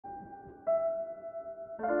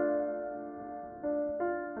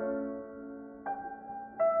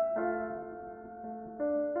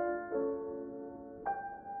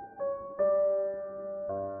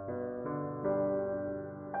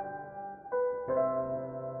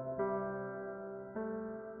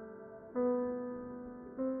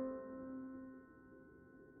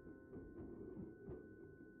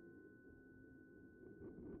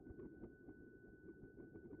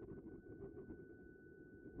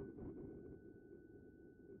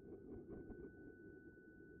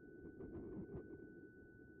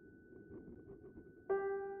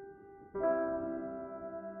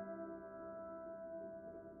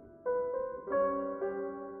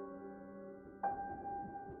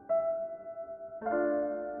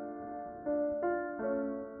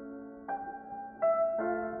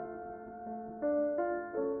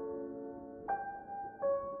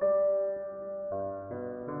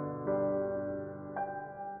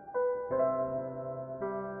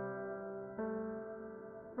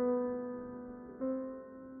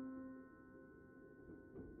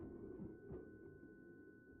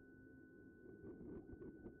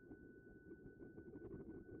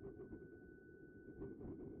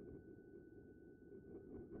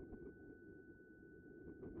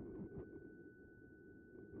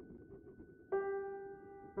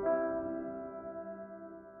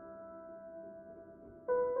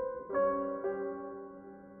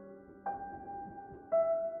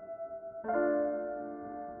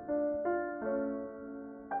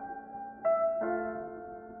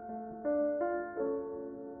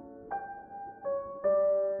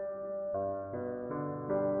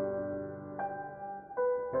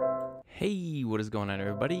Hey, what is going on,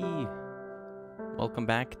 everybody? Welcome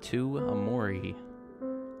back to Omori,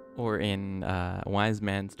 or in wise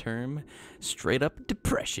man's term, straight up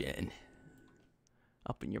depression.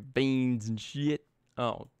 Up in your veins and shit.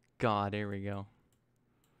 Oh God, here we go.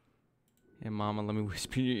 Hey, mama, let me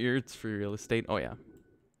whisper in your ear. It's for real estate. Oh yeah.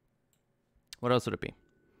 What else would it be?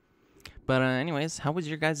 But anyways, how was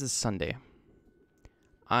your guys' Sunday?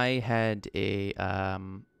 I had a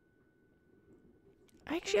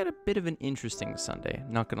I actually had a bit of an interesting Sunday,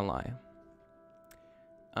 not gonna lie.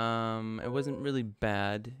 It wasn't really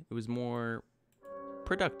bad. It was more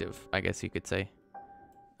productive, I guess you could say.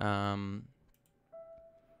 I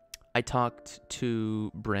talked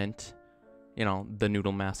to Brent, you know, the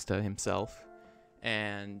Noodle Master himself,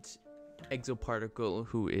 and Exoparticle,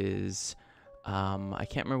 who is, I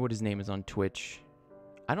can't remember what his name is on Twitch.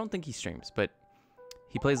 I don't think he streams, but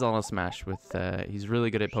he plays a lot of Smash with, he's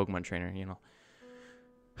really good at Pokemon Trainer, you know.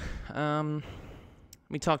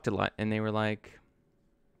 We talked a lot, and they were like,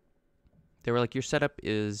 your setup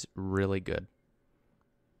is really good.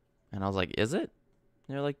 And I was like, is it?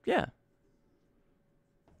 And they're like, yeah.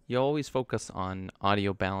 You always focus on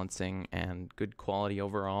audio balancing and good quality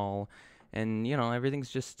overall, and, you know, everything's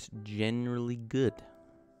just generally good.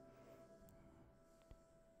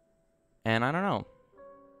 And I don't know.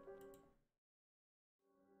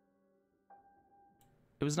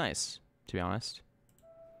 It was nice, to be honest.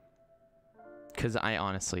 Because I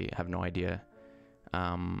honestly have no idea.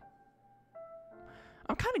 I'm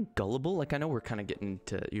kind of gullible. Like, I know we're kind of getting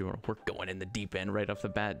to, you know, we're going in the deep end right off the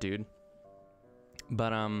bat, dude.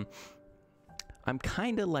 But, I'm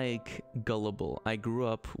kind of, like, gullible. I grew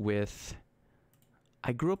up with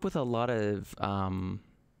a lot of, I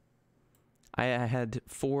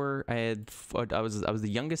was the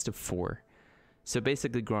youngest of 4. So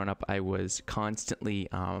basically growing up, I was constantly,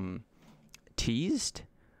 teased,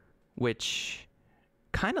 which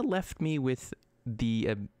kind of left me with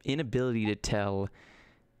the inability to tell.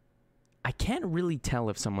 I can't really tell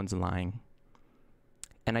if someone's lying.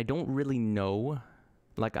 And I don't really know.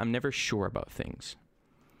 Like, I'm never sure about things.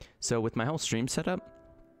 So with my whole stream setup,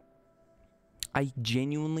 I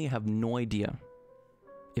genuinely have no idea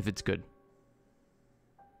if it's good.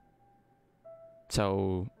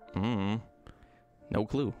 So, no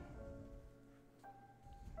clue.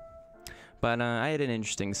 But I had an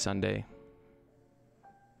interesting Sunday.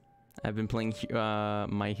 I've been playing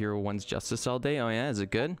My Hero 1's Justice all day. Oh yeah, is it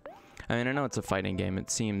good? I mean, I know it's a fighting game. It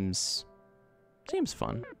seems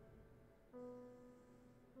fun.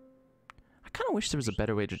 I kind of wish there was a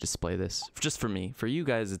better way to display this. Just for me. For you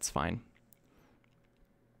guys, it's fine.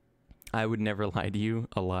 I would never lie to you.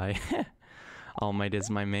 A lie. All Might is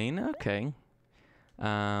my main. Okay.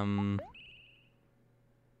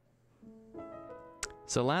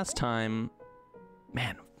 So last time,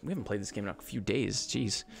 man, we haven't played this game in a few days.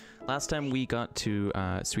 Jeez. Last time we got to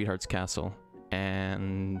Sweetheart's Castle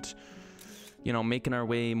and, you know, making our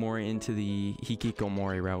way more into the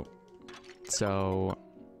Hikikomori route. So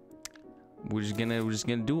We're just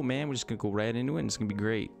gonna do it, man. We're just gonna go right into it, and it's gonna be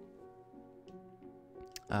great.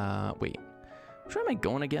 Wait. Where am I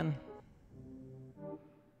going again?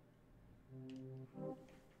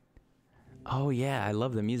 Oh yeah, I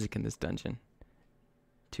love the music in this dungeon.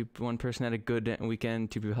 One person had a good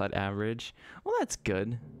weekend, 2 people had average. Well, that's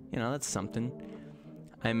good. You know, that's something.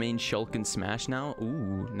 I main Shulk and Smash now.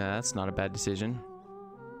 Ooh, no, that's not a bad decision.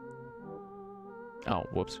 Oh,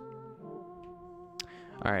 whoops.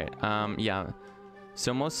 Alright, yeah.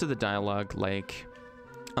 So most of the dialogue, like,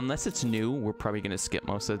 unless it's new, we're probably going to skip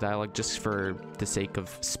most of the dialogue just for the sake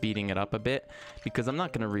of speeding it up a bit. Because I'm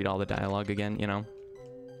not going to read all the dialogue again, you know.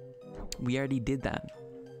 We already did that.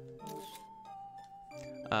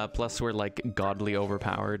 Plus, we're, like, godly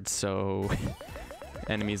overpowered, so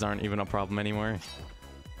enemies aren't even a problem anymore.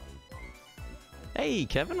 Hey,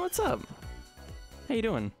 Kevin, what's up? How you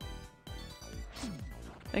doing?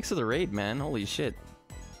 Thanks for the raid, man. Holy shit.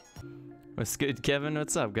 What's good, Kevin?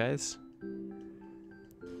 What's up, guys?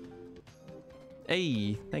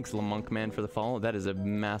 Hey, thanks, Lamonk Man, for the follow. That is a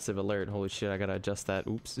massive alert. Holy shit, I gotta adjust that.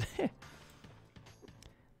 Oops.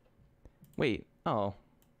 Wait. Oh.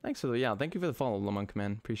 Thanks for the... Yeah, thank you for the follow, Lamonk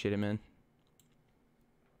Man. Appreciate it, man.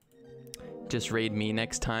 Just raid me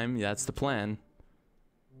next time. Yeah, that's the plan.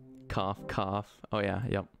 Cough, cough. Oh, yeah,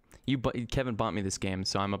 yep. Kevin bought me this game,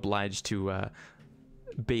 so I'm obliged to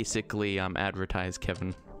basically advertise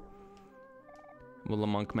Kevin. Well,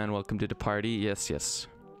 Lamonk Man, welcome to the party. Yes, yes.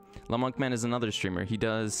 Lamonk Man is another streamer. He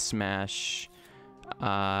does Smash.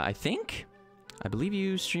 I believe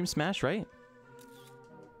you stream Smash, right?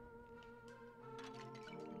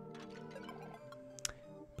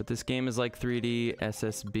 But this game is like 3D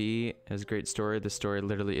SSB. Has a great story. The story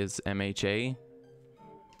literally is MHA.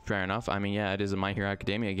 Fair enough. I mean, yeah, it is a My Hero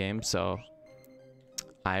Academia game, so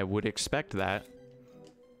I would expect that.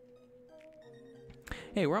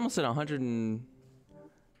 Hey, we're almost at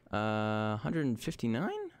 159,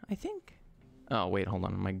 I think. Oh, wait, hold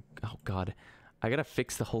on. Oh, God. I gotta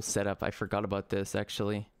fix the whole setup. I forgot about this,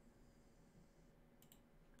 actually.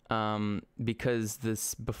 Because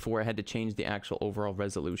before I had to change the actual overall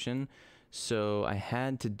resolution, so I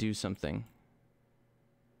had to do something.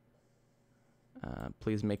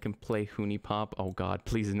 Please make him play Hoonie Pop. Oh God,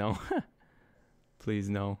 please no. Please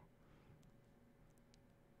no.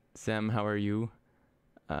 Sam, how are you?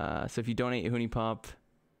 So if you donate Hoonie Pop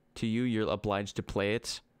to you, you're obliged to play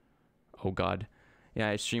it. Oh God. Yeah,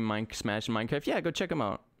 I stream Smash and Minecraft. Yeah, go check him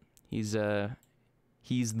out. He's the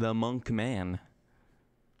Monk Man.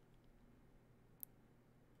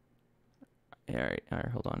 Alright,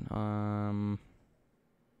 hold on.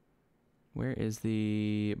 Where is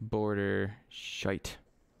the border? Shite.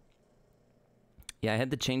 Yeah, I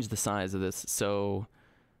had to change the size of this, so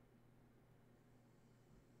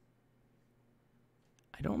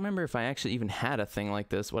I don't remember if I actually even had a thing like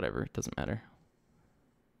this. Whatever, it doesn't matter.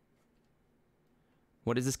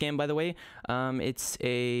 What is this game, by the way? It's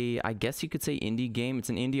I guess you could say indie game. It's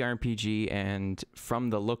an indie RPG, and from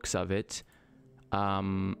the looks of it,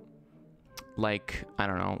 like, I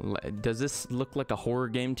don't know, does this look like a horror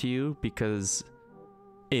game to you? Because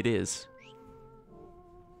it is.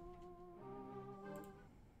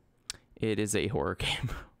 It is a horror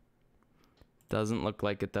game. Doesn't look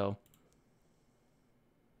like it, though.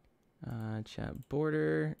 Chat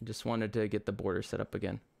border. Just wanted to get the border set up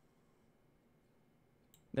again.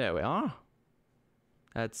 There we are.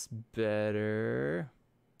 That's better.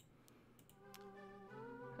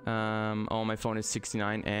 Oh, my phone is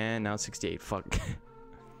 69 and now 68. Fuck.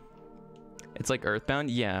 It's like Earthbound?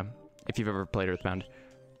 Yeah, if you've ever played Earthbound.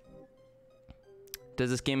 Does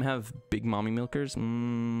this game have big mommy milkers?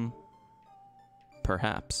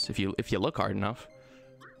 Perhaps, if you look hard enough.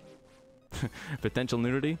 Potential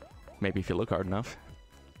nudity? Maybe if you look hard enough.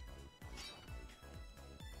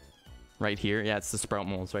 Right here? Yeah, it's the sprout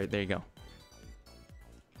moles, right? There you go.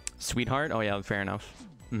 Sweetheart? Oh yeah, fair enough.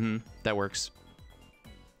 That works.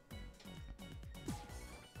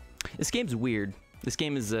 This game's weird. This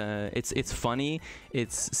game is it's funny,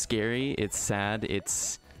 it's scary, it's sad,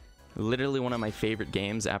 it's literally one of my favorite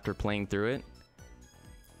games after playing through it.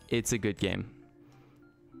 It's a good game.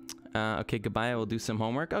 Okay, goodbye. I will do some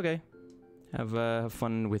homework. Okay. Have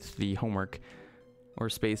fun with the homework. Or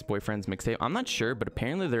Space Boyfriend's mixtape. I'm not sure, but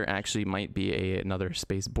apparently there actually might be another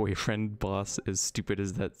Space Boyfriend boss, as stupid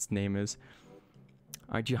as that name is.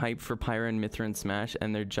 Aren't you hyped for Pyra and Mithra and Smash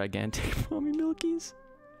and their gigantic mommy milkies?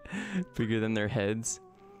 Bigger than their heads.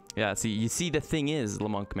 Yeah, see, you see, the thing is,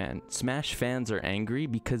 Lamonk Man, Smash fans are angry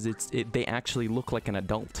because they actually look like an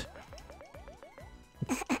adult.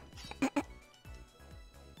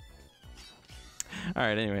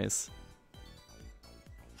 Alright, anyways.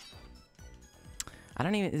 I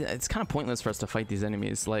don't even... It's kind of pointless for us to fight these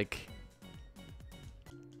enemies. Like...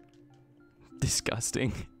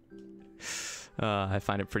 Disgusting. I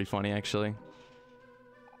find it pretty funny, actually.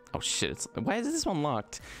 Oh, shit. Why is this one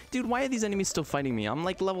locked? Dude, why are these enemies still fighting me? I'm,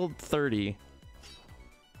 like, level 30.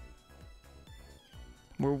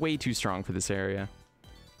 We're way too strong for this area.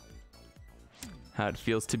 How it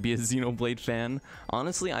feels to be a Xenoblade fan.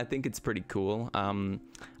 Honestly, I think it's pretty cool. I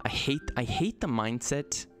hate the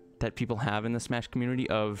mindset that people have in the Smash community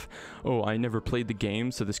of, oh, I never played the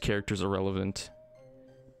game, so this character's irrelevant.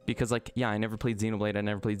 Because, like, yeah, I never played Xenoblade, I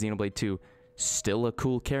never played Xenoblade 2. Still a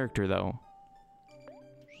cool character, though.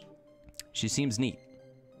 She seems neat.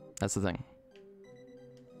 That's the thing.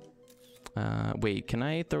 Wait, can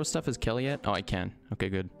I throw stuff as Kelly yet? Oh, I can. Okay,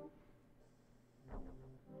 good.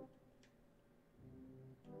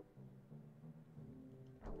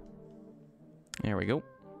 There we go.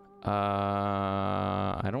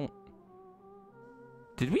 I don't...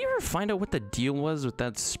 Did we ever find out what the deal was with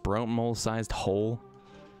that sprout mole-sized hole?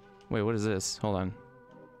 Wait, what is this? Hold on.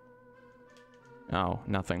 Oh,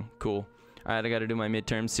 nothing. Cool. Alright, I gotta do my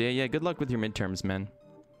midterms. So yeah, good luck with your midterms, man.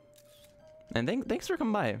 And thanks for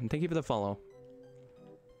coming by. And thank you for the follow.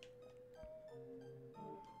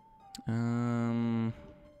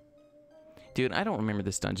 Dude, I don't remember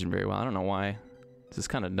this dungeon very well. I don't know why. This is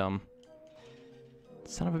kind of dumb.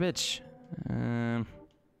 Son of a bitch.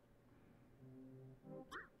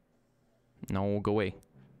 No, go away.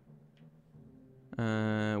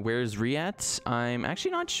 Where's Riat? I'm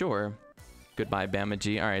actually not sure. Goodbye, Bama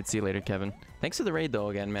G. Alright, see you later, Kevin. Thanks for the raid, though,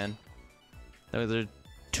 again, man. Those are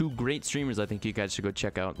two great streamers I think you guys should go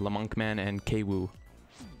check out. LaMonkman and Kwoo.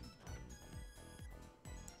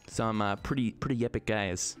 Some pretty epic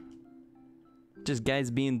guys. Just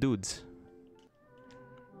guys being dudes.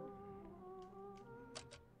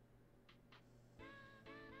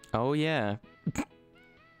 Oh, yeah.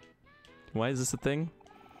 Why is this a thing?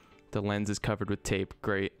 The lens is covered with tape.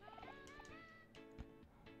 Great.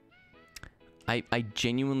 I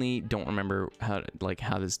genuinely don't remember how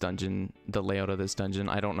this dungeon, the layout of this dungeon.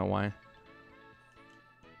 I don't know why.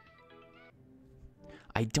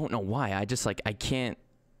 I don't know why. I just I can't.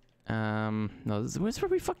 No, this is where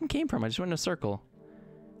we fucking came from. I just went in a circle.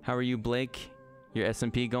 How are you, Blake? Your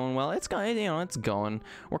SMP going well? It's going, you know, it's going.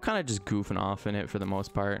 We're kind of just goofing off in it for the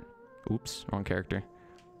most part. Oops, wrong character.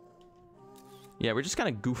 Yeah, we're just kind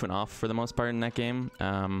of goofing off for the most part in that game.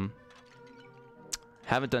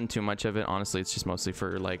 Haven't done too much of it. Honestly, it's just mostly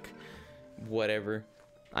for, like, whatever.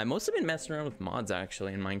 I've mostly been messing around with mods,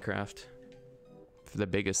 actually, in Minecraft. For the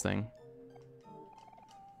biggest thing.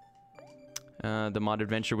 The mod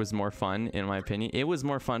adventure was more fun, in my opinion. It was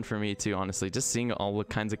more fun for me, too, honestly. Just seeing all the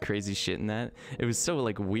kinds of crazy shit in that. It was so,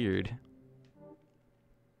 like, weird.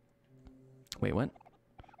 Wait, what?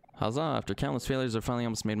 Huzzah, after countless failures, I finally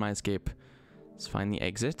almost made my escape. Let's find the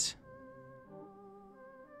exit.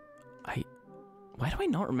 Why do I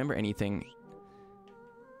not remember anything?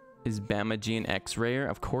 Is Bama G an X-rayer?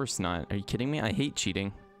 Of course not. Are you kidding me? I hate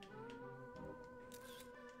cheating.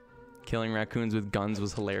 Killing raccoons with guns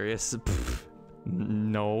was hilarious.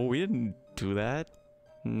 No, we didn't do that.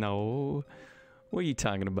 No. What are you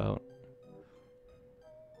talking about?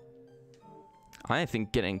 I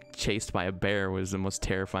think getting chased by a bear was the most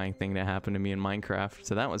terrifying thing that happened to me in Minecraft.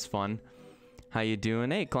 So that was fun. How you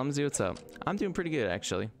doing? Hey, Clumsy, what's up? I'm doing pretty good,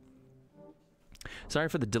 actually. Sorry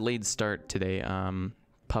for the delayed start today.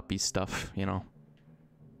 Puppy stuff, you know.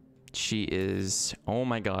 She is... Oh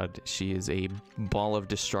my god. She is a ball of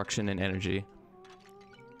destruction and energy.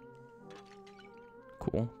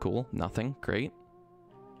 Cool, cool. Nothing. Great.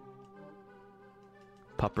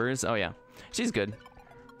 Puppers. Oh, yeah. She's good.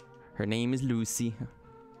 Her name is Lucy.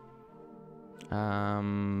 What?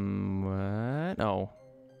 Oh.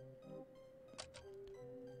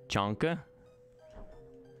 Jonka?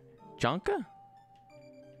 Jonka?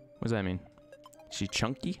 What does that mean? Is she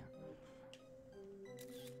chunky?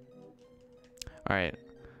 Alright.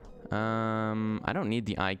 I don't need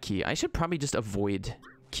the I key. I should probably just avoid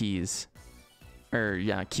keys.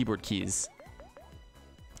 Yeah, keyboard keys.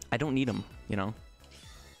 I don't need them, you know?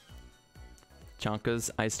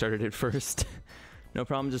 Chonkas, I started it first. No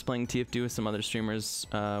problem, just playing TF2 with some other streamers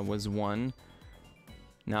was one.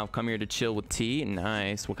 Now I've come here to chill with tea.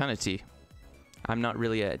 Nice. What kind of tea? I'm not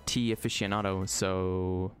really a tea aficionado,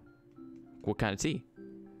 so... What kind of tea?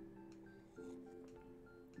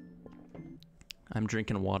 I'm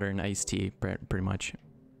drinking water and iced tea, pretty much.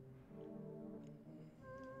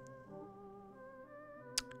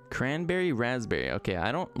 Cranberry, raspberry. Okay,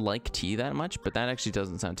 I don't like tea that much, but that actually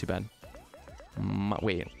doesn't sound too bad.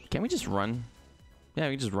 Wait, can't we just run? Yeah,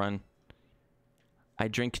 we can just run. I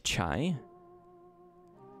drink chai.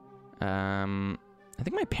 I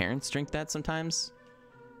think my parents drink that sometimes.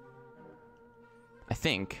 I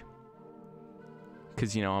think.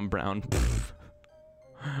 Because, you know, I'm brown.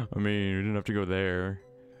 I mean, we didn't have to go there.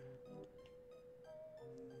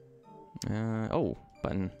 Oh,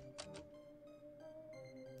 button.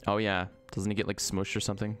 Oh, yeah. Doesn't he get, like, smushed or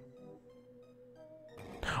something?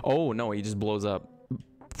 Oh, no, he just blows up.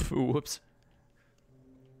 Whoops.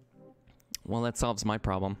 Well, that solves my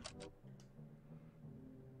problem.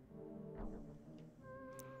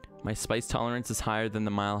 My spice tolerance is higher than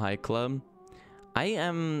the Mile High Club. I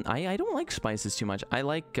don't like spices too much. I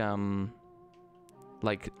like I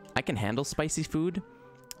can handle spicy food,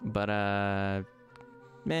 but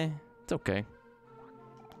meh, it's okay.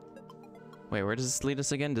 Wait, where does this lead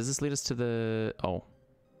us again? Does this lead us to the... Oh.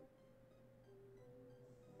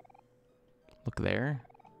 Look there.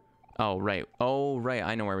 Oh, right. Oh, right.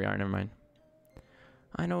 I know where we are. Never mind.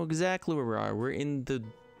 I know exactly where we are. We're in the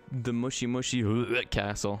mushy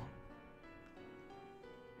castle.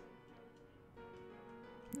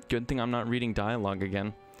 Good thing I'm not reading dialogue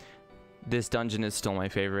again. This dungeon is still my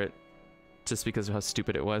favorite, just because of how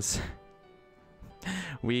stupid it was.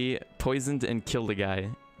 We poisoned and killed a guy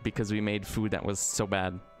because we made food that was so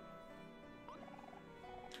bad.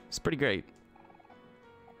 It's pretty great.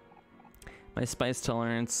 My spice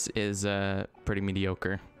tolerance is pretty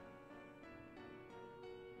mediocre.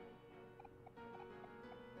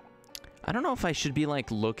 I don't know if I should be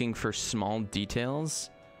like looking for small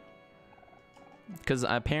details, because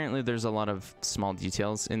apparently there's a lot of small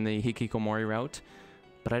details in the Hikikomori route,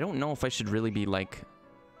 but I don't know if I should really be like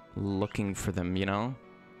looking for them, you know?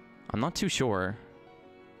 I'm not too sure.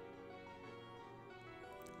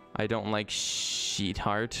 I don't like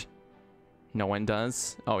Sheetheart. No one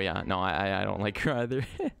does. Oh yeah, no, I don't like her either.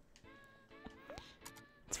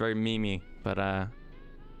 It's very memey, but I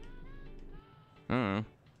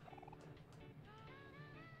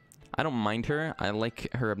don't mind her. I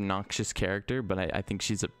like her obnoxious character, but I think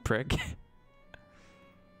she's a prick.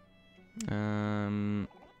 Do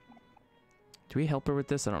we help her with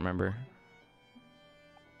this? I don't remember.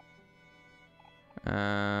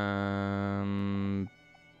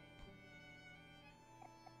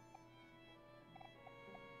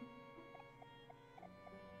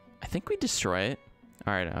 I think we destroy it.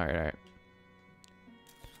 Alright.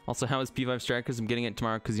 Also, how is P5 Strat? Because I'm getting it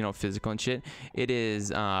tomorrow because, you know, physical and shit. It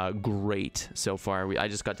is great so far. I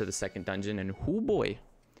just got to the second dungeon, and oh boy,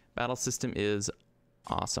 battle system is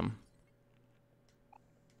awesome.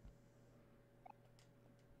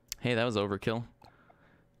 Hey, that was overkill.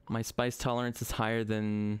 My spice tolerance is higher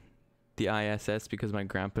than the ISS because my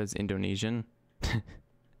grandpa is Indonesian.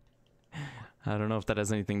 I don't know if that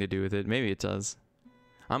has anything to do with it. Maybe it does.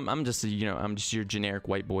 I'm just, you know, I'm just your generic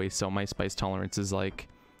white boy, so my spice tolerance is like,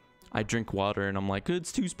 I drink water and I'm like,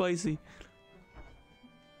 it's too spicy.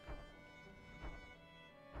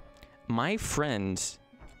 My friend,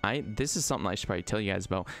 this is something I should probably tell you guys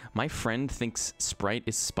about. My friend thinks Sprite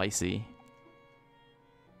is spicy.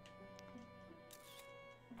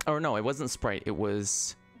 Oh no, it wasn't Sprite, it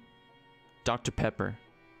was Dr. Pepper.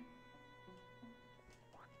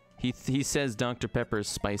 He says Dr. Pepper is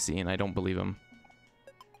spicy, and I don't believe him.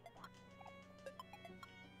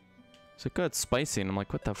 He's like, oh, it's spicy, and I'm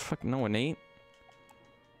like, what the fuck? No, it ain't.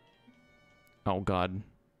 Oh god.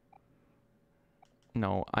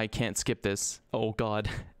 No, I can't skip this. Oh god.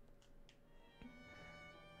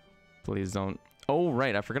 Please don't. Oh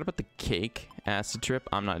right, I forgot about the cake. Acid trip.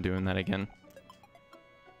 I'm not doing that again.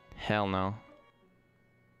 Hell no.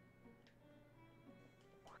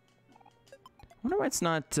 I wonder why it's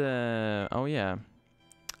not, oh yeah.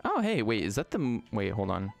 Oh hey, wait, is that the, wait,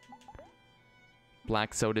 hold on.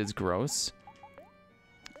 Black soda is gross.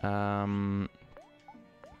 I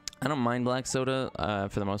don't mind black soda,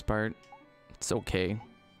 for the most part. It's okay.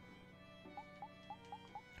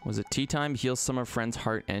 Was it tea time? Heals summer friend's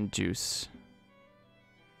heart and juice.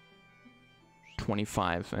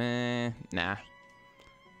 25. Nah.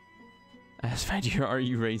 Asphad, are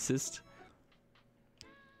you racist?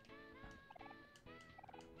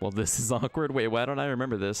 Well, this is awkward. Wait, why don't I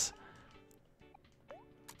remember this?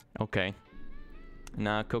 Okay.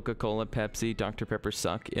 Nah, Coca-Cola, Pepsi, Dr. Pepper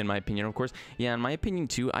suck, in my opinion, of course. Yeah, in my opinion,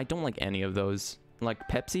 too, I don't like any of those. Like,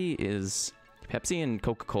 Pepsi and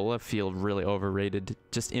Coca-Cola feel really overrated,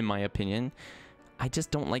 just in my opinion. I just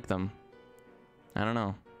don't like them. I don't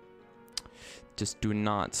know. Just do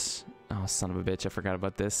not... Oh, son of a bitch, I forgot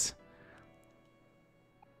about this.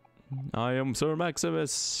 I am Sir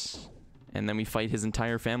Maximus. And then we fight his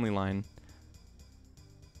entire family line.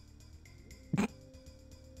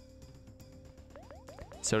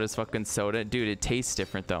 Soda's fucking soda. Dude, it tastes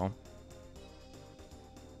different though.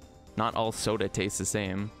 Not all soda tastes the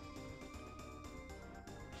same.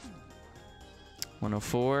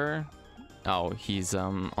 104. Oh, he's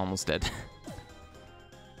almost dead.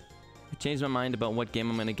 I changed my mind about what game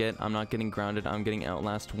I'm gonna get. I'm not getting Grounded. I'm getting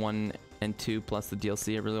Outlast 1 and 2 plus the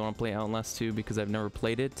DLC. I really want to play Outlast 2 because I've never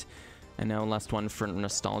played it. And Outlast 1 for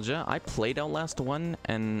nostalgia. I played Outlast 1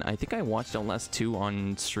 and I think I watched Outlast 2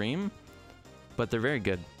 on stream. But they're very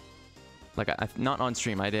good. Like, not on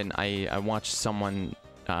stream. I didn't. I watched someone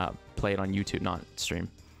play it on YouTube, not stream.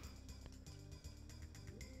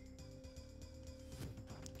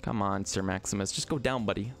 Come on, Sir Maximus. Just go down,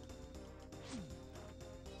 buddy.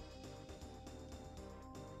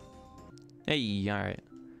 Hey, alright.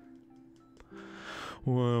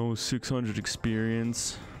 Wow, 600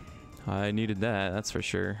 experience. I needed that, that's for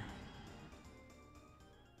sure.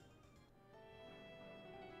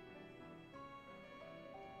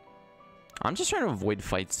 I'm just trying to avoid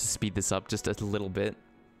fights to speed this up just a little bit.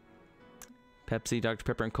 Pepsi, Dr.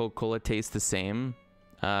 Pepper, and Coca-Cola taste the same.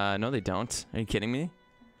 No, they don't. Are you kidding me?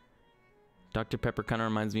 Dr. Pepper kind of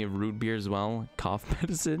reminds me of root beer as well. Cough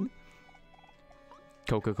medicine.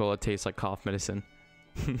 Coca-Cola tastes like cough medicine.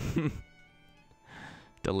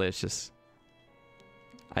 Delicious.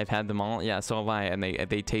 I've had them all. Yeah, so have I. And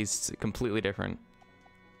they taste completely different.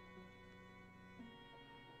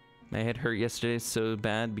 My head hurt yesterday so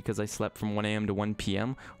bad because I slept from 1 a.m. to 1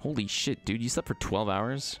 p.m. Holy shit, dude. You slept for 12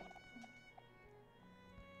 hours?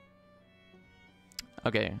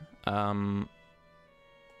 Okay. Oh,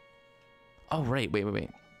 right. Wait.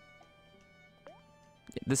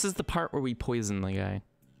 This is the part where we poison the guy.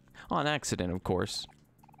 On accident, of course.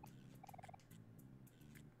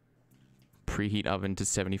 Preheat oven to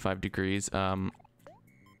 75 degrees.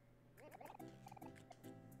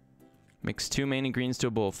 Mix 2 main ingredients to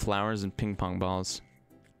a bowl of flowers and ping pong balls.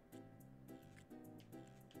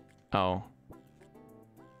 Oh.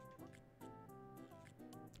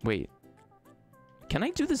 Wait. Can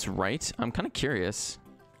I do this right? I'm kind of curious.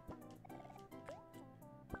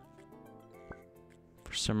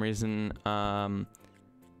 For some reason,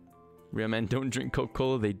 real men don't drink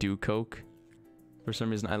Coca-Cola, they do Coke. For some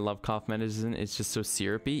reason, I love cough medicine. It's just so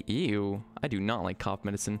syrupy. Ew. I do not like cough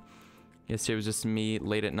medicine. Yesterday was just me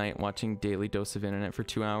late at night watching Daily Dose of Internet for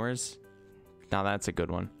 2 hours. Now that's a good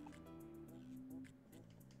one.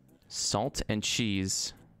 Salt and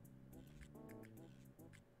cheese.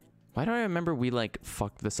 Why do I remember we, like,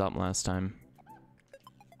 fucked this up last time?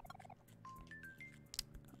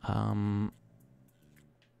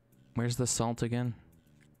 Where's the salt again?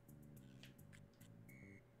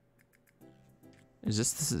 Is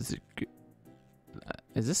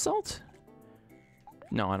this salt?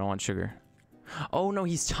 No, I don't want sugar. Oh no,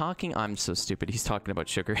 he's talking. I'm so stupid. He's talking about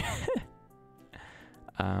sugar.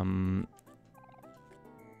 And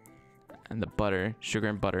the butter, sugar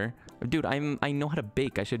and butter. Dude, I know how to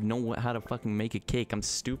bake. I should know how to fucking make a cake. I'm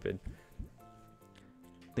stupid.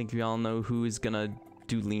 Think we all know who is gonna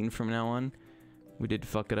do lean from now on. We did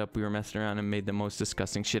fuck it up. We were messing around and made the most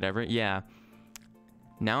disgusting shit ever. Yeah.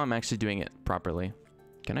 Now I'm actually doing it properly.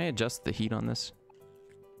 Can I adjust the heat on this?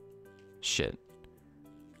 Shit.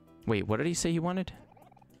 Wait, what did he say he wanted?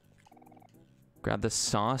 Grab the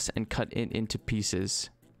sauce and cut it into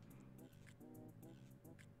pieces.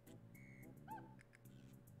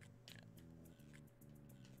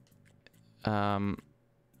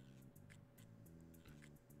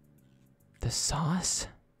 The sauce?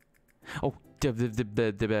 Oh,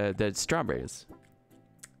 the strawberries.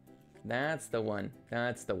 That's the one.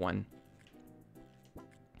 That's the one.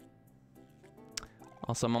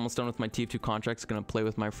 Also, I'm almost done with my TF2 contracts. Gonna play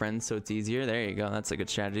with my friends so it's easier. There you go. That's a good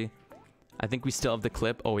strategy. I think we still have the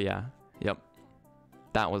clip. Oh, yeah. Yep.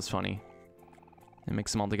 That was funny. And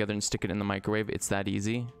mix them all together and stick it in the microwave. It's that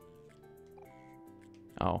easy.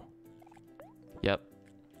 Oh. Yep.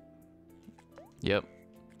 Yep.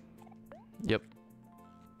 Yep.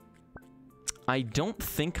 I don't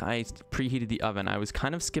think I preheated the oven. I was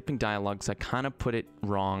kind of skipping dialogue, so I kind of put it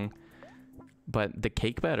wrong. But the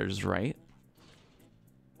cake batter is right.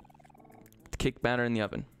 The cake batter in the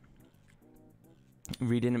oven.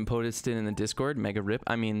 Read it and post it in the Discord. Mega rip.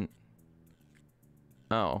 I mean...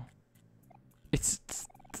 Oh. It's...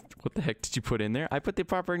 What the heck did you put in there? I put the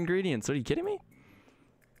proper ingredients. Are you kidding me?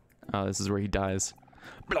 Oh, this is where he dies.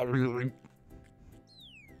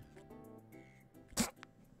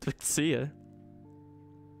 See ya.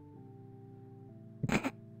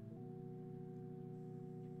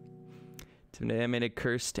 Today I made a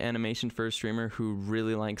cursed animation for a streamer who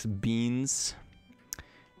really likes beans.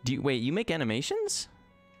 Do you wait, you make animations?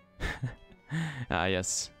 Ah,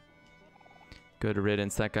 yes. Good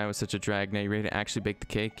riddance. That guy was such a drag. Now you ready to actually bake the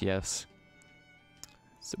cake? Yes.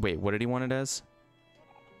 So, wait, what did he want it as?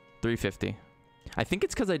 350. I think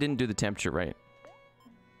it's because I didn't do the temperature right.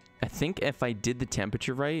 I think if I did the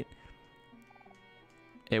temperature right,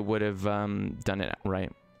 it would have done it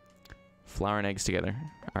right. Flour and eggs together.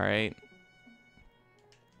 All right.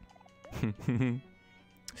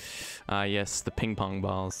 Yes, the ping pong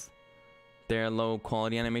balls. They're low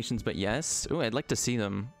quality animations, but yes. Ooh, I'd like to see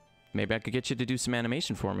them. Maybe I could get you to do some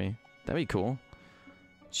animation for me. That'd be cool.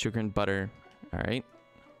 Sugar and butter. All right.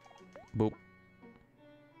 Boop.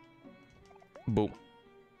 Boop.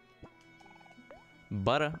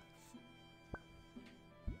 Butter.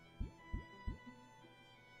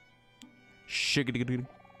 Sugar.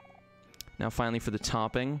 Now finally for the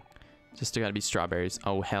topping. Just gotta be strawberries.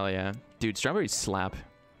 Oh, hell yeah. Dude, strawberries slap.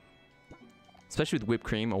 Especially with whipped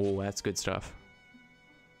cream. Oh, that's good stuff.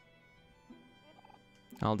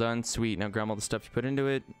 All done. Sweet. Now grab all the stuff you put into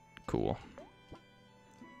it. Cool.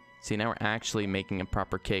 See, now we're actually making a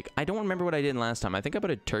proper cake. I don't remember what I did last time. I think I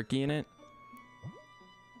put a turkey in it.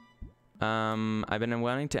 I've been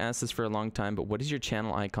wanting to ask this for a long time, but what is your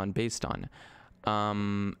channel icon based on?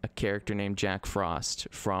 A character named Jack Frost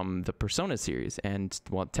from the Persona series, and,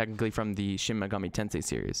 well, technically from the Shin Megami Tensei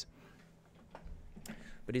series.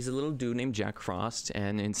 But he's a little dude named Jack Frost,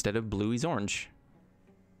 and instead of blue, he's orange.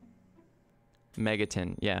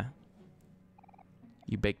 Megaton, yeah.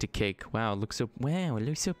 You baked a cake. Wow, it looks so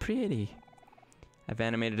pretty. I've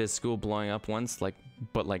animated his school blowing up once,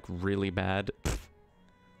 but really bad.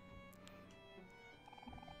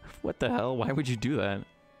 What the hell? Why would you do that?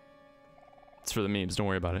 It's for the memes, don't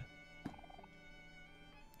worry about it.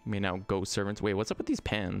 You may now go, servants. Wait, what's up with these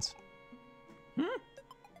pans? I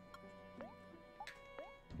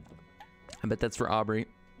bet that's for Aubrey.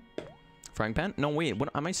 Frying pan? No, wait,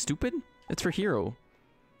 what? Am I stupid? It's for Hero.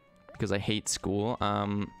 Because I hate school.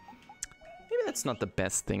 Maybe that's not the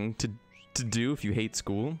best thing to do if you hate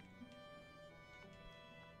school.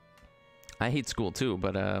 I hate school too,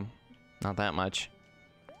 but not that much.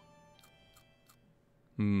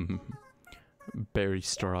 Berry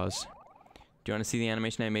straws. Do you want to see the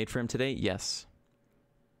animation I made for him today? Yes.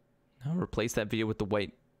 I'll replace that video with the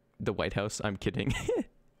White House. I'm kidding.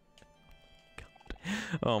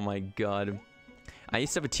 Oh my god. I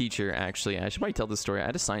used to have a teacher, actually. I should probably tell this story. I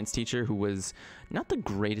had a science teacher who was not the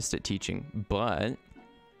greatest at teaching, but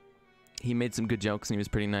he made some good jokes and he was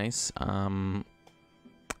pretty nice.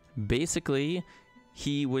 Basically,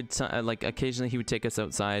 he would, occasionally he would take us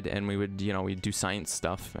outside and we would, we'd do science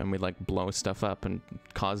stuff and we'd, blow stuff up and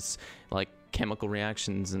cause, chemical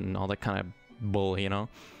reactions and all that kind of bull,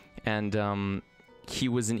 And, he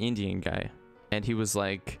was an Indian guy. And he was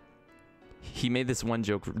he made this one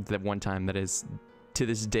joke that one time that is, to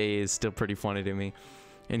this day, is still pretty funny to me.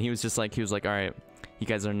 And he was like, all right, you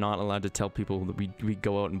guys are not allowed to tell people that we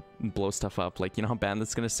go out and blow stuff up. You know how bad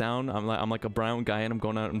that's gonna sound? I'm like a brown guy and I'm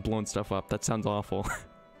going out and blowing stuff up. That sounds awful.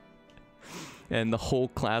 And the whole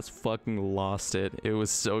class fucking lost it. It was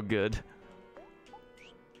so good.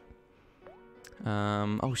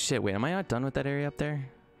 Oh shit, wait, am I not done with that area up there?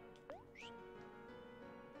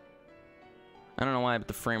 I don't know why, but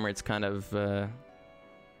the frame rate's kind of,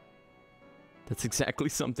 that's exactly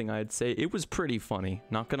something I'd say. It was pretty funny.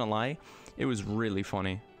 Not gonna lie. It was really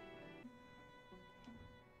funny.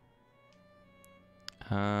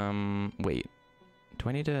 Wait. Do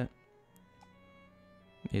I need to...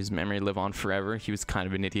 His memory live on forever? He was kind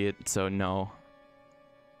of an idiot, so no.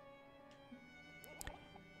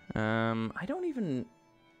 I don't even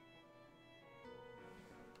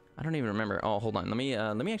remember. Oh, hold on. Let me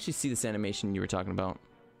actually see this animation you were talking about.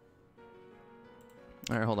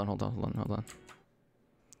 All right, hold on.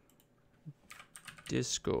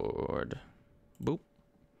 Discord. Boop.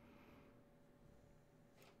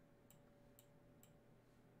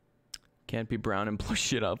 Can't be brown and blow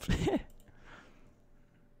shit up.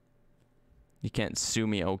 You can't sue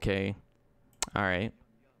me, okay? All right.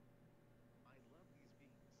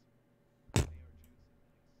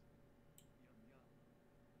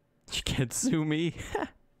 You can't sue me.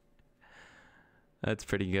 That's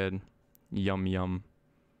pretty good. Yum yum.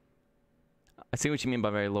 I see what you mean by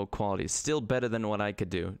very low quality. Still better than what I could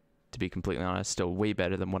do, to be completely honest. Still way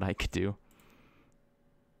better than what I could do.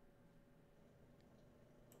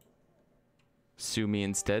 Sue me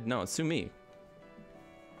instead? No, sue me.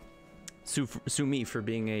 Sue me for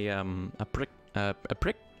being a prick.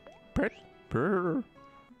 Prick. Brr.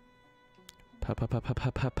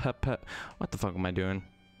 What the fuck am I doing?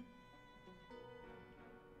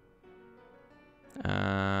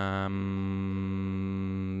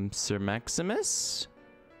 Sir Maximus?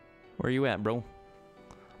 Where are you at, bro?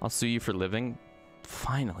 I'll sue you for living.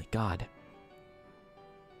 Finally, God.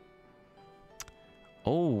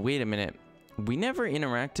 Oh, wait a minute. We never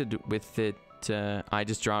interacted with it. I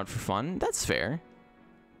just draw it for fun. That's fair.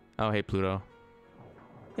 Oh, hey, Pluto.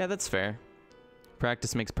 Yeah, that's fair.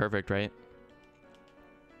 Practice makes perfect, right?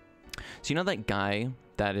 So you know that guy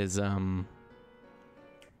that is, I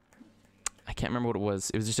can't remember what it was.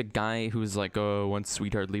 It was just a guy who was like, oh, once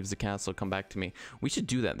Sweetheart leaves the castle, come back to me. We should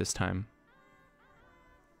do that this time.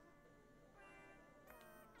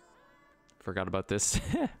 Forgot about this.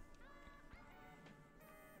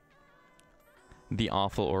 The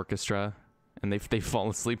awful orchestra. And they fall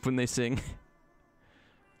asleep when they sing.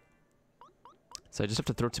 So I just have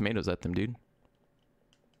to throw tomatoes at them, dude.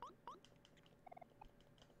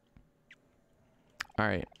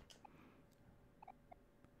 Alright.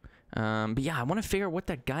 But yeah, I want to figure out what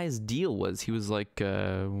that guy's deal was. He was like,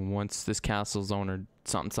 once this castle's owner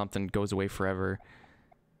something goes away forever.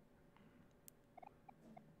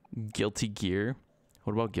 Guilty Gear.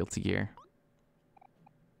 What about Guilty Gear?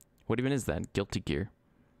 What even is that? Guilty Gear.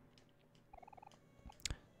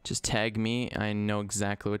 Just tag me. I know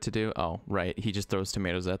exactly what to do. Oh, right. He just throws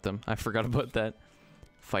tomatoes at them. I forgot about that.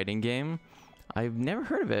 Fighting game. I've never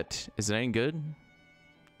heard of it. Is it any good?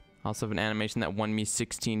 Also have an animation that won me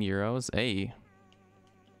 16 euros. Hey.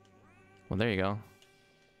 Well, there you go.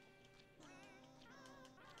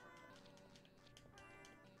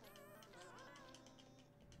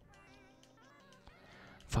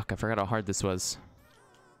 Fuck, I forgot how hard this was.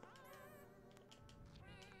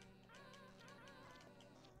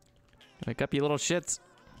 Wake up, you little shits.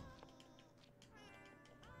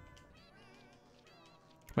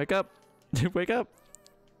 Wake up. Wake up.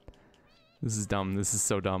 This is dumb. This is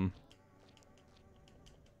so dumb.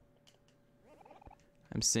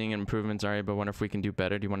 I'm seeing improvements already, but wonder if we can do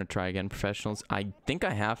better. Do you want to try again, professionals? I think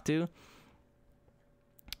I have to.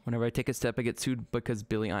 Whenever I take a step, I get sued because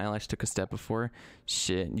Billie Eilish took a step before.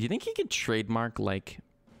 Shit. Do you think he could trademark, like,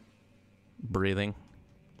 breathing?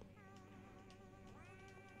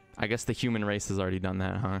 I guess the human race has already done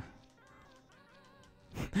that, huh?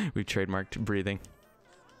 We've trademarked breathing.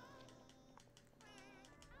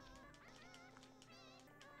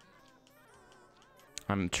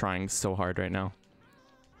 I'm trying so hard right now.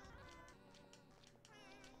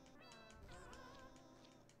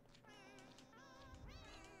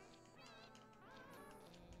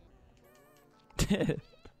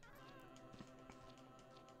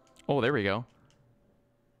 Oh, there we go.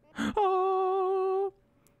 Oh!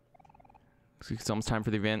 It's almost time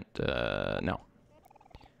for the event. No.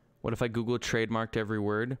 What if I Google trademarked every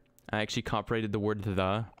word? I actually copyrighted the word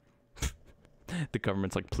the. The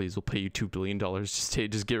government's like, please, we'll pay you $2 billion.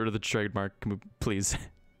 Just get rid of the trademark, please.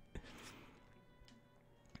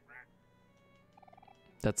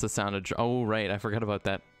 That's the sound of... Oh, right. I forgot about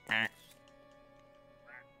that.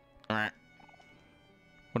 What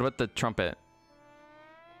about the trumpet?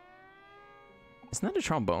 Isn't that a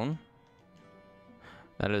trombone?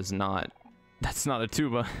 That is not. That's not a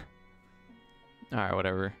tuba. Alright,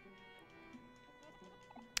 whatever.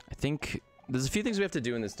 I think there's a few things we have to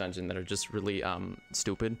do in this dungeon that are just really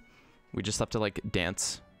stupid. We just have to like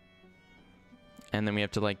dance. And then we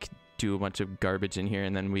have to like do a bunch of garbage in here,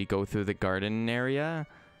 and then we go through the garden area.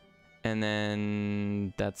 And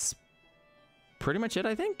then that's pretty much it,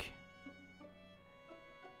 I think.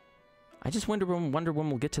 I just wonder when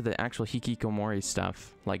we'll get to the actual Hikikomori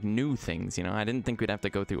stuff. Like new things, you know? I didn't think we'd have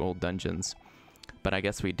to go through old dungeons. But I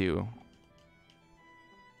guess we do.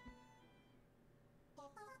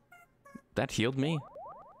 That healed me?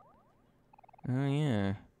 Oh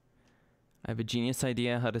yeah. I have a genius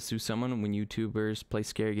idea how to sue someone. When YouTubers play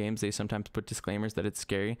scary games, they sometimes put disclaimers that it's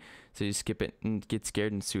scary. So you skip it and get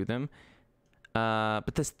scared and sue them.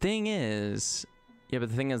 But the thing is... Yeah, but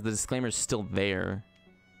the thing is the disclaimer's still there.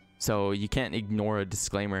 So you can't ignore a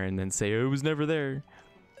disclaimer and then say, oh, it was never there.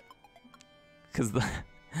 Because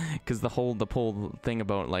the whole thing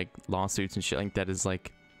about like lawsuits and shit like that is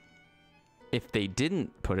like, if they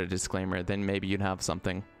didn't put a disclaimer, then maybe you'd have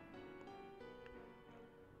something.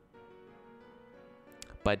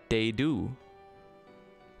 But they do.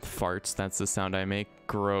 Farts, that's the sound I make.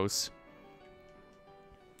 Gross.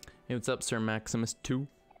 Hey, what's up, Sir Maximus 2?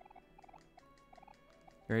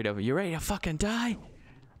 You ready to fucking die?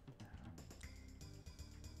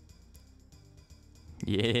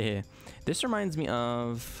 Yeah. This reminds me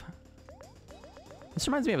of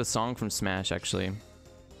a song from Smash, actually.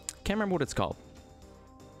 Can't remember what it's called.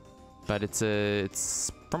 But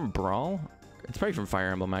it's from Brawl? It's probably from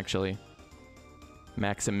Fire Emblem, actually.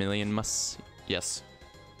 Maximilian must... Yes.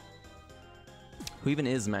 Who even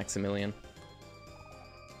is Maximilian?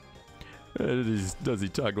 Does he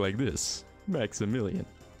talk like this? Maximilian.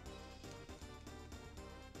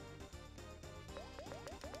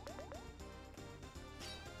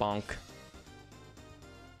 Bonk.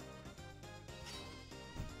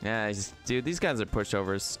 Yeah, dude, these guys are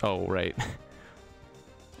pushovers. Oh, right.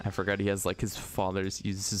 I forgot he has like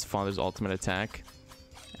uses his father's ultimate attack.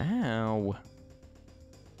 Ow.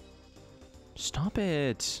 Stop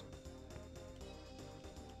it.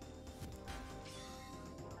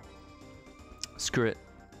 Screw it.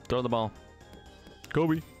 Throw the ball.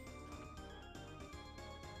 Kobe.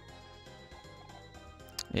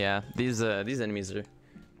 Yeah, these enemies are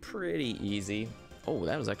pretty easy. Oh,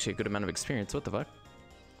 that was actually a good amount of experience. What the fuck?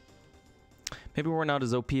 Maybe we're not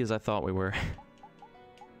as OP as I thought we were.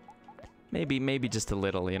 maybe just a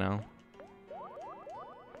little, you know.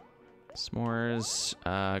 S'mores,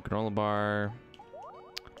 granola bar.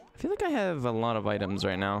 I feel like I have a lot of items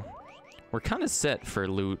right now. We're kind of set for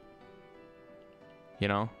loot. You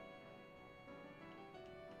know?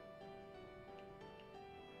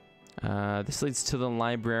 This leads to the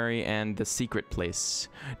library and the secret place.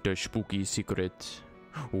 The spooky secret.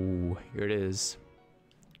 Ooh, here it is.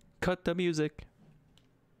 Cut the music.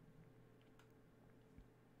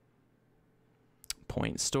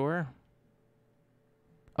 Point store.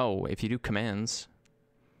 Oh, if you do commands.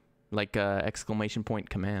 Like exclamation point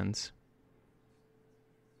commands.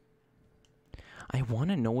 I want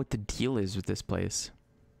to know what the deal is with this place.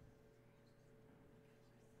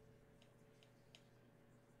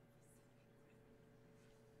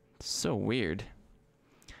 So weird.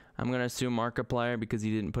 I'm gonna assume Markiplier because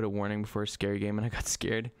he didn't put a warning before a scary game and I got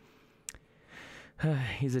scared.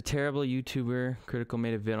 He's a terrible YouTuber. Critical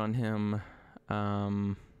made a vid on him.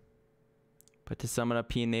 But to sum it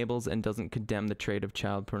up, he enables and doesn't condemn the trade of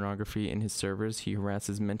child pornography in his servers. He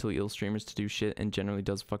harasses mentally ill streamers to do shit and generally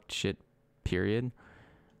does fucked shit, period.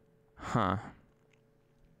 Huh.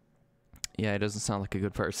 Yeah, he doesn't sound like a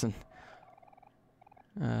good person.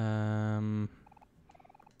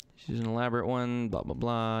 She's an elaborate one, blah, blah,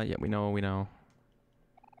 blah. Yeah, we know.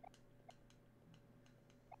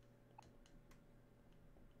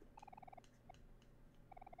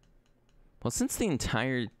 Well, since the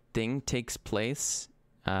entire thing takes place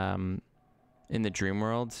in the dream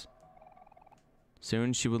world,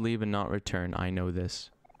 soon she will leave and not return. I know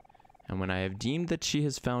this. And when I have deemed that she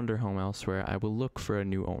has found her home elsewhere, I will look for a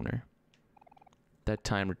new owner. That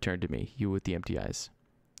time return to me, you with the empty eyes.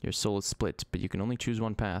 Your soul is split, but you can only choose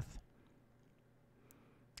one path.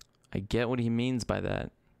 I get what he means by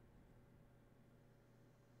that.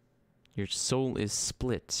 Your soul is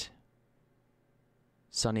split.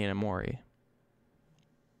 Sunny and Omori.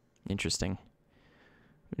 Interesting.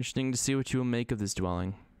 Interesting to see what you will make of this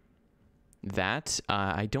dwelling. That,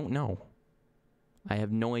 I don't know. I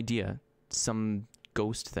have no idea. Some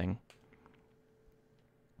ghost thing.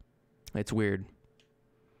 It's weird.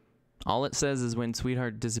 All it says is when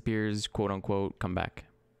sweetheart disappears, quote unquote, come back.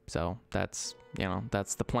 So that's, you know,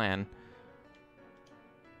 that's the plan.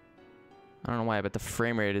 I don't know why, but the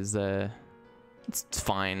frame rate is, it's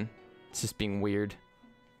fine. It's just being weird.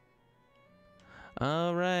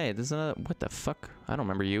 Alright, there's another, what the fuck? I don't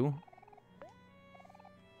remember you.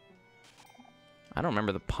 I don't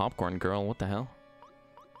remember the popcorn girl, what the hell?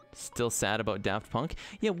 Still sad about Daft Punk?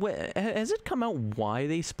 Yeah, has it come out why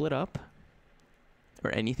they split up? Or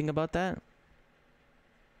anything about that?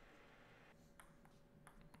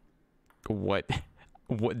 What?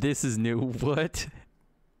 What? This is new. What?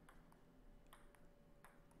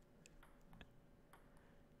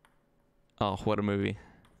 Oh, what a movie.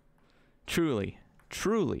 Truly,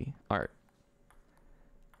 truly art.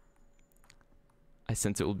 I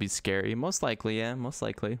sense it will be scary. Most likely, yeah, most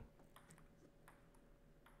likely.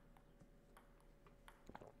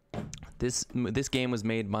 This game was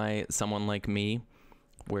made by someone like me,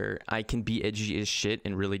 where I can be edgy as shit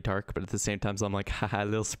and really dark, but at the same time, I'm like, haha,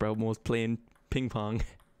 Lil Sprout was playing ping pong.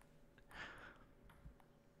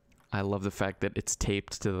 I love the fact that it's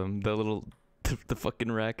taped to them. The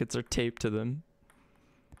fucking rackets are taped to them.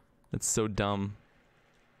 That's so dumb.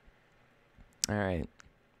 Alright.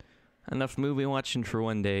 Enough movie watching for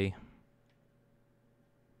one day.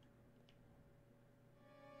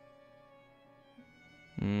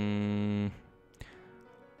 I'm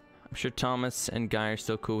sure Thomas and Guy are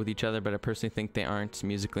still cool with each other, but I personally think they aren't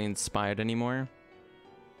musically inspired anymore.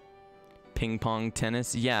 Ping pong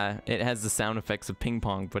tennis. Yeah, it has the sound effects of ping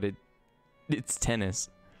pong, but it's tennis.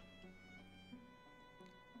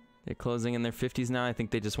 They're closing in their 50s now. I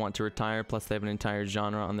think they just want to retire, plus they have an entire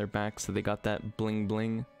genre on their back, so they got that bling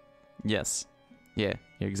bling. Yes. Yeah,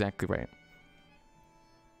 you're exactly right.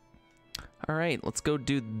 Alright, let's go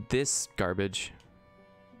do this garbage.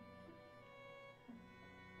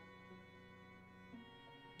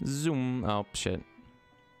 Zoom. Oh, shit.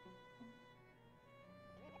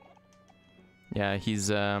 Yeah, he's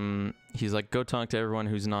like, go talk to everyone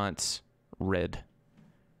who's not red.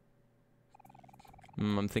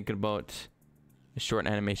 I'm thinking about a short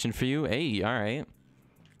animation for you. Hey, all right.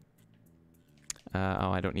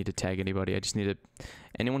 Oh, I don't need to tag anybody. I just need to...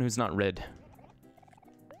 anyone who's not red.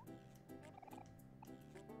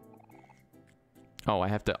 Oh, I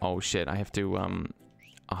have to... oh, shit. I have to,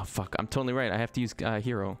 oh, fuck. I'm totally right. I have to use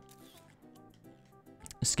hero.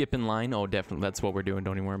 Skip in line. Oh, definitely. That's what we're doing.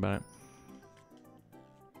 Don't even worry about it.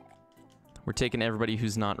 We're taking everybody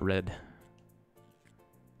who's not red.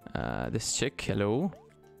 This chick. Hello.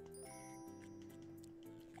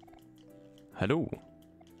 Hello.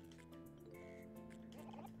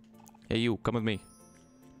 Hey, you. Come with me.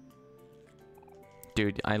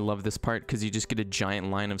 Dude, I love this part because you just get a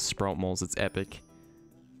giant line of sprout moles. It's epic.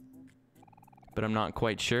 But I'm not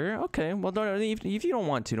quite sure. Okay, well, if you don't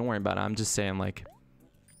want to, don't worry about it. I'm just saying, like,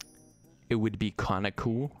 it would be kind of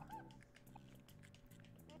cool.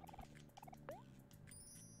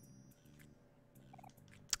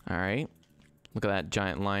 Alright. Look at that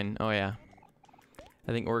giant line. Oh, yeah.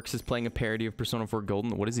 I think Orcs is playing a parody of Persona 4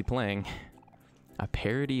 Golden. What is he playing? A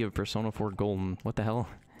parody of Persona 4 Golden. What the hell?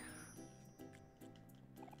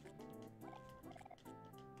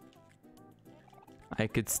 I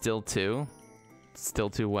could still too. Still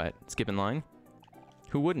to what? Skip in line?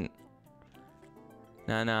 Who wouldn't?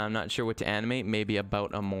 No, I'm not sure what to animate. Maybe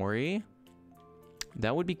about Omori.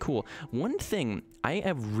 That would be cool. One thing, I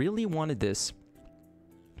have really wanted this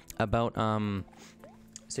about,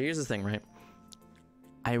 so here's the thing, right?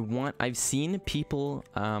 I've seen people,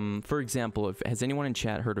 for example, has anyone in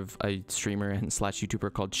chat heard of a streamer and slash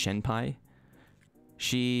YouTuber called Shenpai?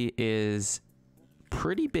 She is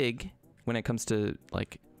pretty big when it comes to,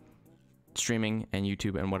 like, streaming and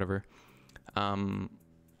YouTube and whatever. And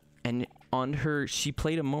on her, she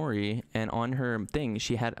played Omori, and on her thing,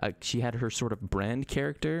 she had her sort of brand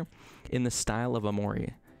character in the style of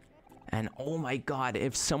Omori. And oh my god,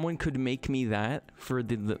 if someone could make me that for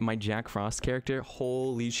my Jack Frost character,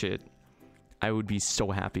 holy shit, I would be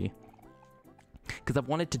so happy. Because I've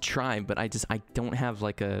wanted to try, but I don't have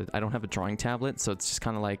like I don't have a drawing tablet, so it's just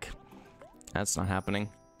kind of like, that's not happening.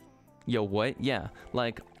 Yo, what? Yeah,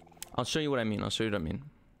 like, I'll show you what I mean.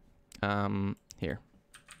 Here.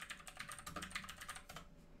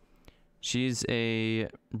 She's a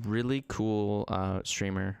really cool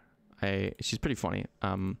streamer. She's pretty funny.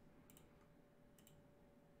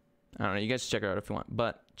 I don't know, you guys check her out if you want,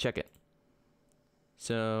 but check it.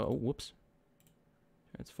 So, oh, whoops.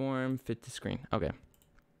 Transform, fit to screen. Okay.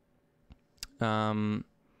 Come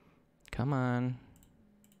on.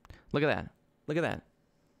 Look at that. Look at that.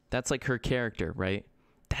 That's like her character, right?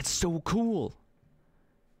 That's so cool.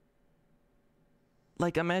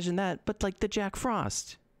 Like, imagine that, but like the Jack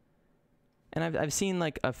Frost. And I've seen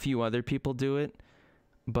like a few other people do it,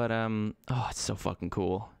 but oh, it's so fucking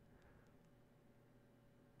cool.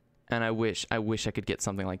 And I wish I could get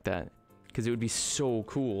something like that, because it would be so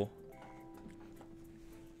cool.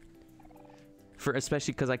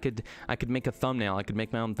 Especially because I could make a thumbnail. I could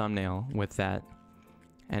make my own thumbnail with that,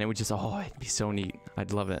 and it would just, oh, it'd be so neat.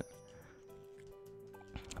 I'd love it.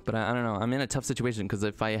 But I don't know. I'm in a tough situation because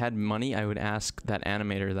if I had money, I would ask that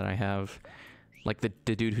animator that I have, like the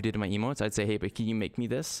dude who did my emotes. I'd say, hey, but can you make me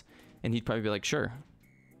this? And he'd probably be like, sure.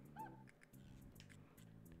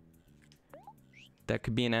 That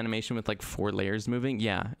could be an animation with like 4 layers moving.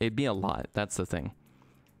 Yeah, it'd be a lot. That's the thing.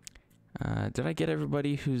 Did I get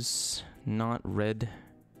everybody who's not red?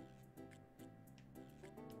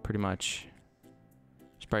 Pretty much.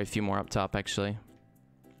 There's probably a few more up top, actually.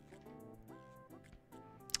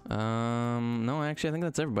 No, actually, I think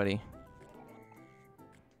that's everybody.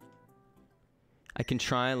 I can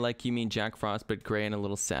try, like, you mean Jack Frost, but gray and a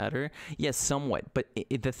little sadder. Yes, somewhat. But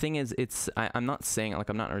the thing is, I'm not saying, like,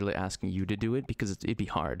 I'm not really asking you to do it because it'd be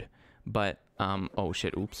hard. But, oh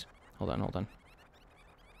shit, oops. Hold on.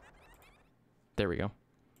 There we go.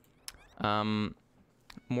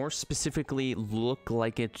 More specifically, look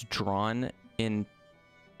like it's drawn in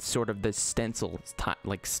sort of the stencil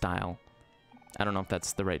like style. I don't know if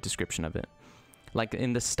that's the right description of it. Like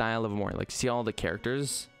in the style of more, like see all the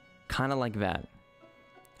characters, kind of like that.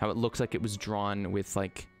 How it looks like it was drawn with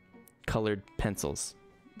like colored pencils,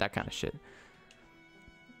 that kind of shit.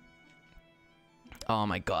 Oh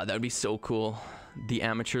my god, that would be so cool. The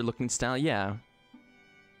amateur looking style, yeah.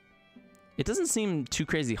 It doesn't seem too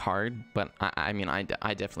crazy hard, but I mean, I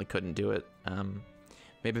definitely couldn't do it.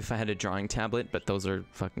 Maybe if I had a drawing tablet, but those are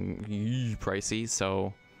fucking pricey,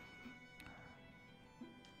 so...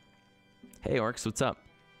 Hey, Orcs, what's up?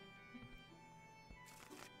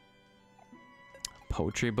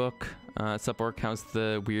 Poetry book? Sup, Orc? How's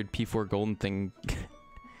the weird P4 golden thing?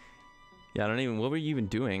 Yeah, I don't even... What were you even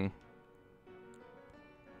doing?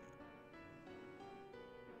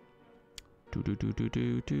 I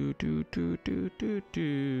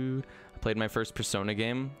played my first Persona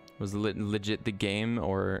game. Was legit the game,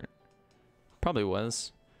 or... Probably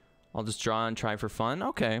was. I'll just draw and try for fun?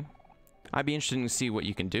 Okay. I'd be interested to see what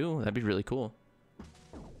you can do. That'd be really cool.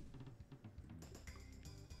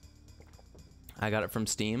 I got it from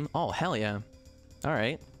Steam. Oh, hell yeah.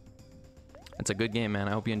 Alright. It's a good game, man.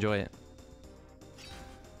 I hope you enjoy it.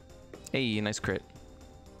 Hey, nice crit.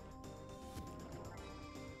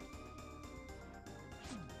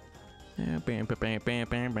 I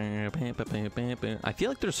feel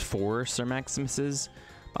like there's 4 Sir Maximuses.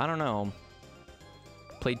 I don't know.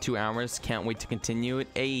 Played 2 hours. Can't wait to continue it.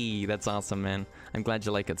 Hey, that's awesome, man. I'm glad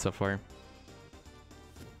you like it so far.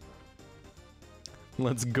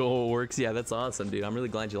 Let's go, Works. Yeah, that's awesome, dude. I'm really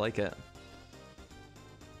glad you like it.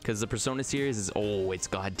 Because the Persona series is... Oh, it's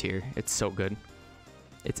God tier. It's so good.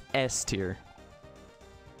 It's S tier.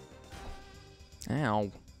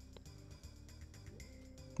 Ow.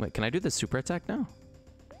 Wait, can I do the super attack now?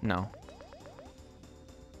 No.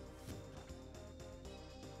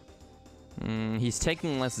 He's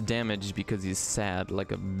taking less damage because he's sad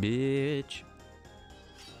like a bitch.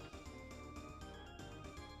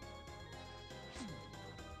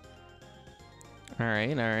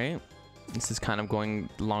 Alright, alright. This is kind of going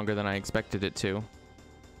longer than I expected it to.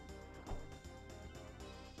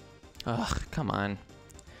 Ugh, come on.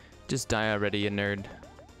 Just die already, you nerd.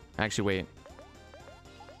 Actually, wait.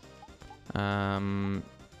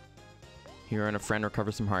 Hero and a friend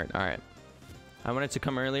recover some heart. Alright. I wanted to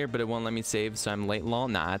come earlier, but it won't let me save, so I'm late, lol.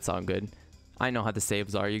 Nah, it's all good. I know how the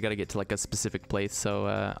saves are. You gotta get to, like, a specific place,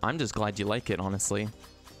 so, I'm just glad you like it, honestly.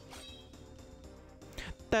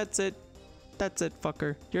 That's it. That's it,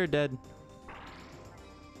 fucker. You're dead. I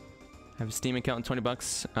have a Steam account and 20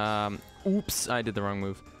 bucks. Oops, I did the wrong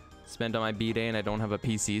move. Spend on my B-Day and I don't have a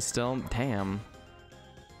PC still. Damn.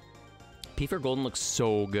 P4 Golden looks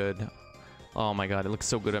so good. Oh my god, it looks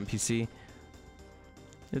so good on PC.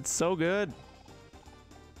 It's so good.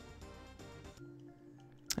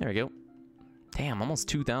 There we go. Damn, almost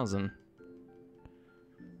 2,000.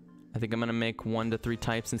 I think I'm gonna make 1 to 3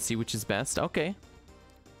 types and see which is best. Okay.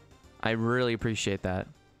 I really appreciate that.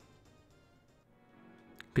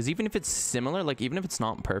 Because even if it's similar, like even if it's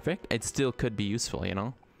not perfect, it still could be useful, you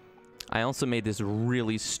know? I also made this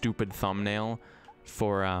really stupid thumbnail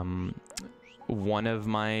for one of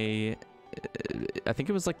my... I think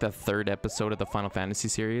it was like the 3rd episode of the Final Fantasy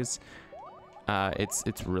series.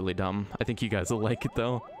 It's really dumb. I think you guys will like it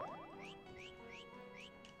though.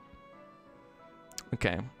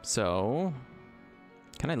 Okay, so...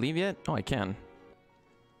 Can I leave yet? Oh, I can.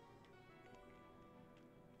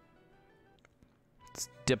 Let's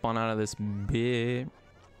dip on out of this bit.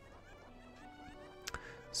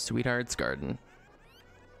 Sweetheart's Garden.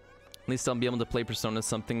 At least I'll be able to play Persona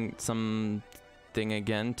something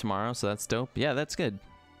again tomorrow, so that's dope. Yeah, that's good.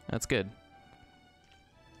 That's good.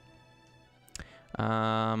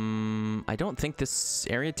 I don't think this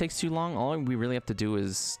area takes too long. All we really have to do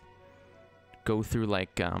is go through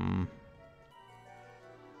like I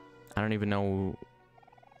don't even know.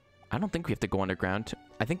 I don't think we have to go underground.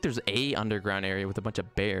 I think there's a underground area with a bunch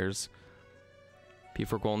of bears.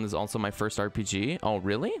 P4 Golden is also my first RPG. Oh,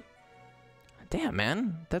 really? Damn,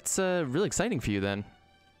 man. That's really exciting for you then.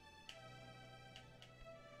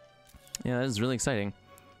 Yeah, that is really exciting.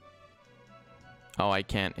 Oh, I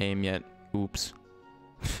can't aim yet. Oops.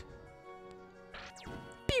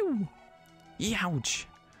 Pew! Youch!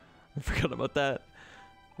 I forgot about that.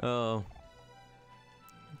 Oh.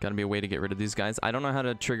 Gotta be a way to get rid of these guys. I don't know how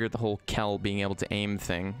to trigger the whole Kel being able to aim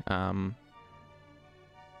thing.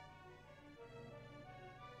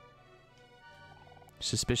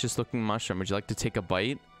 Suspicious looking mushroom. Would you like to take a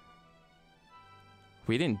bite?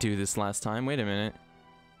 We didn't do this last time. Wait a minute.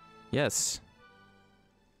 Yes.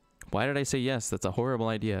 Why did I say yes? That's a horrible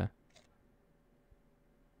idea.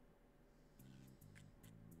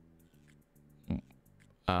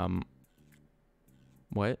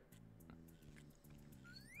 What?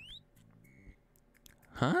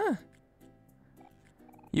 Huh?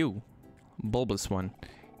 You. Bulbous one.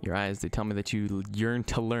 Your eyes, they tell me that you yearn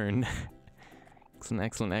to learn. Excellent,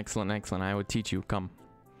 excellent, excellent, excellent. I would teach you. Come.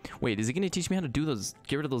 Wait, is he going to teach me how to do those,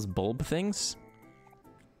 get rid of those bulb things?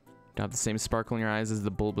 To have the same sparkle in your eyes as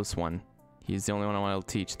the bulbous one. He's the only one I want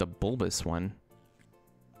to teach. The bulbous one.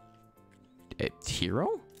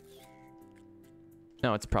 Hero?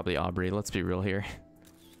 No, it's probably Aubrey. Let's be real here.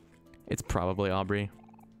 It's probably Aubrey.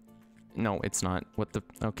 No, it's not. What the...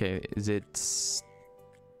 Okay, is it...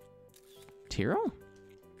 Tiro?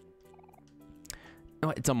 Oh,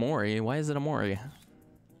 it's omori. Why is it omori?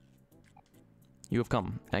 You have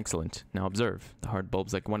come. Excellent. Now observe. The hard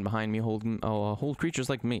bulbs like one behind me hold creatures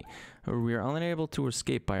like me. We are unable to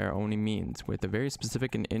escape by our own means. With a very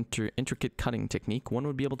specific and intricate cutting technique, one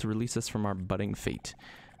would be able to release us from our budding fate.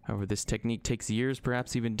 However, this technique takes years,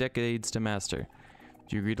 perhaps even decades to master.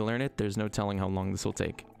 Do you agree to learn it? There's no telling how long this will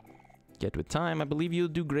take. Yet with time, I believe you'll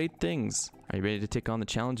do great things. Are you ready to take on the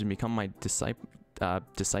challenge and become my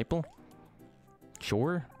disciple?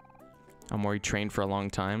 Sure. I'm already trained for a long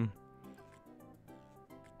time.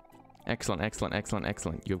 Excellent, excellent, excellent,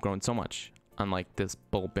 excellent. You have grown so much. Unlike this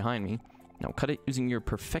bulb behind me. Now cut it using your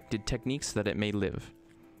perfected techniques so that it may live.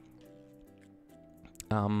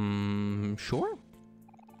 Sure?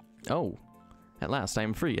 Oh. At last, I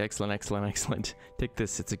am free. Excellent, excellent, excellent. Take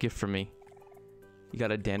this. It's a gift from me. You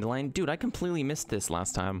got a dandelion? Dude, I completely missed this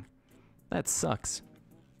last time. That sucks.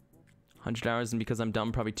 100 hours, and because I'm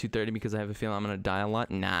dumb, probably 230 because I have a feeling I'm gonna die a lot.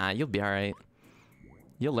 Nah, you'll be alright.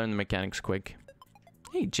 You'll learn the mechanics quick.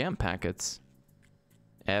 Hey, jam packets.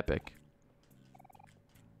 Epic.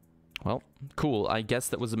 Well, cool. I guess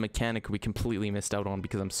that was a mechanic we completely missed out on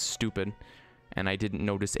because I'm stupid. And I didn't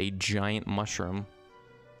notice a giant mushroom.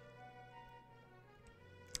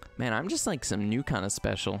 Man, I'm just like some new kind of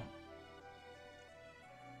special.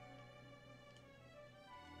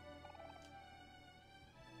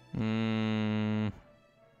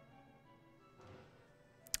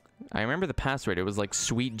 I remember the password. It was like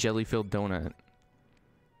sweet jelly-filled donut.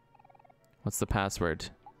 What's the password?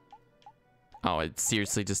 Oh, it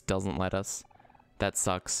seriously just doesn't let us. That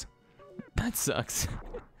sucks. That sucks.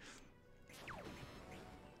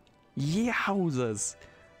 Yowzas.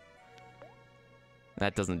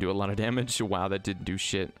 That doesn't do a lot of damage. Wow, that didn't do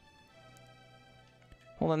shit.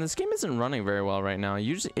 Hold on, this game isn't running very well right now.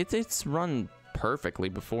 Usually, it's run perfectly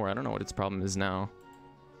before. I don't know what its problem is now.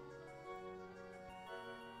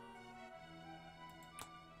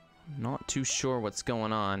 Not too sure what's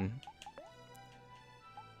going on.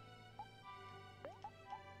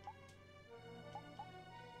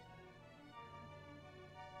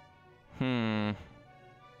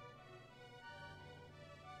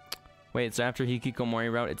 Wait, so after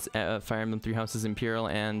Hikikomori route, it's Fire Emblem 3 Houses Imperial,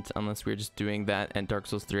 and unless we're just doing that and Dark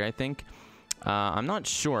Souls 3, I think. I'm not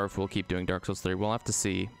sure if we'll keep doing Dark Souls 3. We'll have to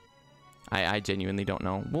see. I genuinely don't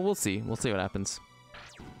know. Well, we'll see. We'll see what happens.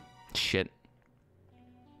 Shit.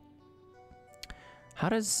 How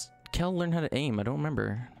does Kel learn how to aim? I don't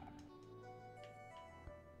remember.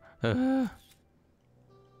 Hey,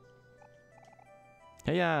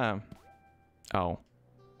 yeah. Oh.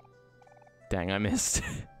 Dang, I missed.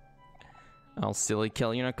 Oh, silly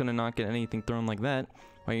Kel, you're not gonna not get anything thrown like that.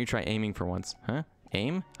 Why don't you try aiming for once? Huh?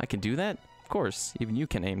 Aim? I can do that? Of course. Even you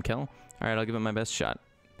can aim, Kel. Alright, I'll give it my best shot.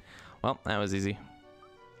 Well, that was easy.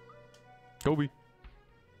 Kobe.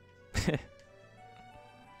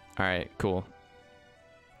 Alright, cool.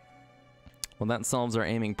 Well, that solves our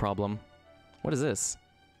aiming problem. What is this?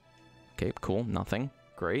 Okay, cool. Nothing.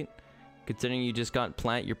 Great. Considering you just got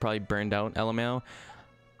plat, you're probably burned out, lmao.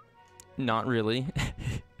 Not really.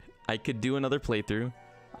 I could do another playthrough.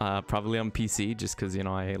 Probably on PC, just because, you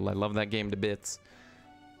know, I love that game to bits.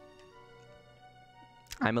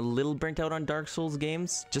 I'm a little burnt out on Dark Souls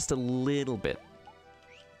games. Just a little bit.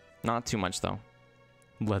 Not too much, though.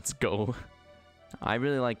 Let's go. I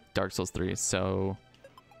really like Dark Souls 3, so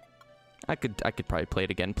I could probably play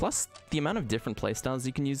it again. Plus, the amount of different playstyles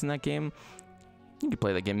you can use in that game, you can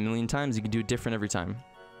play that game a million times. You can do it different every time.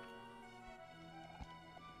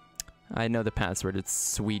 I know the password. It's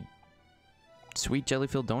sweet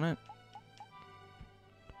jelly-filled donut.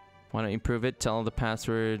 Why don't you prove it? Tell the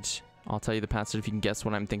password. I'll tell you the password if you can guess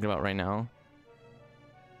what I'm thinking about right now.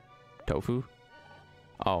 Tofu?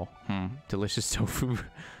 Oh, delicious tofu.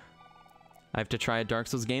 I have to try a Dark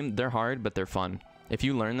Souls game. They're hard, but they're fun. If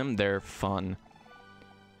you learn them, they're fun.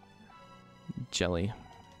 Jelly.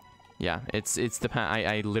 Yeah, it's the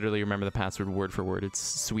I literally remember the password word for word. It's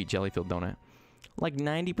sweet jelly-filled donut. Like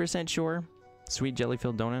 90% sure. Sweet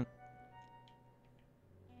jelly-filled donut.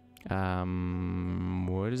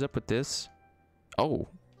 What is up with this? Oh.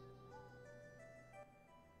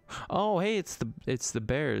 Oh, hey, it's the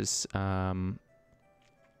bears.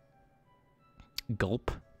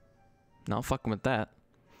 Gulp. Not fucking with that.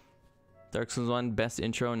 Dark Souls 1, best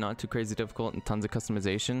intro, not too crazy difficult, and tons of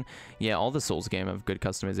customization. Yeah, all the Souls game have good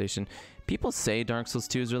customization. People say Dark Souls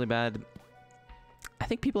 2 is really bad. I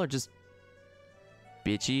think people are just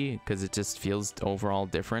bitchy because it just feels overall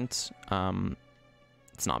different.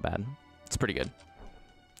 It's not bad. It's pretty good.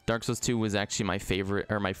 Dark Souls 2 was actually my favorite,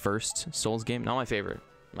 or my first Souls game. Not my favorite,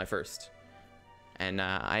 my first. and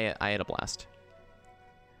I had a blast.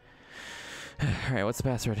 All right, what's the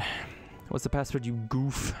password? What's the password, you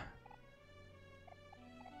goof?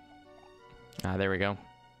 Ah, there we go.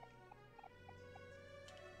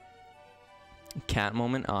 Cat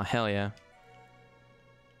moment? Oh, hell yeah.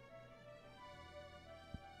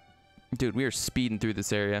 Dude, we are speeding through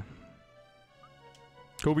this area.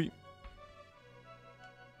 Kobe.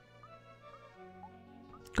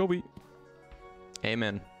 Kobe.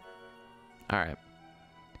 Amen. Alright.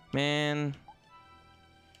 Man.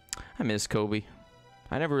 I miss Kobe.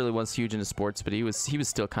 I never really was huge into sports, but he was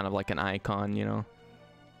still kind of like an icon, you know?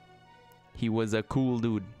 He was a cool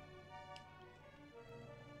dude.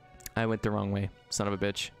 I went the wrong way, son of a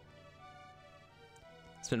bitch.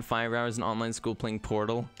 Spent 5 hours in online school playing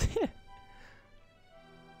Portal.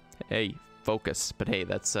 Hey, focus. But hey,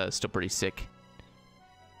 that's still pretty sick.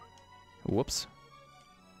 Whoops.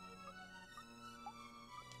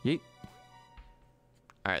 Yeet.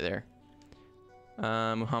 Alright, there.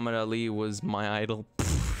 Muhammad Ali was my idol.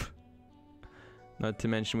 Not to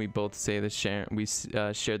mention we both say the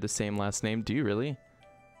shared the same last name. Do you really?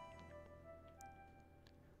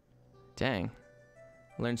 Dang.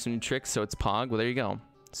 Learned some new tricks, so it's Pog. Well, there you go.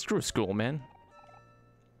 Screw school, man.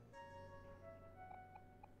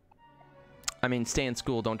 I mean, stay in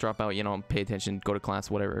school, don't drop out, you know, pay attention, go to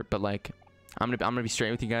class, whatever. But like, I'm gonna be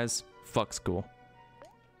straight with you guys. Fuck school.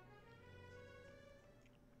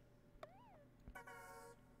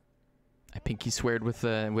 I pinky sweared with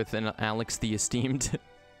an Alex the Esteemed.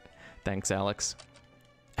 Thanks, Alex.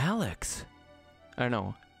 Alex. I don't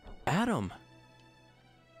know. Adam.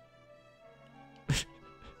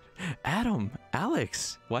 Adam.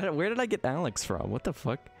 Alex. Where did I get Alex from? What the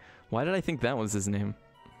fuck? Why did I think that was his name?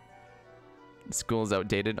 School is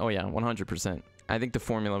outdated. Oh yeah, 100%. I think the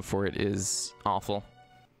formula for it is awful.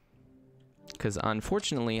 Because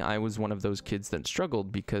unfortunately, I was one of those kids that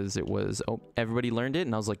struggled because it was, oh, everybody learned it,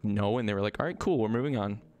 and I was like, no, and they were like, all right, cool, we're moving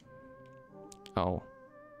on. Oh.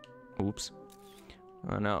 Oops.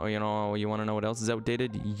 No, you know, you want to know what else is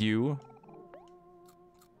outdated? You.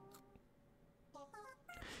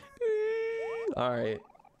 All right.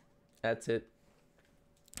 That's it.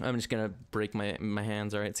 I'm just going to break my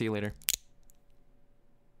hands. All right, see you later.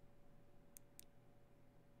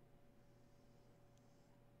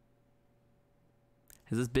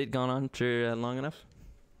 Has this bit gone on for long enough?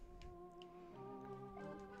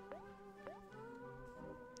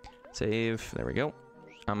 Save. There we go.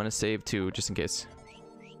 I'm going to save too, just in case.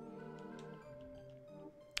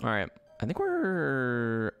 Alright. I think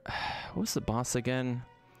we're... What's the boss again?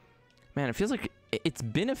 Man, it feels like it's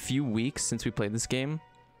been a few weeks since we played this game.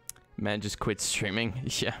 Man, just quit streaming.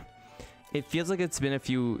 Yeah. It feels like it's been a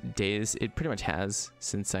few days. It pretty much has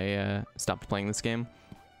since I stopped playing this game.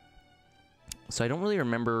 So I don't really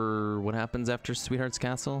remember what happens after Sweetheart's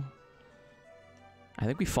Castle. I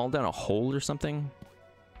think we fall down a hole or something.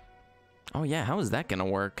 Oh yeah, how is that gonna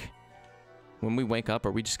work? When we wake up,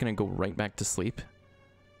 are we just gonna go right back to sleep?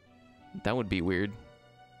 That would be weird.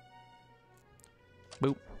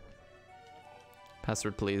 Boop.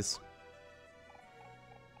 Password, please.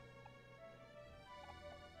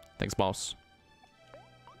 Thanks, boss.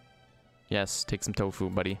 Yes, take some tofu,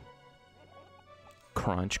 buddy.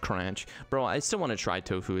 Crunch, crunch. Bro, I still want to try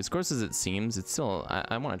tofu. As gross as it seems, it's still...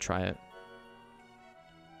 I want to try it.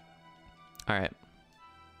 Alright.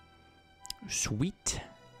 Sweet.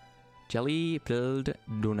 Jelly-filled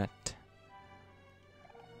donut.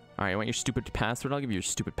 Alright, you want your stupid password? I'll give you your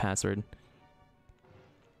stupid password.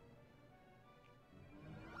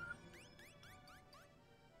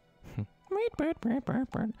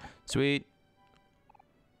 Sweet.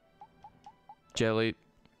 Jelly.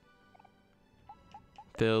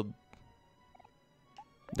 Filled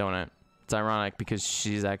donut. It's ironic because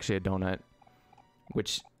she's actually a donut,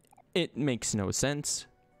 which it makes no sense,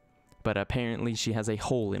 but apparently she has a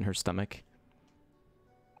hole in her stomach.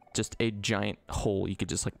 Just a giant hole you could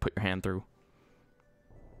just like put your hand through.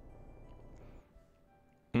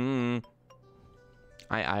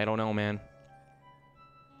 I don't know, man.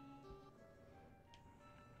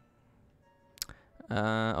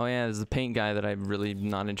 Oh yeah, there's a paint guy that I'm really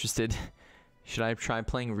not interested. Should I try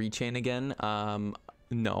playing Rechain again?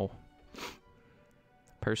 No.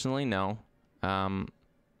 Personally, no. Wait,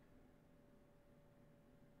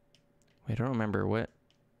 I don't remember what.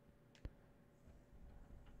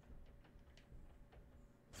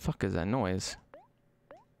 Fuck is that noise?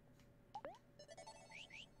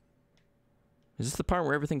 Is this the part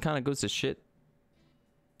where everything kind of goes to shit?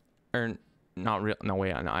 Or not real? No,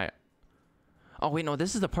 wait, no, oh wait, no,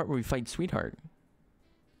 this is the part where we fight Sweetheart.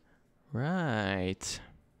 Right.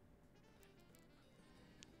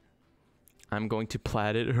 I'm going to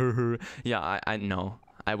plat it. Yeah, I know.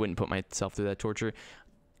 I wouldn't put myself through that torture.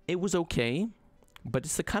 It was okay, but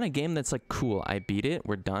it's the kind of game that's like, cool, I beat it,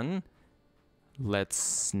 we're done.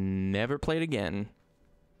 Let's never play it again.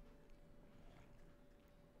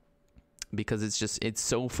 Because it's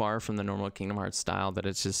so far from the normal Kingdom Hearts style that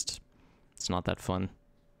it's not that fun.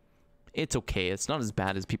 It's okay. It's not as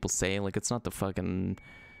bad as people say. Like, it's not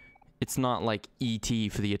it's not like E.T.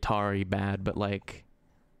 for the Atari bad, but like,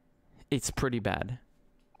 it's pretty bad.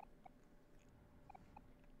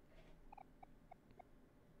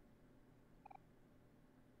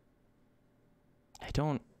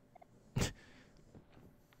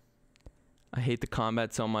 I hate the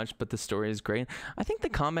combat so much, but the story is great. I think the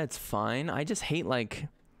combat's fine. I just hate, like,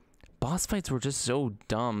 boss fights were just so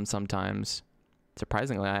dumb sometimes.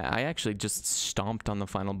 Surprisingly, I actually just stomped on the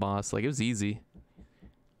final boss. Like, it was easy.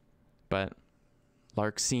 But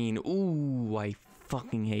Larxene, ooh, I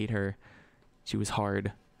fucking hate her. She was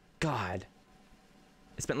hard. God.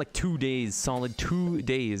 I spent like 2 days, solid 2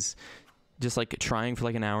 days, just like trying for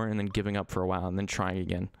like an hour and then giving up for a while and then trying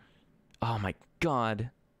again. Oh my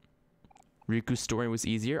god. Riku's story was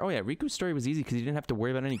easier. Oh yeah, Riku's story was easy because you didn't have to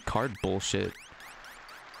worry about any card bullshit.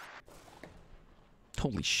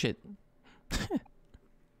 Holy shit.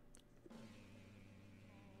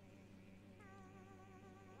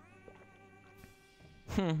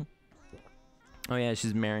 Oh yeah,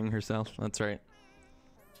 she's marrying herself. That's right.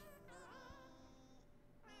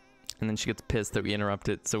 And then she gets pissed that we interrupt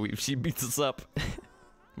it, so she beats us up.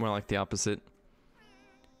 More like the opposite.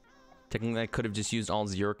 Technically, I could have just used all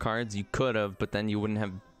 0 cards. You could have, but then you wouldn't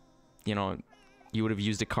have, you know, you would have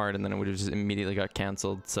used a card and then it would have just immediately got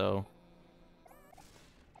canceled, so.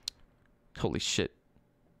 Holy shit.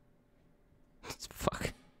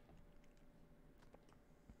 Fuck.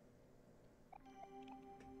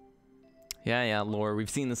 Yeah, lore. We've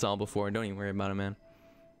seen this all before. Don't even worry about it, man.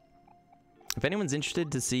 If anyone's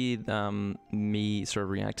interested to see me sort of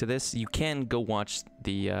react to this, you can go watch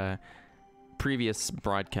the previous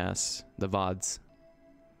broadcasts, the VODs.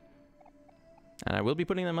 And I will be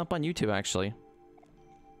putting them up on YouTube, actually.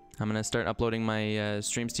 I'm going to start uploading my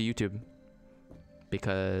streams to YouTube.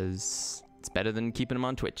 Because it's better than keeping them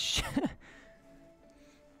on Twitch.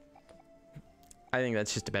 I think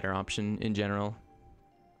that's just a better option in general.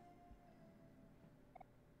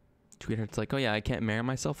 Tweetheart's like, oh yeah, I can't marry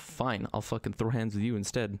myself? Fine, I'll fucking throw hands with you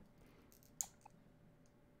instead.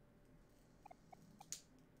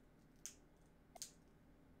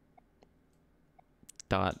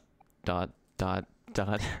 Dot.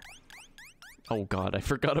 Oh god, I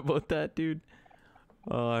forgot about that, dude.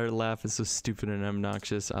 Oh, her laugh is so stupid and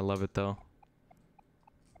obnoxious. I love it though.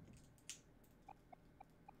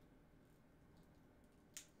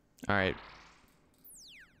 Alright.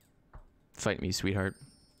 Fight me, sweetheart.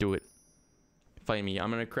 Do it. Fight me. I'm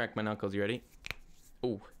gonna crack my knuckles. You ready?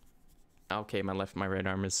 Oh. Okay, my right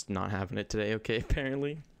arm is not having it today. Okay,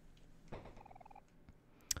 apparently.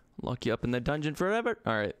 Lock you up in the dungeon forever.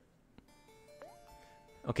 Alright.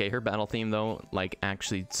 Okay, her battle theme, though, like,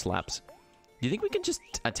 actually slaps. Do you think we can just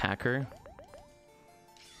attack her?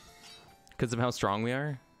 Because of how strong we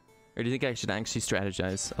are? Or do you think I should actually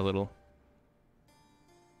strategize a little?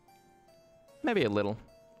 Maybe a little.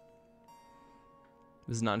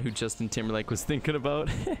 This is not who Justin Timberlake was thinking about.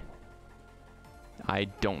 I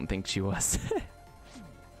don't think she was.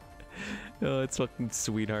 Oh, it's fucking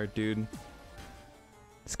sweetheart, dude.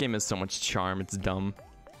 This game has so much charm, it's dumb.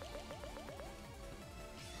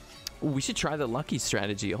 Ooh, we should try the lucky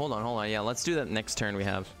strategy. Hold on. Yeah, let's do that next turn we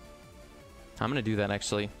have. I'm gonna do that,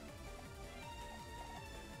 actually.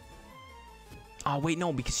 Oh, wait,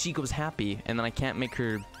 no, because she goes happy, and then I can't make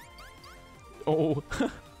her... Oh.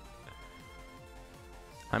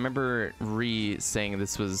 I remember saying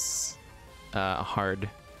this was hard.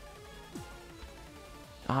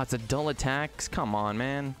 Ah, it's a dull attack. Come on,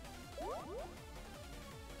 man.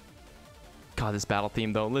 God, this battle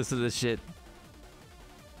theme, though. Listen to this shit.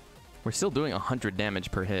 We're still doing 100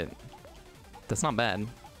 damage per hit. That's not bad.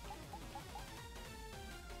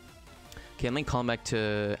 Okay, let me call back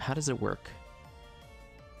to... How does it work?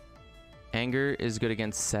 Anger is good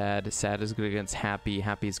against sad. Sad is good against happy.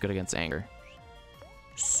 Happy is good against anger.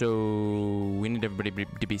 So we need everybody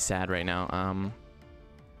to be sad right now.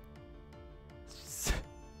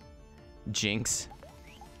 Jinx.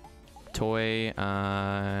 Toy. Do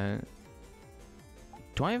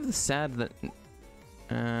I have the sad that...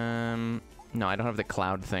 No, I don't have the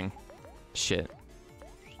cloud thing. Shit.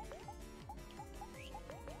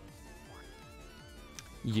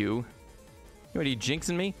 You. What are you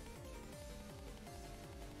jinxing me?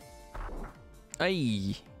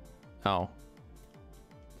 Ay. Oh.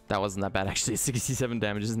 That wasn't that bad, actually. 67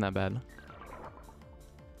 damage isn't that bad.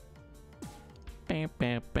 Bam,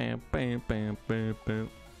 bam, bam, bam, bam, bam, bam.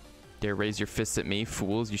 Dare raise your fists at me,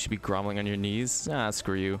 fools. You should be groveling on your knees. Ah,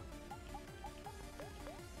 screw you.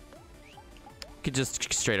 Could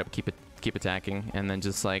just straight up keep attacking, and then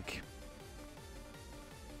just like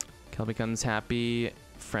Kel becomes happy.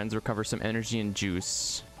 Friends recover some energy and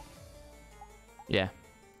juice. Yeah.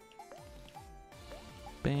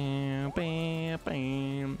 Bam, bam,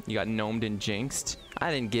 bam. You got gnomed and jinxed.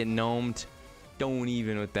 I didn't get gnomed. Don't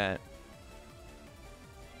even with that.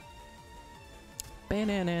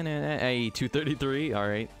 Banana. Hey, 233. All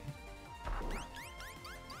right.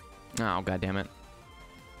 Oh, god damn it.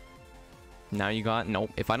 Now you got...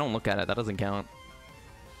 Nope. If I don't look at it, that doesn't count.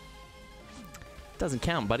 Doesn't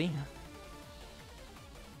count, buddy.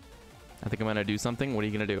 I think I'm gonna do something. What are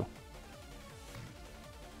you gonna do?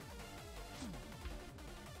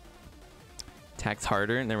 Attacks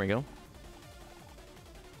harder, and there we go.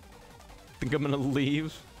 Think I'm gonna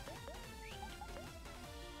leave.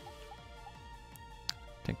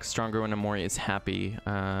 Think stronger when omori is happy.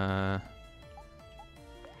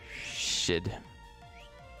 Shit.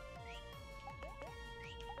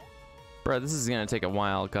 Bro, this is gonna take a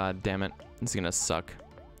while. God damn it. This is gonna suck.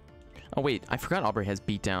 Oh wait, I forgot Aubrey has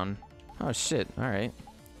beatdown. Oh shit, alright.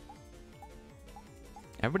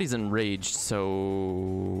 Everybody's enraged,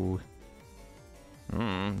 so...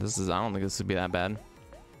 this is... I don't think this would be that bad.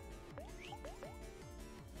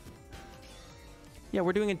 Yeah,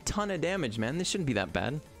 we're doing a ton of damage, man. This shouldn't be that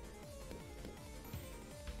bad.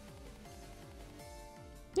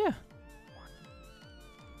 Yeah.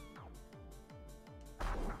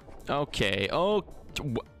 Okay. Oh.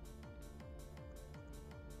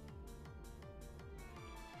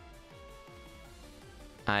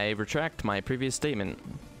 I retract my previous statement.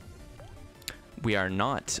 We are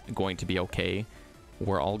not going to be okay.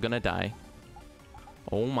 We're all gonna die.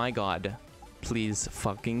 Oh my god. Please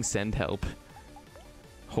fucking send help.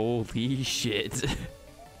 Holy shit.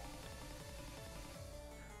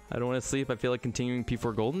 I don't want to sleep. I feel like continuing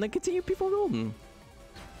P4 Golden. Then continue P4 Golden.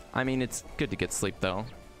 I mean, it's good to get sleep though.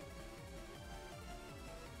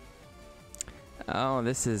 Oh,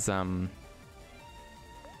 this is oh,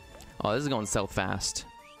 this is going south fast.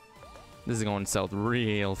 This is going south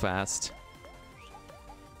real fast.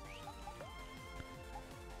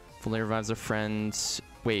 Fully revives a friend.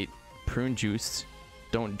 Wait, prune juice.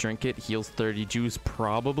 Don't drink it. Heals 30 juice,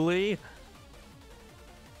 probably. It's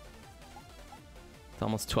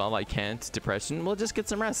almost 12. I can't. Depression. We'll just get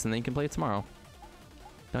some rest and then you can play it tomorrow.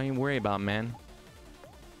 Don't even worry about it, man.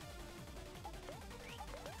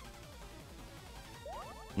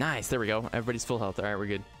 Nice. There we go. Everybody's full health. All right, we're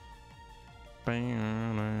good.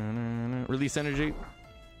 Release energy.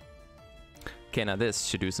 Okay, now this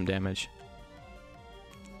should do some damage.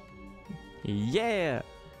 Yeah.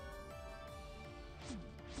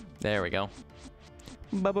 There we go.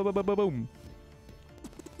 Boom.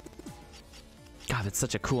 God, that's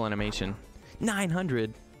such a cool animation.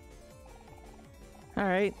 900. All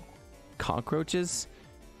right. Cockroaches.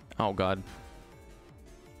 Oh god.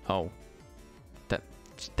 Oh.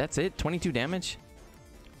 That's it. 22 damage.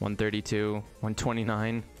 132.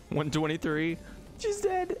 129. 123. She's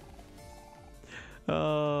dead.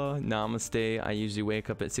 Namaste. I usually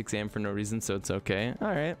wake up at 6 a.m. for no reason, so it's okay. All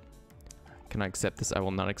right. Can I accept this? I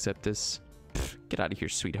will not accept this. Pfft, get out of here,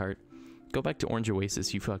 sweetheart. Go back to Orange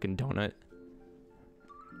Oasis, you fucking donut.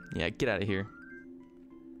 Yeah, get out of here.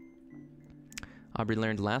 Aubrey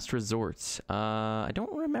learned Last Resort. I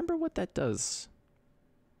don't remember what that does.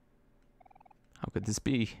 How could this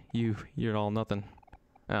be? You're all nothing.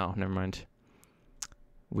 Oh, never mind.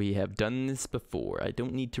 We have done this before. I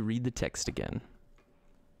don't need to read the text again.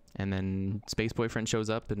 And then Space Boyfriend shows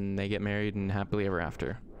up and they get married and happily ever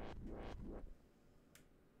after.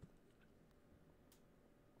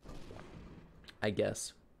 I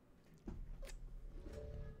guess.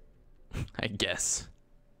 I guess.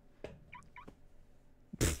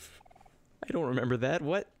 I don't remember that.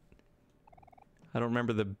 What? I don't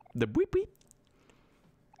remember the beep beep.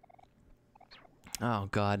 Oh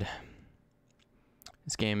god.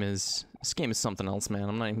 This game is something else, man.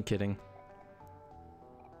 I'm not even kidding.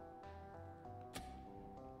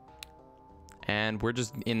 And we're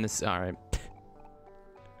just in this. All right.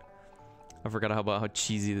 I forgot how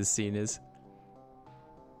cheesy this scene is.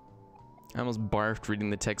 I almost barfed reading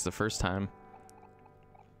the text the first time.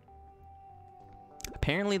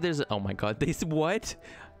 Apparently there's a, oh my god, what?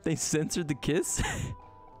 They censored the kiss?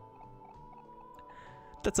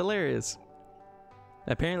 That's hilarious.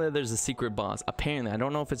 Apparently there's a secret boss. Apparently, I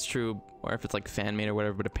don't know if it's true or if it's like fan made or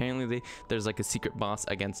whatever, but apparently there's like a secret boss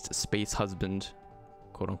against Space Husband,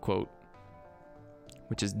 quote unquote.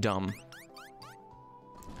 Which is dumb.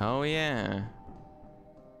 Oh yeah.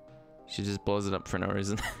 She just blows it up for no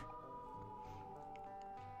reason.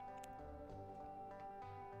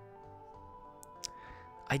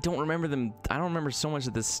 I don't remember them. I don't remember so much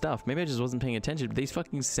of this stuff. Maybe I just wasn't paying attention. But they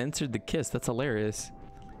fucking censored the kiss. That's hilarious.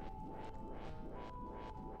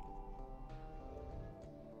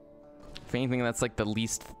 If anything, that's like the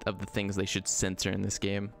least of the things they should censor in this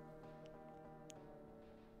game.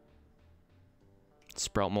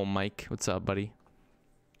 Sproutmo Mike, what's up, buddy?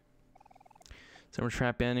 Summer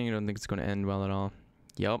trap ending. I don't think it's going to end well at all.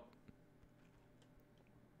 Yup.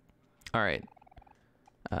 All right.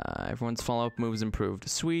 Everyone's follow-up moves improved.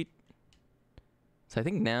 Sweet. So I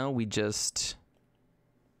think now we just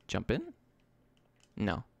jump in?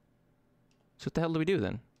 No. So what the hell do we do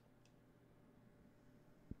then?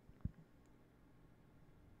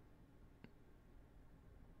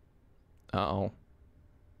 Uh-oh.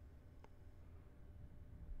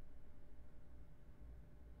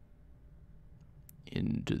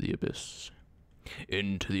 Into the abyss.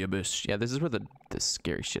 Into the abyss. Yeah, this is where the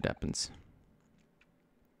scary shit happens.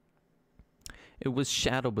 It was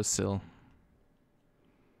Shadow Bacil.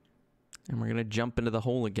 And we're gonna jump into the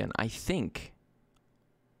hole again, I think.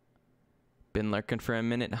 Been lurking for a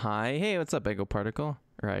minute. Hi. Hey, what's up, Ego Particle?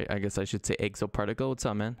 Right, I guess I should say Exo Particle. What's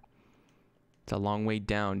up, man? It's a long way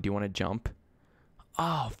down. Do you want to jump?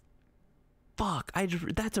 Oh, fuck.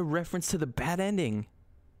 That's a reference to the bad ending.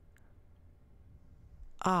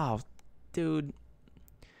 Oh, dude.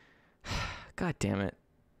 God damn it.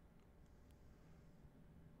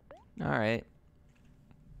 Alright.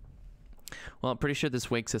 Well, I'm pretty sure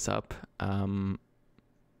this wakes us up.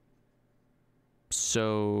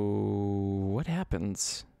 So what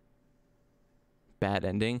happens? Bad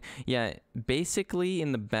ending? Yeah, basically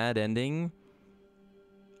in the bad ending,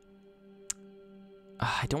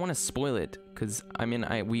 I don't want to spoil it, because I mean,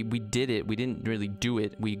 we did it. We didn't really do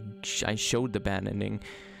it. I showed the bad ending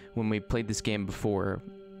when we played this game before,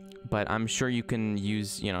 but I'm sure you can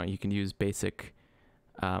use, you can use basic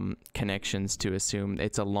connections to assume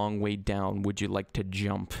it's a long way down. Would you like to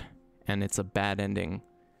jump? And it's a bad ending.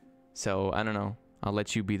 So I don't know. I'll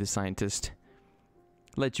let you be the scientist.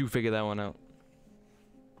 Let you figure that one out.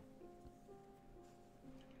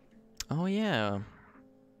 Oh yeah.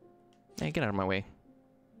 Hey, get out of my way.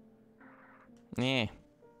 Yeah.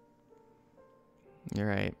 You're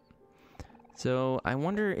right. So I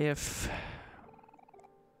wonder if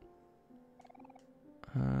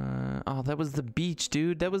oh, that was the beach,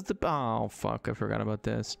 dude. That was the... Oh, fuck. I forgot about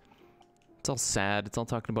this. It's all sad. It's all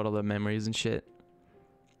talking about all the memories and shit.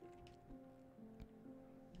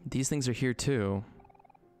 These things are here, too.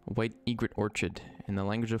 A white egret orchid. In the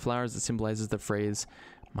language of flowers, it symbolizes the phrase,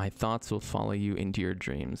 "My thoughts will follow you into your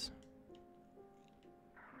dreams."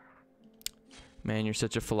 Man, you're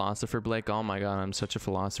such a philosopher, Blake. Oh my god, I'm such a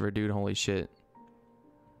philosopher, dude. Holy shit.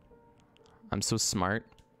 I'm so smart.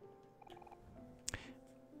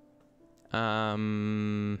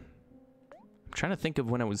 I'm trying to think of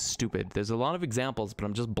when I was stupid. There's a lot of examples, but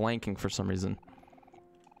I'm just blanking for some reason.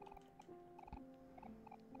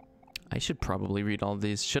 I should probably read all of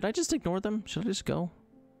these. Should I just ignore them? Should I just go?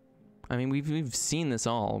 I mean, we've seen this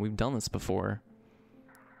all. We've done this before.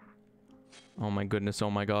 Oh my goodness, oh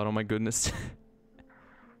my god, oh my goodness.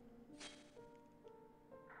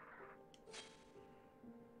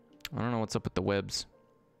 I don't know what's up with the webs.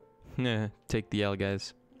 Nah, take the L,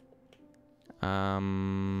 guys.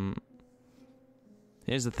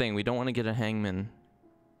 Here's the thing, we don't want to get a hangman.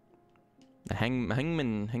 A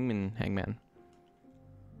hangman.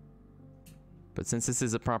 But since this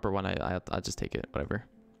is a proper one, I'll just take it, whatever.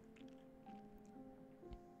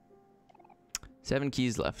 7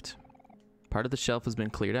 keys left. Part of the shelf has been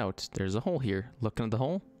cleared out. There's a hole here. Looking at the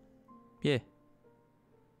hole? Yeah.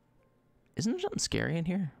 Isn't there something scary in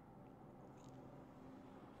here?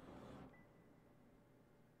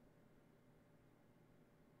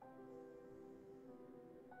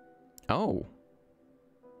 Oh.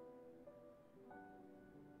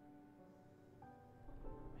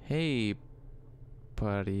 Hey,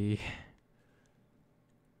 buddy.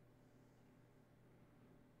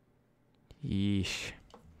 Yeesh.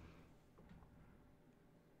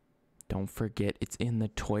 Don't forget, it's in the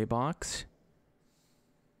toy box.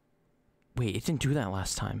 Wait, it didn't do that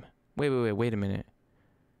last time. Wait a minute.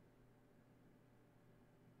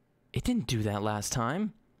 It didn't do that last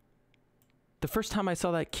time. The first time I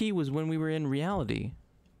saw that key was when we were in reality.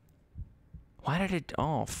 Why did it...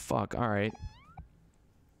 Oh, fuck. Alright.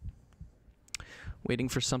 Waiting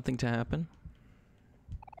for something to happen.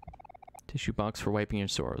 Tissue box for wiping your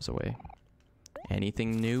sorrows away.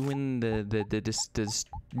 Anything new in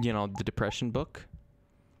you know, the depression book?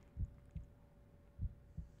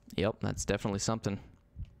 Yep, that's definitely something.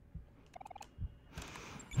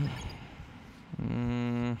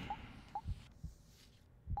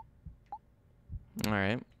 All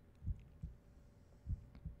right.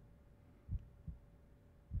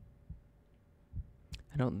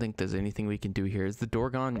 I don't think there's anything we can do here. Is the door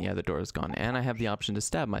gone? Yeah, the door is gone. And I have the option to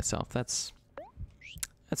stab myself. That's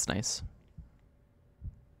nice.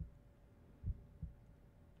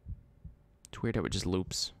 It's weird how it just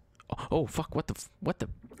loops. Oh fuck, what the?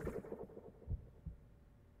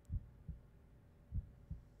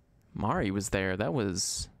 Mari was there. That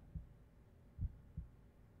was...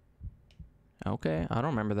 Okay, I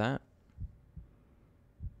don't remember that.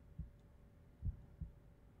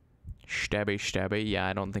 Stabby, stabby. Yeah,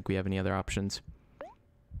 I don't think we have any other options.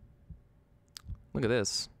 Look at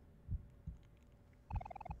this.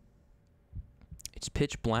 It's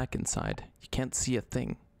pitch black inside. You can't see a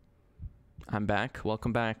thing. I'm back.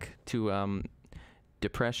 Welcome back to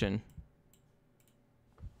depression.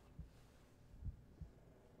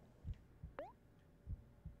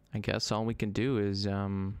 I guess all we can do is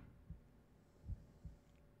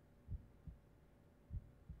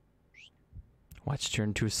watch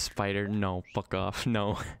turn to a spider. No, fuck off.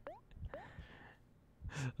 No.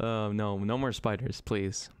 No more spiders,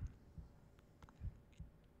 please.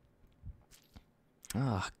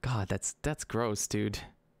 Oh god, that's gross, dude.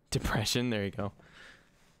 Depression, there you go.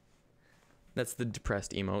 That's the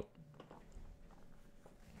depressed emote.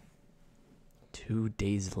 2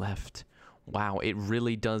 days left. Wow, it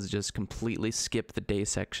really does just completely skip the day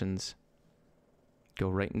sections. Go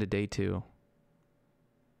right into day 2.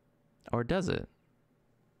 Or does it?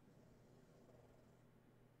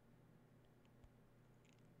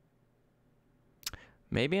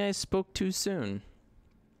 Maybe I spoke too soon.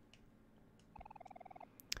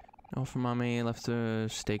 Oh, for mommy, left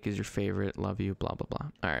steak is your favorite. Love you, blah, blah, blah.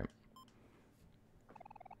 Alright.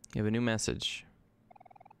 You have a new message.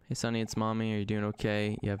 Hey, Sonny, it's mommy. Are you doing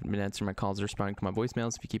okay? You haven't been answering my calls or responding to my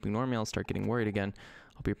voicemails. If you keep ignoring me, I'll start getting worried again.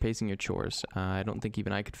 I'll be replacing your chores. I don't think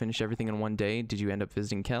even I could finish everything in one day. Did you end up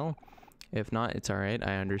visiting Kel? If not, it's alright.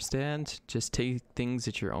 I understand. Just take things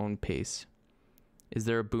at your own pace. Is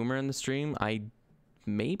there a boomer in the stream?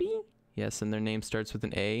 Maybe? Yes, and their name starts with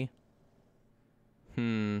an A.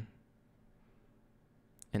 An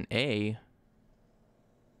A?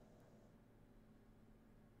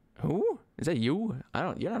 Who? Is that you?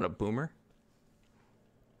 You're not a boomer.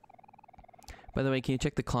 By the way, can you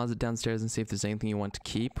check the closet downstairs and see if there's anything you want to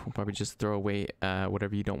keep? We'll probably just throw away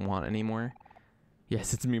whatever you don't want anymore.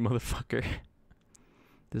 Yes, it's me, motherfucker.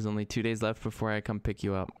 There's only 2 days left before I come pick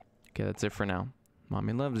you up. Okay, that's it for now.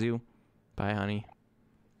 Mommy loves you. Bye, honey.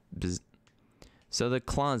 Bzz. So the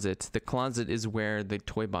closet is where the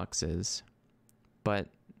toy box is. But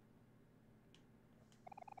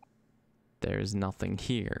there's nothing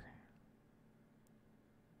here.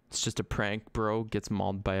 It's just a prank, bro. Gets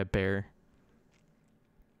mauled by a bear.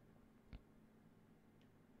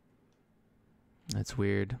 That's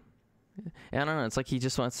weird. I don't know. It's like he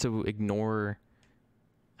just wants to ignore...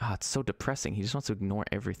 Ah, it's so depressing. He just wants to ignore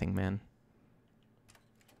everything, man.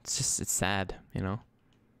 It's sad, you know?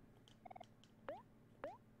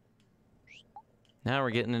 Now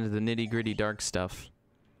we're getting into the nitty-gritty dark stuff,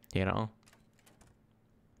 you know?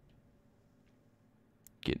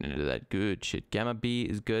 Getting into that good shit. Gamma B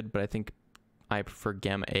is good, but I think I prefer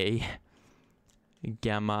Gamma A.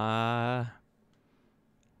 Gamma...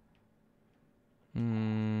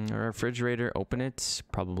 a refrigerator, open it.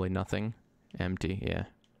 Probably nothing. Empty, yeah.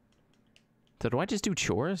 So do I just do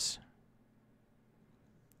chores?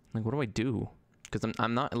 Like, what do I do? Because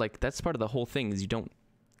I'm not, like, that's part of the whole thing, is you don't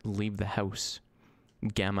leave the house.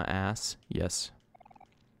 Gamma ass, yes.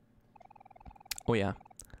 Oh yeah,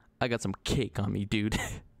 I got some cake on me, dude.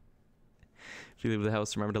 If you leave the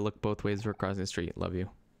house, remember to look both ways before crossing the street. Love you.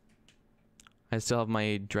 I still have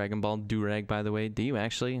my Dragon Ball do-rag, by the way. Do you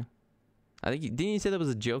actually? I think didn't you say that was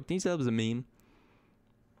a joke? Didn't you say that was a meme?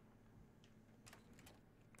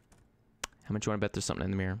 How much you want to bet there's something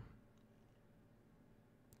in the mirror?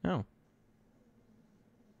 Oh.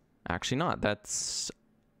 Actually not. That's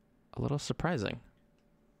a little surprising.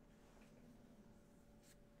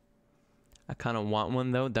 I kind of want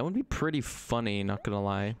one, though. That would be pretty funny, not gonna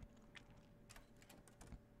lie.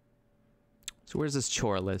 So where's this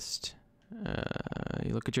chore list?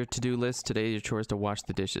 You look at your to-do list. Today your chore is to wash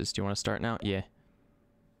the dishes. Do you want to start now? Yeah.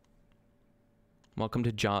 Welcome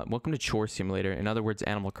to Chore Simulator. In other words,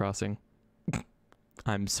 Animal Crossing.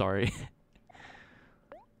 I'm sorry.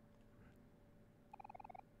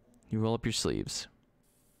 You roll up your sleeves.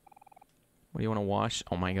 What do you want to wash?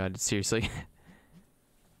 Oh my god, seriously.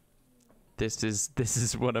 This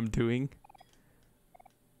is what I'm doing.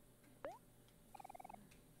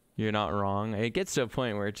 You're not wrong. It gets to a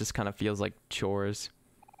point where it just kind of feels like chores.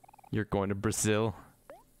 You're going to Brazil.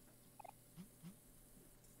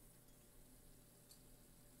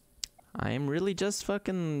 I am really just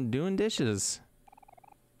fucking doing dishes.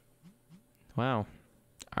 Wow.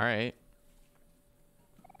 Alright.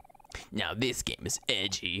 Now this game is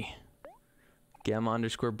edgy. Gamma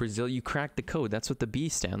underscore Brazil. You cracked the code. That's what the B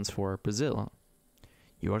stands for. Brazil.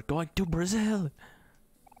 You are going to Brazil.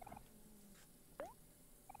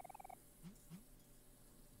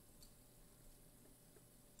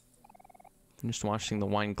 Finished washing the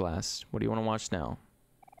wine glass. What do you want to watch now?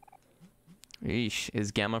 Eesh.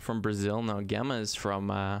 Is Gamma from Brazil? No, Gamma is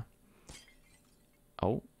from,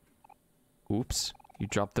 Oh. Oops. You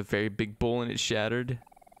dropped a very big bowl and it shattered.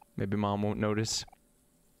 Maybe mom won't notice.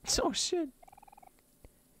 Oh, shit.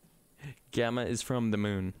 Gamma is from the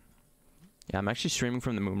moon. Yeah, I'm actually streaming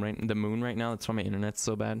from the moon right now. That's why my internet's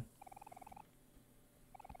so bad.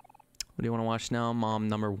 What do you want to watch now? Mom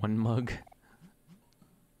number 1 mug.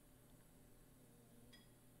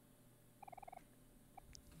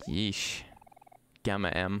 Yeesh. Gamma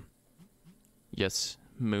M. Yes,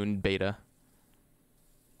 moon beta.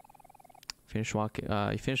 You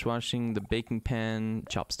finished washing the baking pan.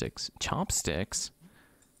 Chopsticks. Chopsticks?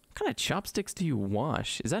 What kind of chopsticks do you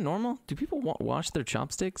wash? Is that normal? Do people wash their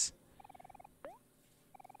chopsticks?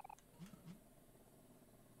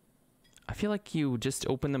 I feel like you just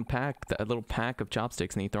open them a little pack of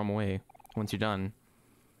chopsticks and you throw them away once you're done.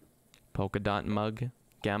 Polka dot mug.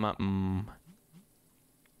 Gamma.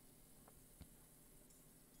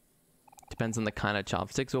 Depends on the kind of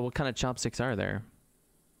chopsticks. Well, what kind of chopsticks are there?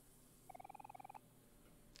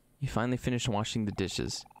 You finally finished washing the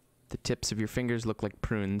dishes. The tips of your fingers look like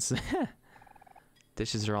prunes.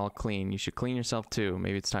 Dishes are all clean. You should clean yourself too.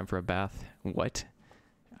 Maybe it's time for a bath. What?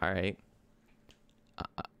 Alright.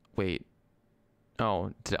 Wait.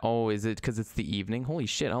 Oh, is it because it's the evening? Holy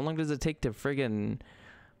shit, how long does it take to friggin'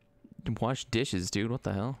 wash dishes, dude? What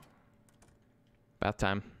the hell? Bath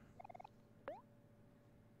time.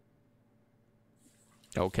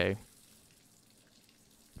 Okay.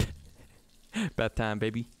 Bath time,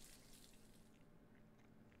 baby.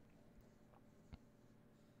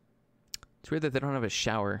 It's weird that they don't have a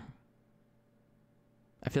shower.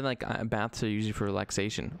 I feel like baths are usually for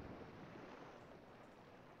relaxation.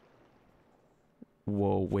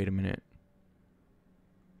 Whoa, wait a minute.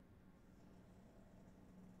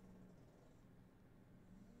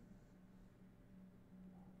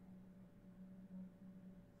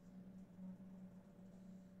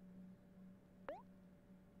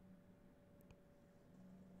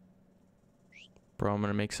 Bro, I'm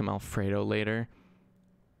gonna make some Alfredo later.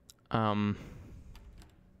 The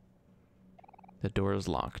door is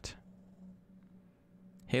locked.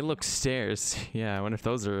 Hey, look, stairs. Yeah, I wonder if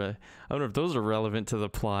those are relevant to the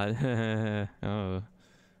plot. Oh.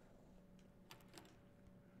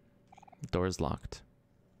 Door's locked.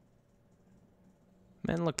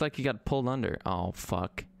 Man, looked like he got pulled under. Oh,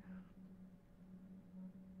 fuck.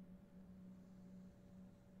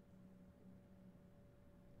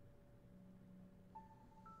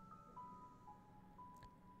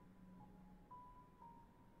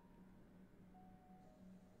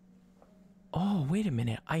 Oh, wait a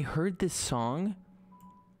minute. I heard this song.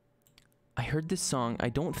 I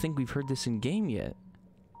don't think we've heard this in game yet.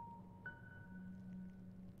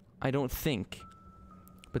 I don't think.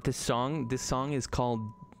 But this song is called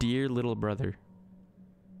Dear Little Brother.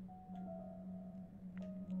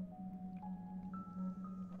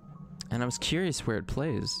 And I was curious where it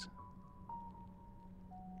plays.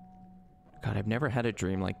 God, I've never had a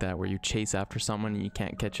dream like that where you chase after someone and you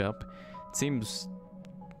can't catch up. It seems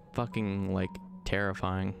fucking, like,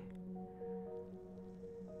 terrifying.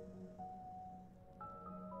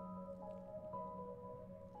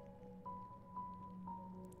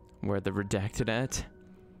 Where the redacted at?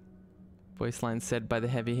 Voice line said by the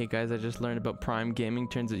heavy. Hey guys, I just learned about Prime Gaming.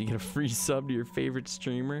 Turns out you get a free sub to your favorite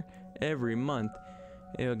streamer every month.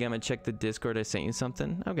 Yo, Gamma, check the Discord. I sent you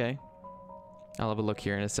something. Okay. I'll have a look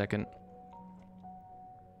here in a second.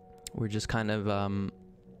 We're just kind of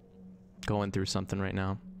going through something right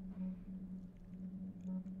now.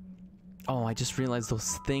 Oh, I just realized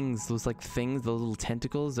those things, those little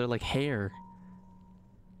tentacles, they're like hair.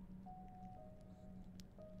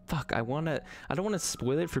 Fuck, I don't wanna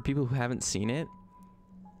spoil it for people who haven't seen it.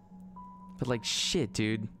 But like, shit,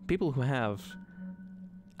 dude. People who have,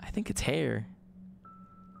 I think it's hair.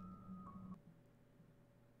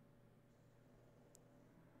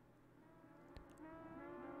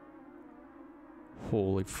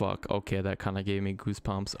 Holy fuck. Okay, that kind of gave me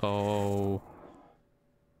goosebumps. Oh.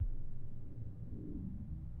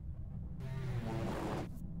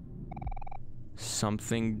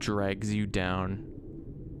 Something drags you down.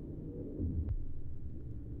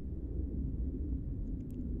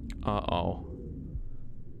 Uh-oh.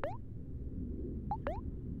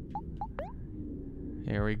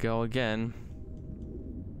 Here we go again.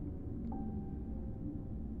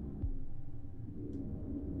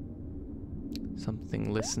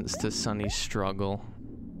 Something listens to Sunny's struggle.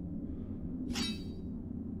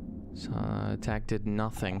 So, attack did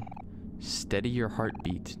nothing. Steady your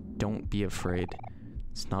heartbeat. Don't be afraid.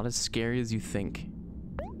 It's not as scary as you think.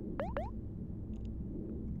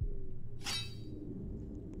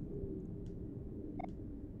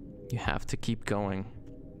 You have to keep going.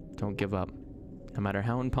 Don't give up. No matter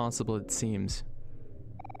how impossible it seems.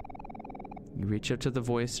 You reach out to the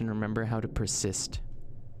voice and remember how to persist.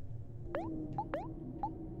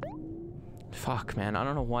 Fuck, man. I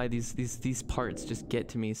don't know why these parts just get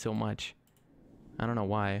to me so much. I don't know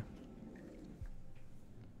why.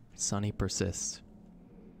 Sunny persists.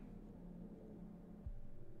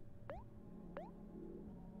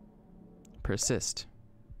 Persist.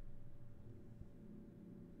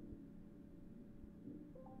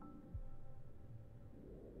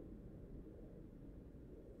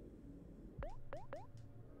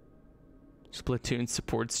 Splatoon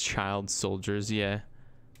supports child soldiers, yeah.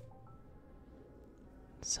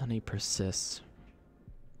 Sunny persists.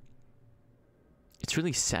 It's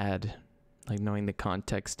really sad, like knowing the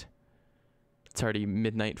context. It's already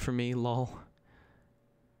midnight for me, lol.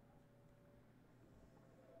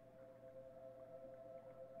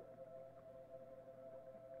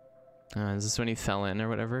 Is this when he fell in or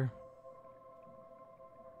whatever?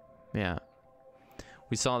 Yeah.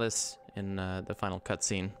 We saw this in the final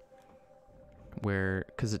cutscene. Where,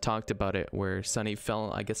 because it talked about it, where Sunny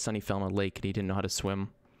fell, I guess Sunny fell in a lake and he didn't know how to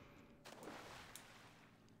swim.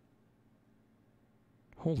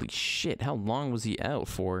 Holy shit, how long was he out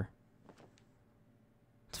for?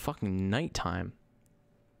 It's fucking nighttime.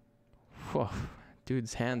 Whew.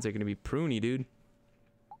 Dude's hands are gonna be pruny, dude.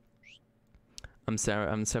 I'm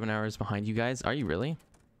 7 hours behind you guys. Are you really?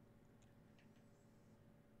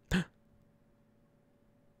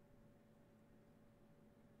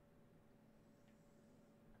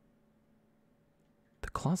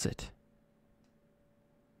 Closet.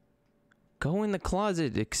 Go in the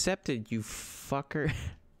closet. Accepted, you fucker.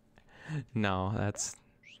 No,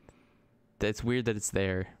 that's weird that it's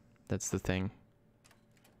there. That's the thing.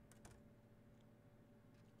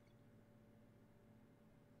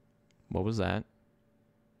 What was that?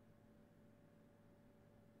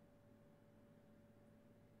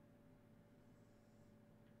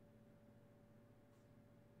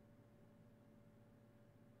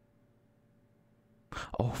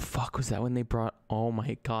 Oh, fuck, was that when they brought... Oh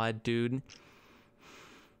my god, dude.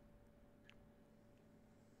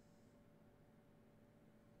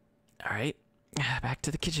 Alright. Back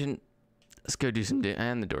to the kitchen. Let's go do some...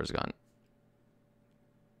 And the door's gone.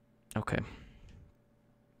 Okay.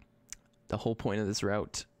 The whole point of this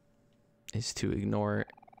route is to ignore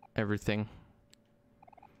everything.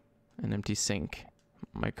 An empty sink.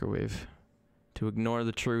 Microwave. To ignore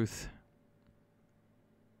the truth.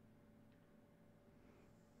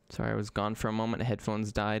 Sorry, I was gone for a moment.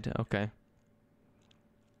 Headphones died. Okay.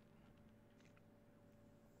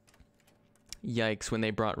 Yikes, when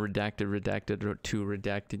they brought redacted to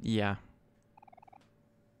redacted. Yeah.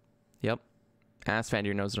 Yep.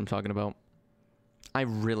 Assfander knows what I'm talking about. I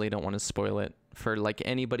really don't want to spoil it for like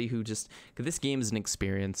anybody who just... Cause this game is an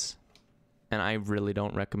experience. And I really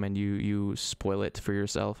don't recommend you spoil it for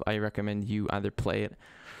yourself. I recommend you either play it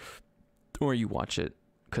or you watch it.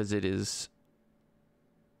 Because it is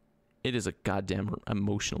a goddamn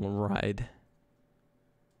emotional ride.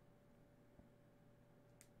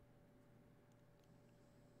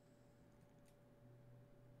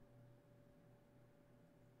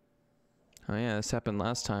 Oh yeah, this happened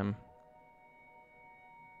last time.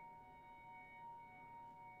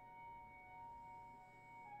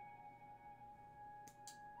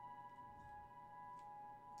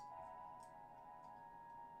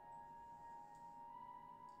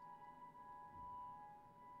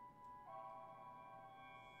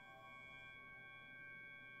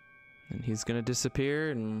 And he's gonna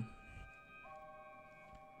disappear, and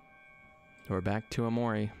we're back to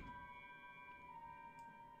Omori.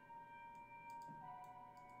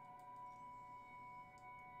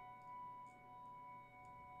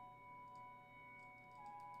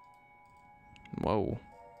 Whoa.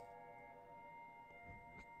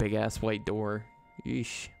 Big ass white door.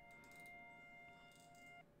 Yeesh.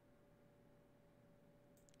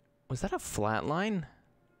 Was that a flat line?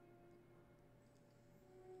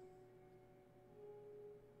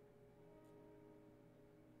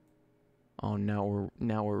 Oh, now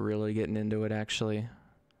we're really getting into it, actually.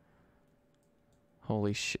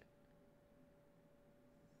 Holy shit.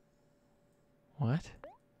 What?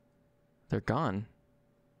 They're gone.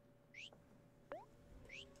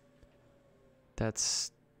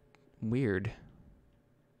 That's weird.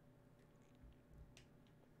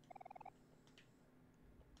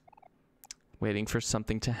 Waiting for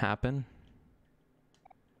something to happen.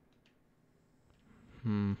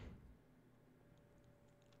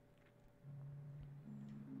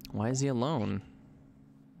 Why is he alone?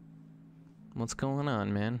 What's going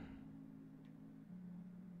on, man?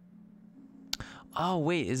 Oh,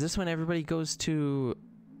 wait, is this when everybody goes to...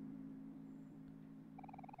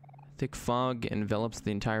 Thick fog envelops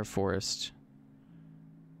the entire forest.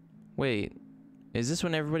 Wait, is this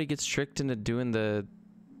when everybody gets tricked into doing the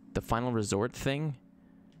final resort thing?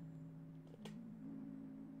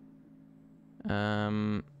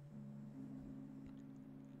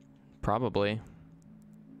 Probably.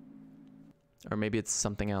 Or maybe it's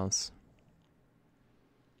something else.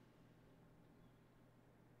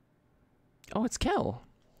 Oh, it's Kel.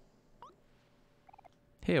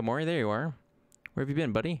 Hey, Omori, there you are. Where have you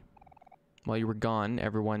been, buddy? While you were gone,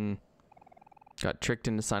 everyone got tricked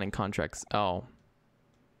into signing contracts. Oh.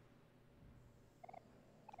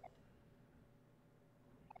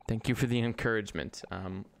 Thank you for the encouragement.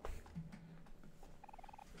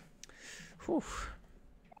 Whew.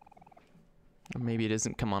 Maybe it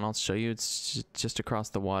isn't. Come on, I'll show you. It's just across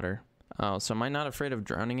the water. Oh, so am I not afraid of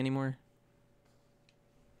drowning anymore?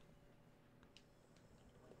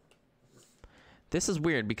 This is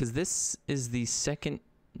weird because this is the second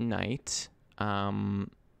night,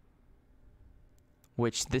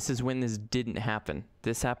 which this is when this didn't happen.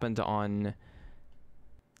 This happened on,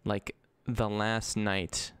 like, the last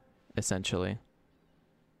night, essentially.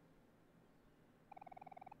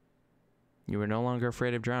 You were no longer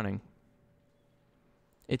afraid of drowning.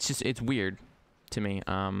 It's just, it's weird to me,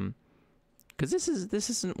 because this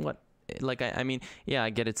isn't what, like, I mean, yeah, I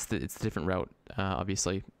get it's the different route,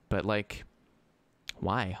 obviously, but, like,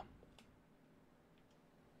 why?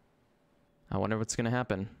 I wonder what's gonna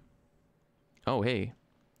happen. Oh, hey.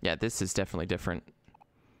 Yeah, this is definitely different.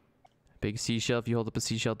 Big seashell. If you hold up a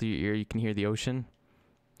seashell to your ear, you can hear the ocean.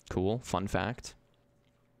 Cool. Fun fact.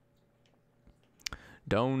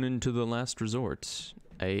 Down into the last resort.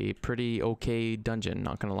 A pretty okay dungeon,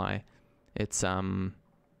 not gonna lie. It's alright.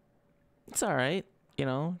 You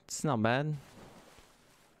know, it's not bad.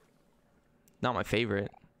 Not my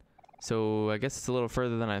favorite. So, I guess it's a little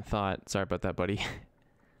further than I thought. Sorry about that, buddy.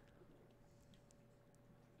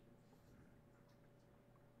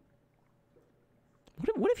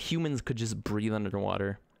 What if humans could just breathe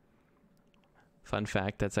underwater? Fun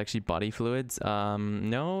fact, that's actually body fluids.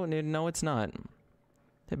 No, it's not.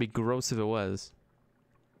 That'd be gross if it was.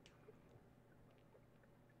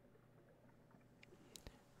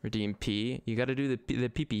 Redeem P. You gotta do the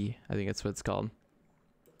pee-pee. I think that's what it's called.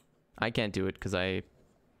 I can't do it because I...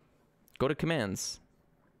 Go to commands.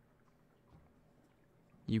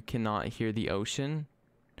 You cannot hear the ocean.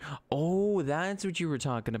 Oh, that's what you were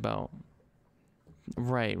talking about.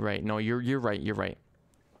 Right. No, you're right.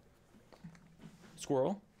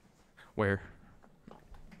 Squirrel? Where?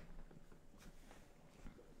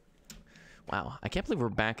 Wow, I can't believe we're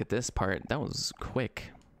back at this part. That was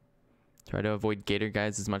quick. Try to avoid gator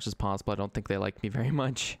guys as much as possible. I don't think they like me very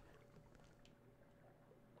much.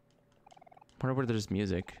 Wonder where there's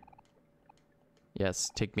music.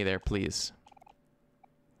 Yes, take me there, please.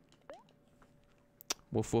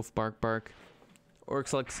 Woof woof, bark bark.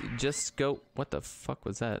 Orcs, Lux, just go. What the fuck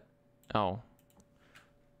was that? Oh.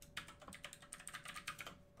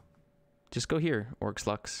 Just go here, Orcs,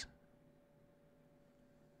 Lux.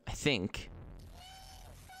 I think.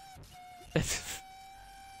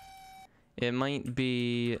 It might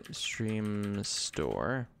be stream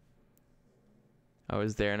store. I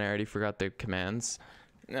was there and I already forgot the commands.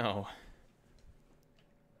 No.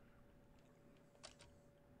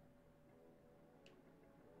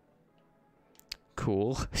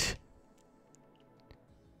 Cool.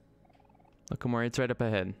 Look, Omori, it's right up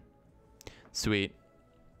ahead. Sweet.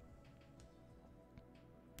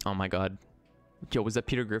 Oh my god. Yo, was that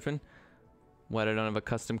Peter Griffin? What, I don't have a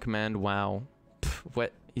custom command? Wow. Pff,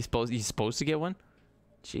 what? He's supposed to get one?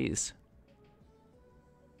 Jeez.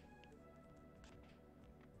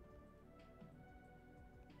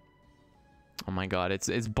 Oh my god,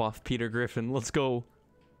 it's buff Peter Griffin. Let's go.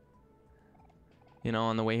 You know,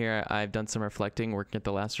 on the way here, I've done some reflecting. Working at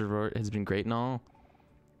the last resort has been great and all.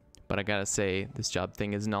 But I gotta say, this job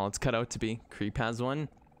thing isn't all it's cut out to be. Creep has one?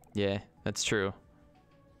 Yeah, that's true.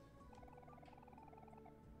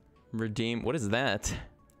 Redeem. What is that?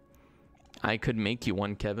 I could make you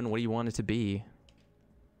one, Kevin. What do you want it to be?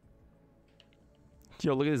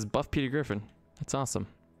 Yo, look at this buff Peter Griffin. That's awesome.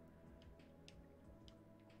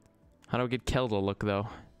 How do I get Kel to look, though?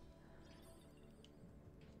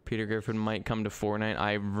 Peter Griffin might come to Fortnite.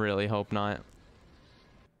 I really hope not.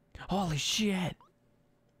 Holy shit!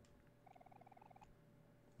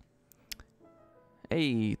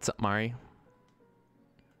 Hey, what's up, Mari?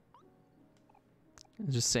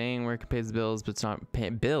 Just saying where it can pay the bills, but it's not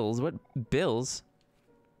paying bills. What bills?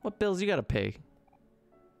 What bills you gotta pay?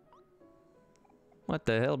 What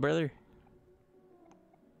the hell, brother?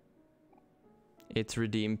 It's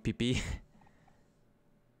redeem PP.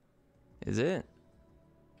 Is it?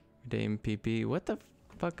 Redeem PP. What the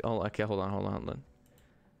fuck? Oh, okay. Hold on.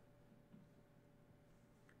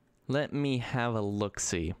 Let me have a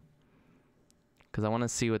look-see. Because I want to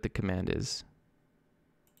see what the command is.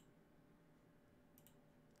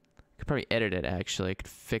 I could probably edit it, actually. I could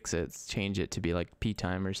fix it, change it to be like P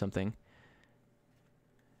time or something.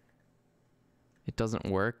 It doesn't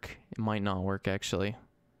work. It might not work, actually.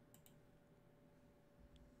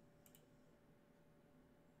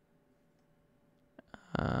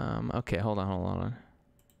 Okay, hold on.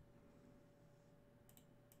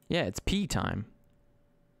 Yeah, it's P time.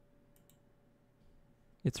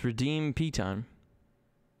 It's redeem P time.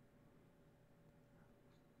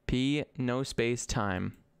 P, no space,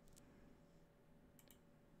 time.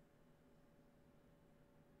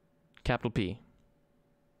 Capital P.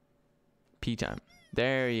 P time.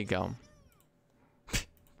 There you go.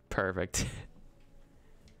 Perfect.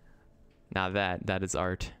 Now that is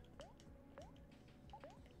art.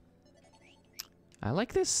 I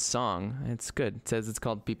like this song. It's good. It says it's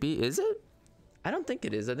called PP. Is it? I don't think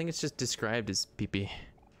it is. I think it's just described as PP.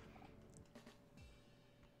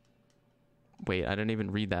 Wait, I didn't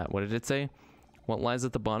even read that. What did it say? What lies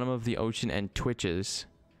at the bottom of the ocean and twitches?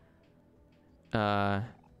 A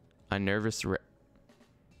nervous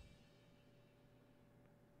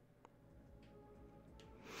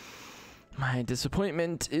My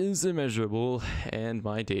disappointment is immeasurable, and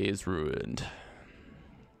my day is ruined.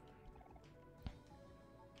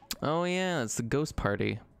 Oh yeah, it's the ghost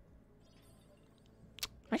party.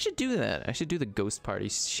 I should do that. I should do the ghost party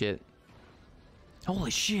shit.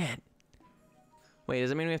 Holy shit! Wait,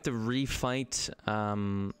 does that mean we have to refight?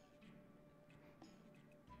 I'm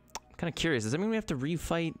kind of curious. Does that mean we have to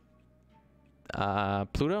refight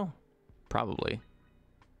Pluto? Probably.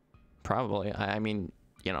 Probably. I mean,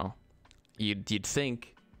 you know, you'd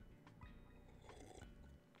think.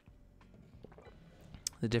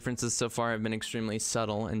 The differences so far have been extremely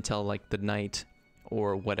subtle until like the night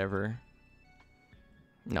or whatever.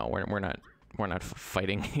 No, we're not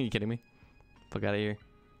fighting. Are you kidding me? Fuck out of here.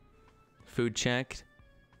 Food checked.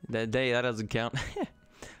 That doesn't count.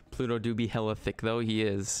 Pluto do be hella thick though. He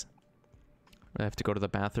is. I have to go to the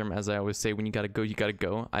bathroom, as I always say. When you gotta go, you gotta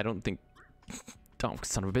go. I don't think. Oh,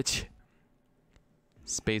 son of a bitch.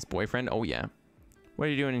 Space boyfriend. Oh yeah. What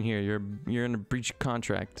are you doing in here? You're in a breach of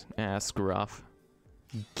contract. Ah, screw off.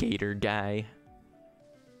 Gator guy.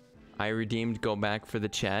 I redeemed. Go back for the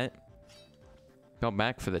chat. Go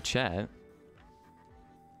back for the chat.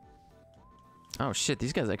 Oh shit,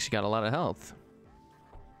 these guys actually got a lot of health.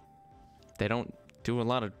 They don't do a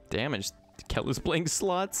lot of damage. Keller's playing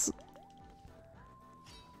slots.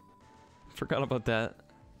 Forgot about that.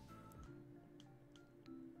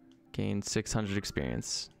 Gained 600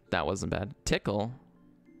 experience. That wasn't bad. Tickle.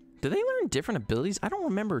 Did they learn different abilities? I don't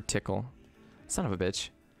remember Tickle. Son of a bitch.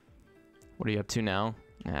 What are you up to now?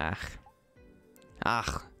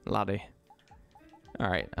 Laddie.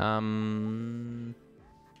 Alright,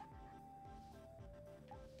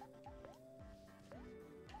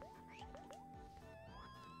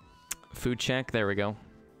 food check, there we go.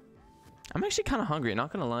 I'm actually kind of hungry,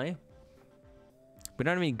 not gonna lie. We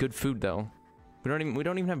don't have any good food though. We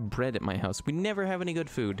don't even have bread at my house. We never have any good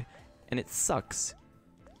food, and it sucks.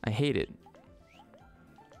 I hate it.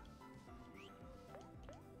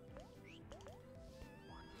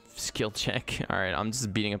 Skill check. Alright, I'm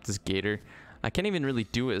just beating up this gator. I can't even really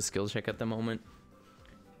do a skill check at the moment.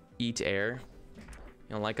 Eat air.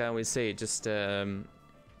 You know, like I always say, just,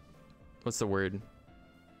 what's the word?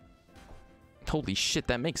 Holy shit,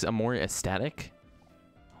 that makes omori static?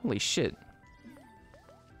 Holy shit.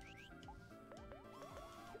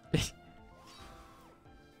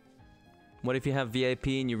 What if you have VIP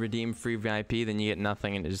and you redeem free VIP, then you get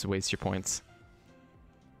nothing and it just wastes your points?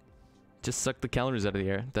 Just suck the calories out of the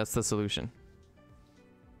air. That's the solution.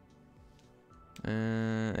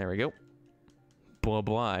 There we go. Blah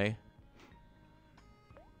blah.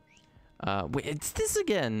 Wait, it's this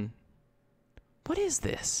again. What is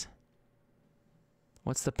this?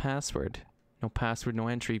 What's the password? No password, no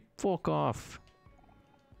entry. Fuck off.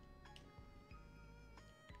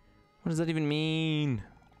 What does that even mean?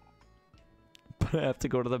 But I have to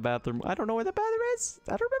go to the bathroom. I don't know where the bathroom is.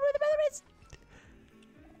 I don't remember where the bathroom is.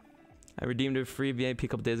 I redeemed a free VIP a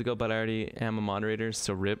couple days ago, but I already am a moderator,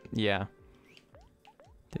 so rip. Yeah.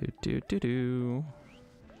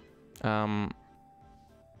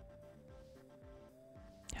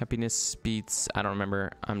 Happiness beats. I don't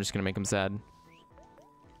remember. I'm just gonna make him sad.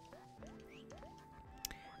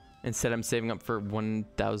 Instead, I'm saving up for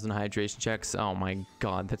 1,000 hydration checks. Oh my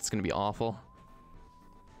god, that's gonna be awful.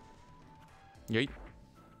 Yeet.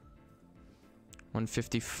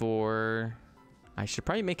 154. I should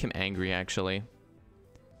probably make him angry, actually.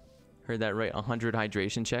 Heard that right? 100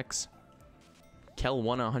 hydration checks. Kel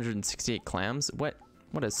won 168 clams. What?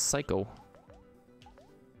 What a psycho.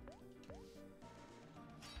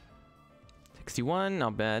 61,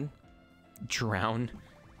 not bad. Drown.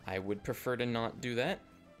 I would prefer to not do that.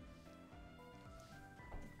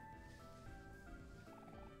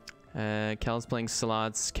 Kel's playing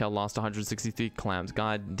slots. Kel lost 163 clams.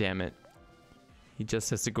 God damn it. He just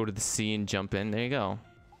has to go to the sea and jump in. There you go.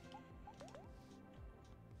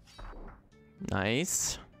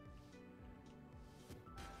 Nice.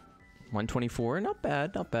 124. Not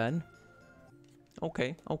bad. Not bad.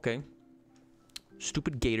 Okay. Okay.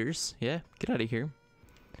 Stupid gators. Yeah. Get out of here.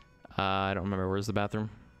 I don't remember. Where's the bathroom?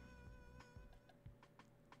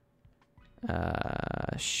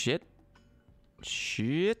 Shit.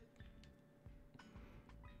 Shit.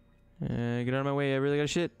 Get out of my way. I really got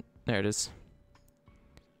shit. There it is.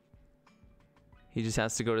 He just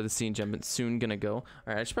has to go to the scene jump. It's soon gonna go.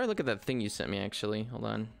 Alright, I should probably look at that thing you sent me, actually. Hold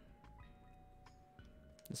on.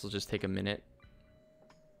 This will just take a minute.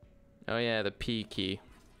 Oh yeah, the P key.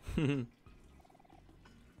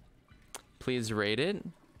 Please rate it.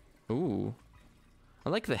 Ooh. I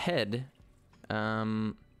like the head.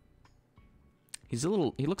 He's a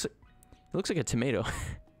little... He looks like a tomato.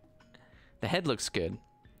 The head looks good.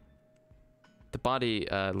 The body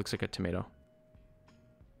looks like a tomato.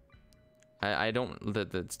 I don't...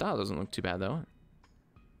 The style doesn't look too bad, though.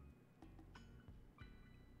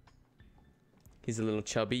 He's a little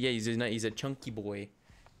chubby. Yeah, he's a chunky boy.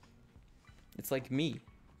 It's like me.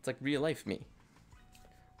 It's like real life me.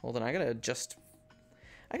 Hold on, I gotta adjust.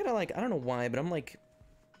 I gotta, like, I don't know why, but I'm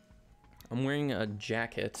wearing a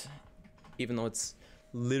jacket, even though it's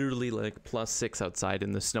literally like +6 outside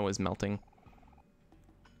and the snow is melting.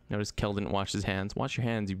 Notice Kel didn't wash his hands. Wash your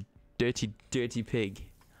hands, you dirty, dirty pig.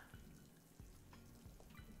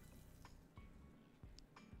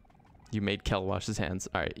 You made Kel wash his hands.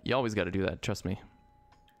 Alright, you always gotta do that, trust me.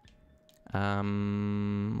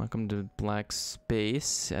 Welcome to Black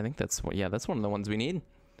Space. I think that's what, yeah, that's one of the ones we need.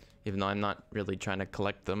 Even though I'm not really trying to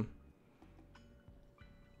collect them.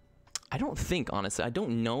 I don't think, honestly, I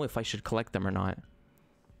don't know if I should collect them or not.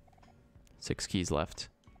 6 keys left.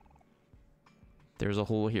 There's a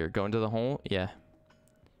hole here. Go into the hole? Yeah.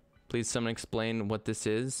 Please someone explain what this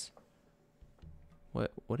is.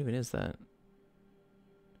 What even is that?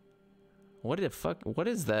 What the fuck? What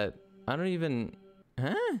is that? I don't even...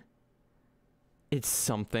 Huh? It's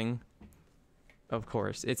something. Of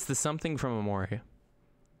course. It's the something from Omori.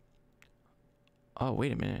 Oh,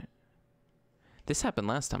 wait a minute. This happened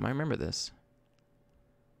last time. I remember this.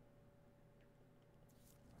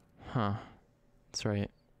 Huh. That's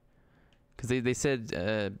right. Because they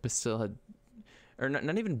said Basil had... Or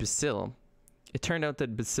not even Basil. It turned out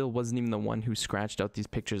that Basil wasn't even the one who scratched out these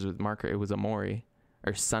pictures with marker. It was Omori.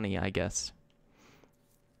 Or Sunny, I guess.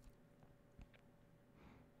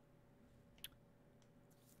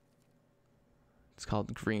 It's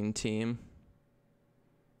called Green Team.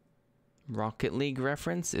 Rocket League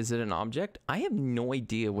reference? Is it an object? I have no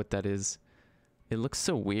idea what that is. It looks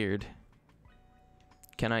so weird.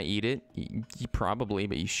 Can I eat it? Probably,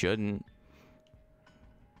 but you shouldn't.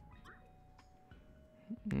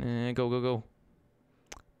 Go, go, go.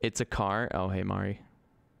 It's a car. Oh, hey, Mari.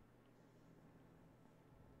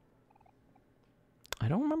 I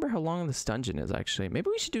don't remember how long this dungeon is, actually. Maybe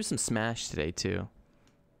we should do some Smash today, too.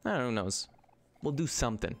 I don't know, who knows. We'll do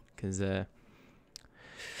something, because,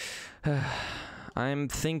 I'm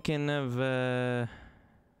thinking of,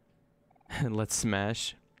 let's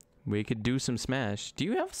Smash. We could do some Smash. Do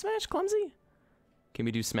you have Smash, Clumsy? Can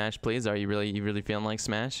we do Smash, please? Are you really feeling like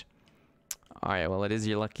Smash? Alright, well, it is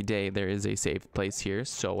your lucky day. There is a safe place here,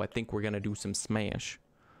 so I think we're gonna do some Smash.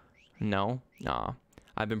 No? Nah.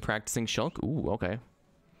 I've been practicing Shulk. Ooh, okay.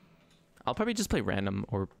 I'll probably just play random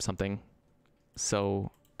or something.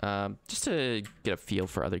 So, just to get a feel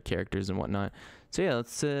for other characters and whatnot. So yeah,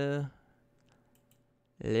 let's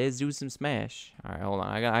do some Smash. All right, hold on.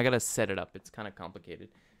 I gotta set it up. It's kind of complicated,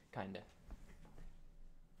 kinda.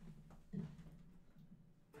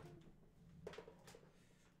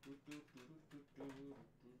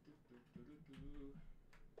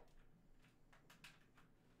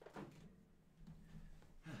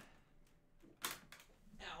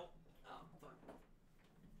 Ow! Oh fuck!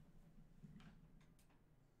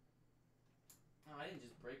 Oh, I didn't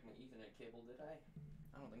just break my Ethernet cable, did I?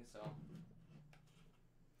 I don't think so.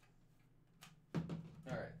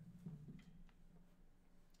 Alright.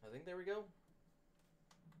 I think there we go.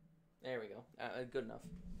 There we go. Good enough.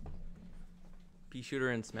 Pea shooter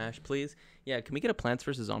and Smash, please. Yeah, can we get a Plants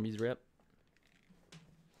vs. Zombies rip?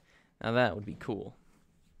 Now that would be cool.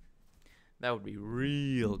 That would be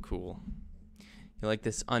real cool. You like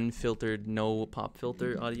this unfiltered, no pop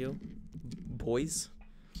filter audio? Boys?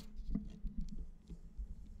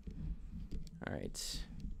 Alright.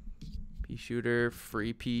 Pea shooter,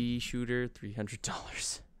 free pea shooter,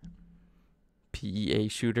 $300. PEA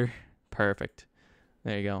shooter. Perfect.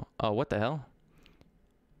 There you go. Oh, what the hell?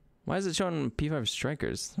 Why is it showing P5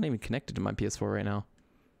 strikers? It's not even connected to my PS4 right now.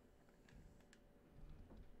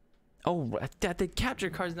 Oh, the capture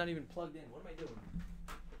card's not even plugged in. What am I doing?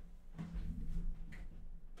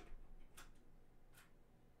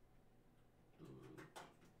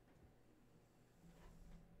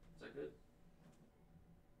 Is that good?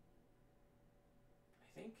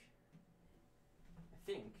 I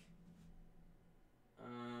think.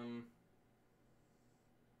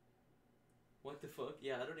 What the fuck?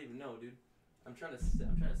 Yeah, I don't even know, dude. I'm trying to set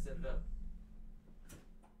it up.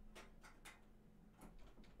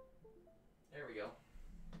 There we go.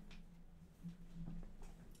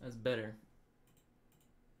 That's better.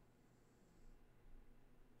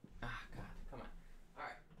 Ah, God, come on. All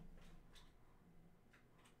right.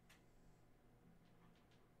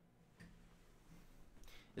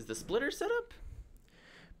 Is the splitter set up?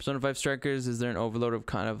 Persona 5 Strikers, is there an overload of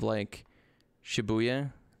kind of like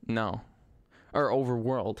Shibuya? No. Or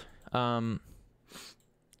Overworld.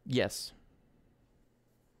 Yes.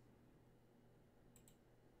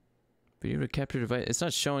 Video to capture device. It's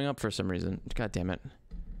not showing up for some reason. God damn it.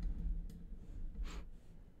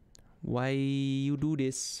 Why you do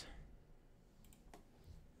this?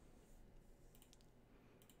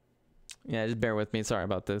 Yeah, just bear with me. Sorry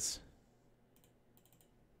about this.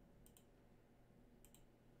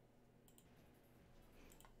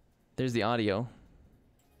 There's the audio.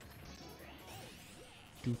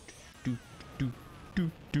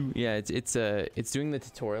 Yeah, it's doing the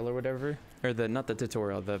tutorial or whatever, or not the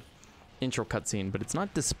tutorial, the intro cutscene, but it's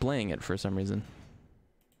not displaying it for some reason.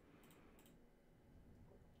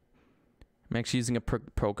 I'm actually using a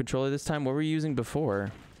pro controller this time. What were you using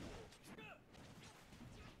before?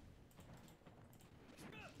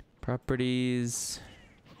 Properties.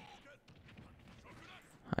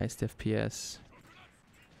 Highest FPS.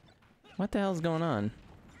 What the hell's going on?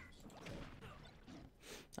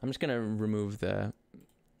 I'm just gonna remove a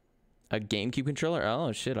GameCube controller.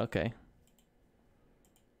 Oh shit, okay.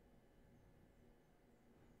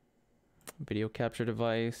 Video capture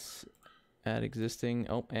device, add existing.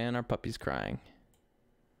 Oh, and our puppy's crying.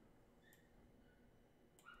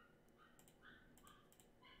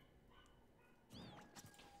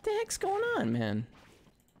 What the heck's going on, man?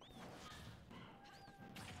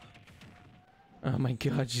 Oh my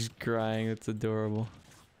god, she's crying. That's adorable.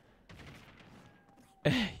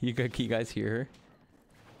 You guys hear her?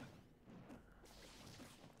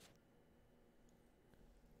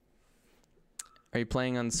 Are you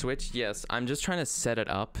playing on Switch? Yes, I'm just trying to set it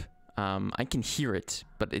up. I can hear it,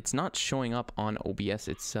 but it's not showing up on OBS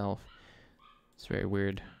itself. It's very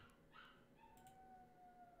weird.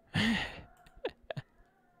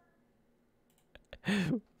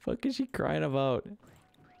 Fuck is she crying about?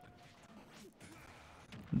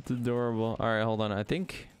 It's adorable. Alright, hold on. I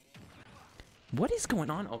think... What is going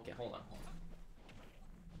on? Okay, hold on.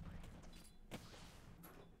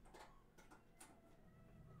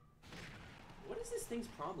 What is this thing's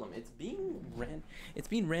problem? It's being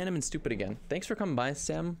random and stupid again. Thanks for coming by,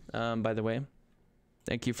 Sam. By the way.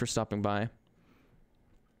 Thank you for stopping by.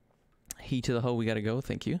 He to the hoe, we gotta go.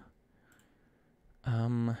 Thank you.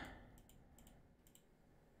 I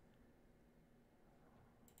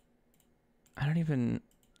don't even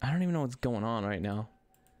know what's going on right now.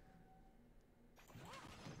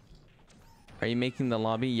 Are you making the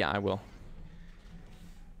lobby? Yeah, I will.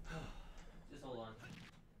 Just hold on.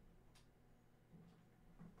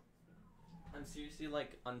 I'm seriously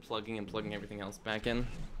like unplugging and plugging everything else back in.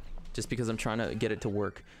 just because I'm trying to get it to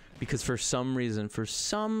work. Because for some reason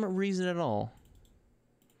at all,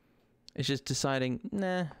 it's just deciding,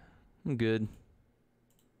 nah, I'm good.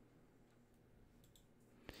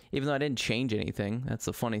 Even though I didn't change anything. That's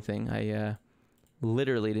the funny thing. I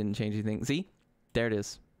literally didn't change anything. See? There it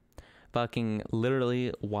is. Fucking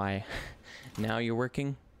literally, why? Now you're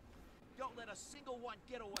working? Don't let a single one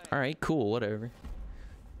get away. Alright, cool, whatever.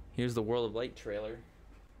 Here's the World of Light trailer.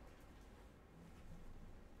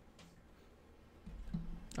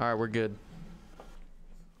 Alright, we're good.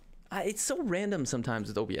 It's so random sometimes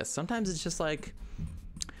with OBS. Sometimes it's just like,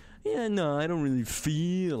 yeah, no, I don't really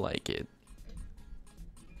feel like it.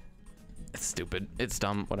 It's stupid. It's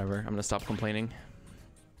dumb. Whatever. I'm gonna stop complaining.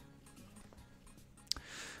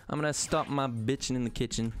 I'm gonna stop my bitching in the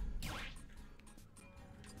kitchen.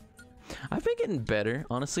 I've been getting better.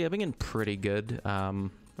 Honestly, I've been getting pretty good.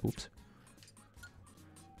 Oops.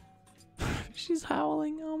 She's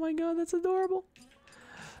howling. Oh my god, that's adorable.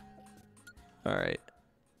 Alright.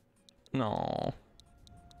 No.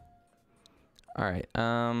 Alright,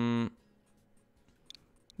 Gamma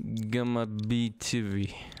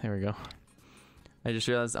BTV. There we go. I just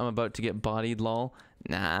realized I'm about to get bodied, lol.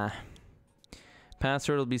 Nah.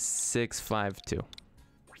 Password will be 652.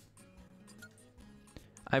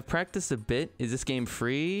 I've practiced a bit. Is this game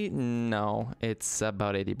free? No, it's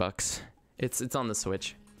about 80 bucks. It's on the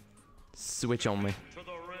Switch. Switch only.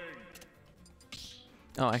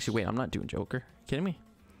 Oh, actually, wait, I'm not doing Joker. Kidding me?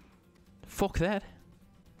 Fuck that.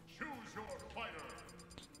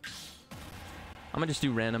 I'm gonna just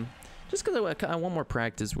do random. Just because I want more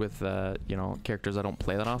practice with, you know, characters I don't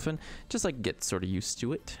play that often. Just like get sort of used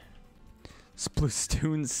to it.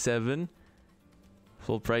 Splatoon 7.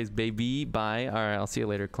 Full price, baby. Bye. Alright, I'll see you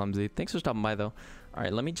later, Clumsy. Thanks for stopping by, though.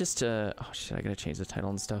 Alright, let me just, oh shit, I gotta change the title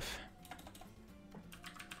and stuff.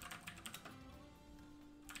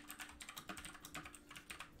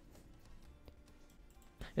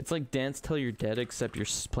 It's like Dance Till You're Dead, except you're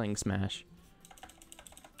playing Smash.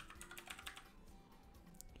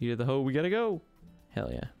 You the hoe, we gotta go.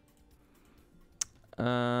 Hell yeah.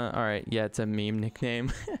 Alright, yeah, it's a meme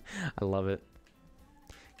nickname. I love it.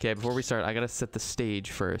 Okay, before we start, I gotta set the stage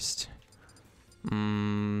first. The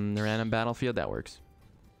random battlefield, that works.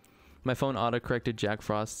 My phone auto-corrected Jack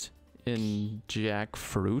Frost in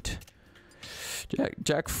Jackfruit.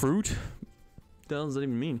 Jackfruit? What the hell does that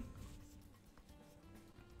even mean?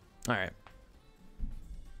 Alright.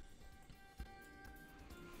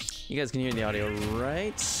 You guys can hear the audio,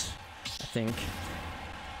 right? I think.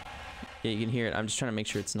 Yeah, you can hear it. I'm just trying to make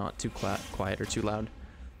sure it's not too quiet or too loud.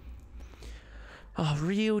 Oh,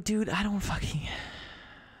 Ryu, dude, I don't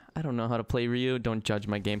know how to play Ryu. Don't judge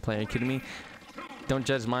my gameplay. Are you kidding me? Don't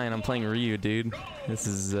judge mine. I'm playing Ryu, dude. This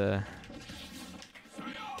is,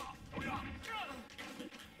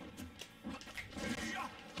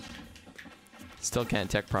 still can't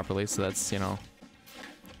tech properly, so that's, you know.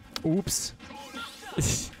 Oops.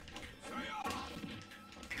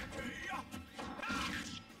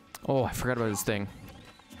 Oh, I forgot about this thing.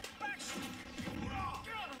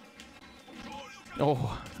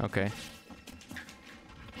 Oh, okay.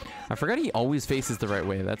 I forgot he always faces the right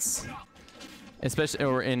way. That's... Especially,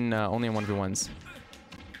 or in, only in 1v1s.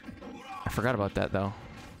 I forgot about that, though.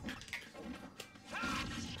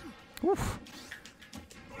 Woof.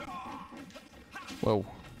 Whoa.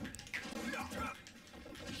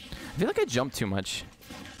 I feel like I jumped too much.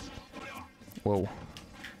 Whoa.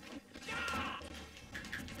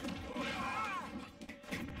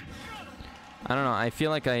 I don't know, I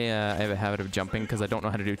feel like I have a habit of jumping because I don't know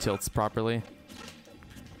how to do tilts properly.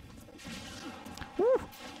 Woo!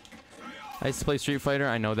 I used to play Street Fighter,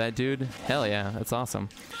 I know that dude. Hell yeah, that's awesome.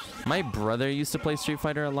 My brother used to play Street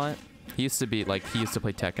Fighter a lot. He used to be, like, he used to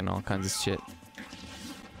play Tekken and all kinds of shit.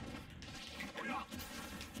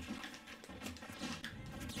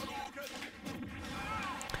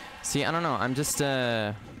 See, I don't know, I'm just,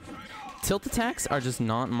 tilt attacks are just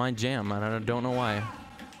not my jam, and I don't know why.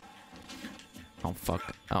 Oh,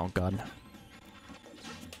 fuck. Oh, God.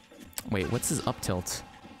 Wait, what's his up tilt?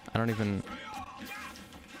 I don't even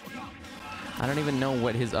know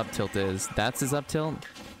what his up tilt is. That's his up tilt?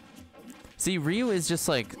 See, Ryu is just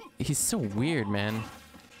like, he's so weird, man.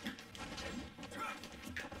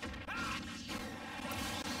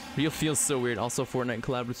 Ryu feels so weird. Also, Fortnite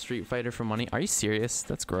collabed with Street Fighter for money. Are you serious?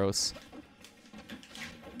 That's gross.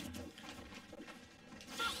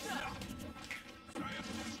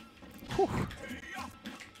 Whew.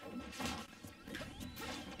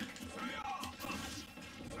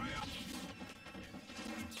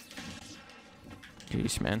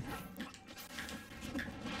 Yeesh, man.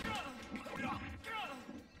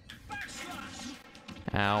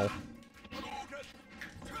 Ow.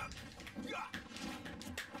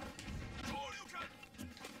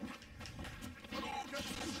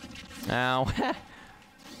 Ow.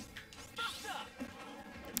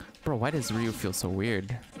 Bro, why does Ryu feel so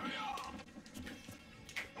weird?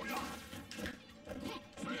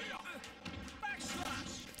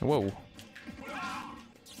 Whoa.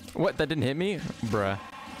 What? That didn't hit me? Bruh.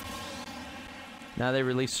 Now they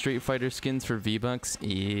release Street Fighter skins for V-Bucks?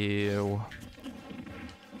 Ew.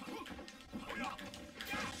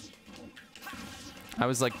 I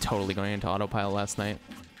was like totally going into autopilot last night.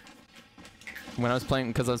 When I was playing,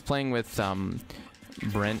 because I was playing with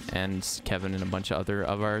Brent and Kevin and a bunch of other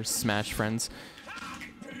of our Smash friends.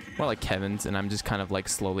 Well, like Kevin's, and I'm just kind of like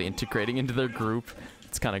slowly integrating into their group.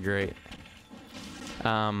 It's kind of great.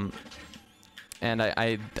 And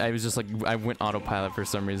I was just like, I went autopilot for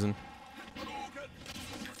some reason.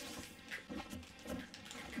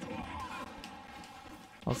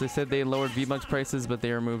 Also, they said they lowered V-Bucks prices, but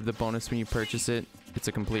they removed the bonus when you purchase it. It's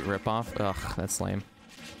a complete ripoff. Ugh, that's lame.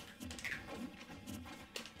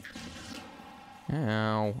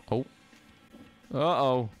 Ow. Oh.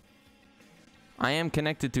 Uh-oh. I am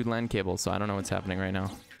connected to LAN cable, so I don't know what's happening right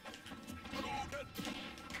now.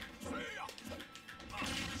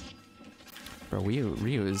 Bro,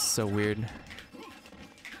 Ryu is so weird.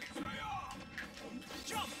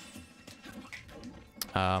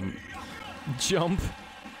 Jump.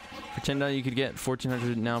 For $10 you could get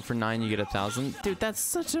 1,400. Now for 9 you get 1,000. Dude, that's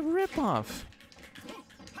such a ripoff.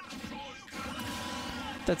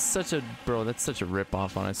 That's such a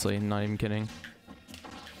ripoff, honestly. Not even kidding.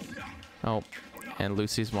 Oh, and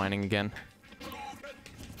Lucy's whining again.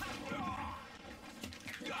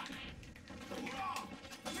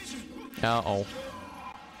 Uh-oh.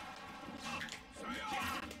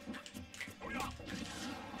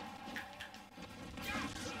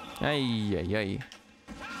 Ay, ay, ay.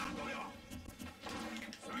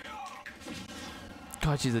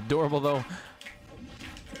 God, she's adorable, though.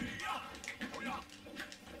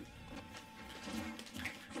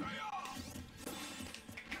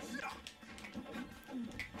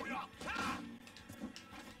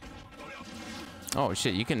 Oh,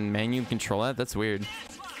 shit, you can manually control that? That's weird.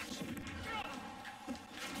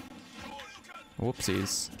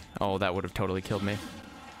 Whoopsies. Oh, that would have totally killed me.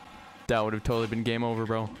 That would have totally been game over,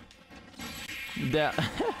 bro. That...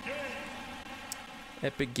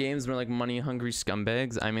 Epic Games were like money-hungry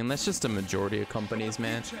scumbags. I mean, that's just a majority of companies,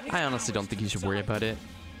 man. I honestly don't think you should worry about it.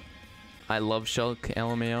 I love Shulk,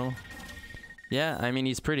 LMAO. Yeah, I mean,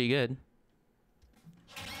 he's pretty good.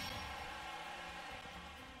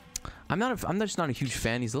 I'm just not a huge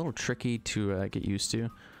fan. He's a little tricky to get used to.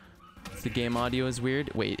 The game audio is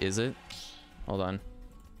weird. Wait, is it? Hold on.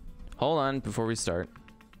 Hold on before we start.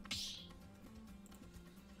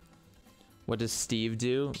 What does Steve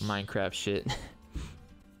do? Minecraft shit.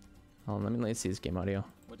 Hold on, let me see his game audio.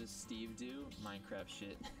 What does Steve do? Minecraft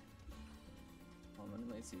shit. Hold on,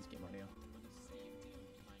 let me see his game audio. What does Steve do?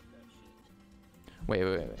 Minecraft shit. Wait.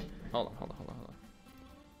 Hold on.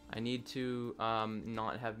 I need to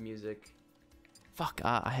not have music. Fuck,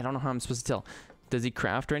 I don't know how I'm supposed to tell. Does he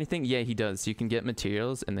craft or anything? Yeah, he does. So you can get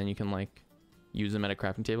materials and then you can like use them at a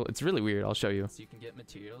crafting table. It's really weird. I'll show you. So you can get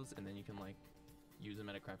materials and then you can like use them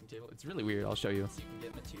at a crafting table. It's really weird. I'll show you. So you can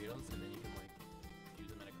get materials and then you can like use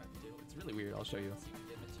them at a crafting table. It's really weird. I'll show you. So you can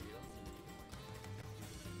get materials and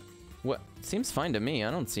then you can like... What? Seems fine to me.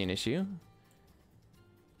 I don't see an issue.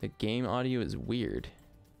 The game audio is weird.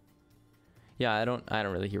 Yeah, I don't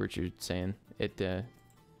really hear what you're saying.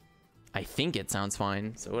 I think it sounds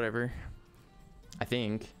fine, so whatever. I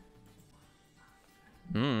think.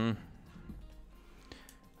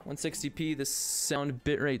 160p, the sound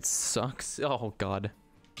bitrate sucks. Oh god.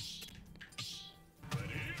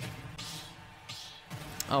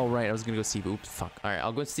 Oh right, I was gonna go Steve. Oops, fuck. Alright,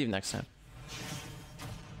 I'll go Steve next time.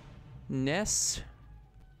 Ness?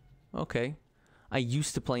 Okay. I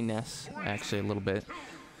used to play Ness, actually, a little bit.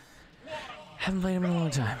 Haven't played him in a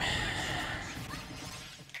long time.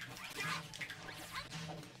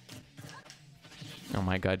 Oh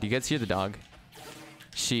my god, do you guys hear the dog?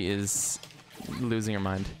 She is losing her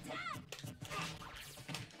mind.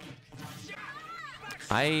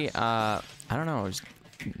 I don't know.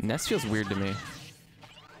 Ness feels weird to me.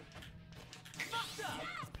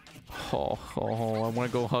 Oh, I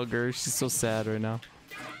want to go hug her. She's so sad right now.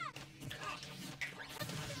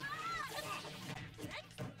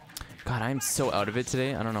 God, I'm so out of it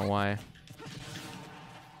today. I don't know why.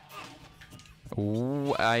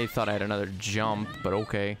 Ooh, I thought I had another jump, but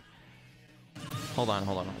okay. Hold on.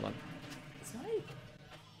 Snake.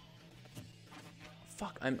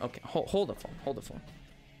 Fuck, I'm okay. Hold the phone.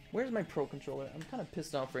 Where's my Pro controller? I'm kind of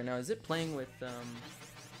pissed off right now. Is it playing with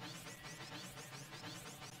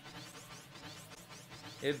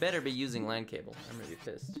It better be using LAN cable. I'm really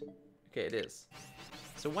pissed. Okay, it is.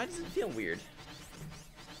 So why does it feel weird?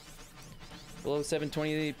 Below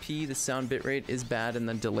 720p, the sound bitrate is bad, and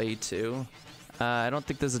the delay too. I don't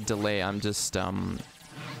think there's a delay. I'm just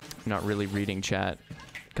not really reading chat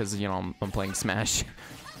because you know I'm playing Smash.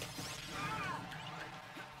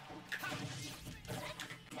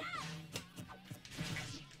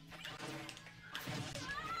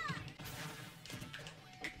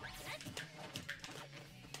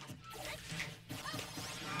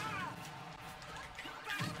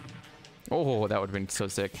 Oh, that would have been so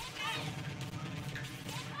sick.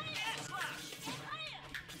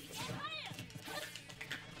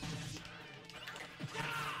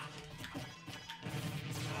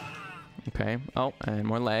 Okay. Oh, and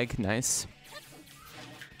more lag. Nice.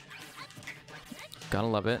 Gotta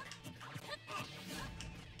love it.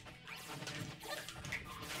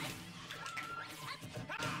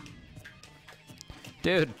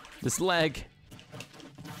 Dude, this lag.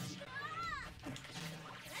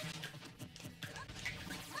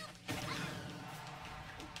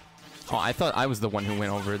 Oh, I thought I was the one who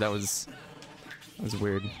went over. That was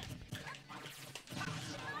weird.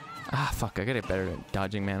 Ah, fuck. I gotta get better at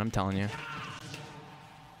dodging, man. I'm telling you.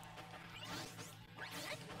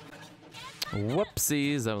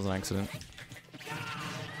 Whoopsies. That was an accident.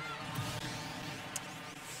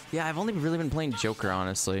 Yeah, I've only really been playing Joker,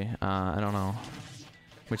 honestly. I don't know.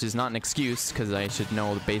 Which is not an excuse, because I should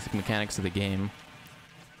know the basic mechanics of the game.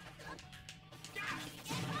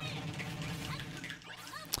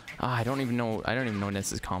 Ah, I don't even know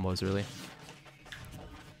Ness's combos, really.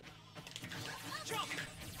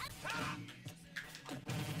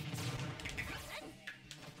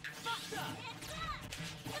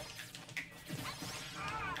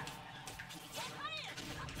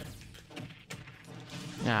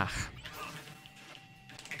 Ah.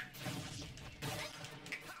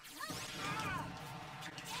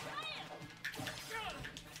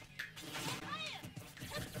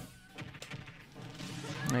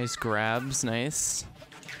 Nice grabs, nice.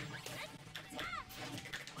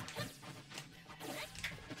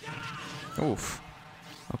 Oof.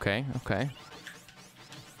 Okay, okay.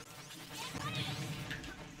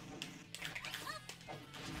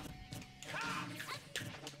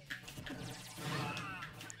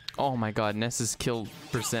 Oh my god, Ness's kill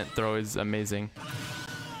percent throw is amazing.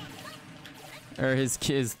 Or his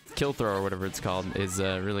kill throw or whatever it's called is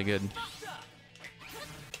really good.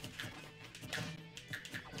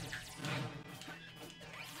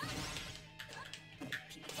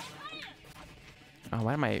 Oh,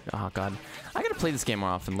 why am I... Oh god. I gotta play this game more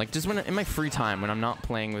often. Like, just when in my free time, when I'm not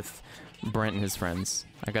playing with Brent and his friends.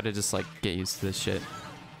 I gotta just, like, get used to this shit.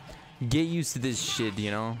 Get used to this shit,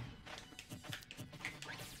 you know?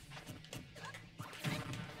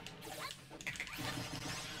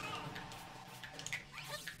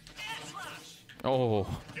 Oh.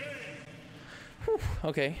 Whew,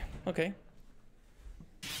 okay, okay.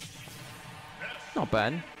 Not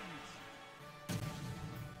bad.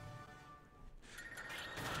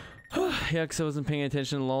 Yeah, because I wasn't paying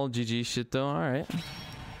attention. Lol, GG shit though. Alright.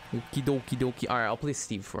 Okie dokie dokie. Alright, I'll play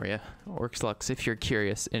Steve for you. Orcs Lux, if you're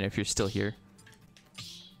curious and if you're still here.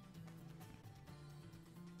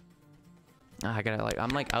 Ah, I gotta, like,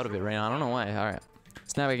 I'm like out of it right now. I don't know why. Alright.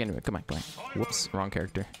 Let's navigate into it. Come on, come on. Whoops, wrong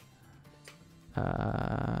character.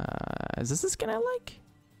 Is this the skin I like?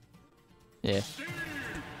 Yeah.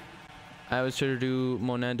 I was trying to do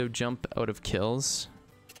Monando jump out of kills.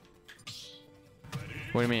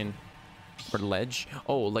 What do you mean? Or ledge?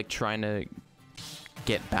 Oh, like trying to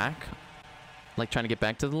get back? Like trying to get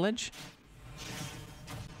back to the ledge?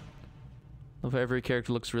 If every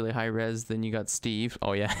character looks really high res, then you got Steve.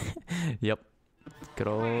 Oh yeah. Yep. Good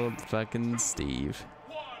old fucking Steve.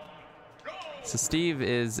 So Steve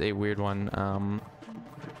is a weird one.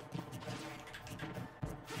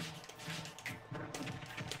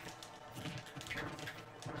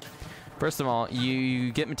 First of all,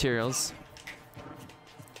 you get materials.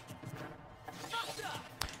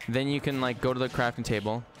 Then you can like go to the crafting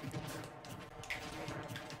table.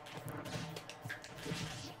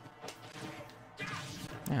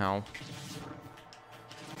 Ow.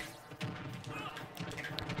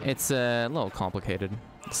 It's a little complicated,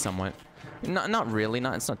 somewhat. Not really.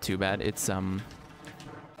 It's not too bad. It's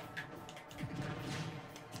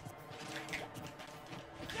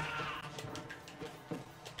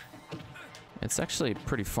It's actually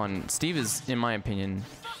pretty fun. Steve is, in my opinion,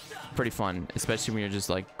 pretty fun, especially when you're just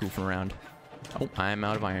like goofing around. Oh, I'm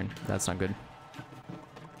out of iron. That's not good.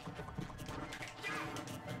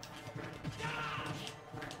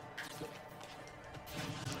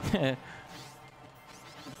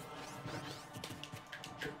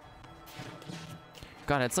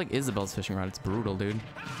 God, it's like Isabel's fishing rod. It's brutal, dude.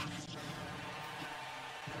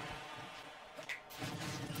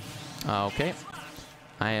 Okay.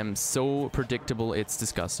 I am so predictable, it's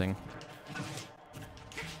disgusting.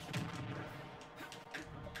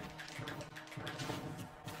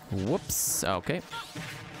 Whoops. Okay.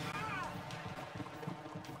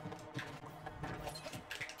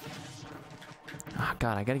 Oh,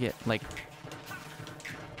 God, I gotta get, like...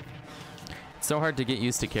 It's so hard to get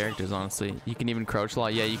used to characters, honestly. You can even crouch law.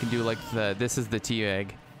 Yeah, you can do, like, the... This is the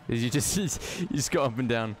T-egg. You just go up and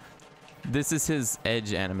down. This is his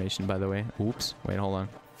edge animation, by the way. Oops. Wait, hold on.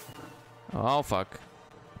 Oh, fuck.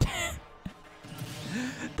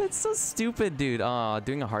 That's so stupid, dude. Aw,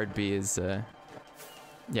 doing a hard B is, yeah,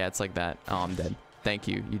 it's like that. Oh, I'm dead. Thank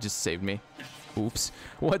you. You just saved me. Oops.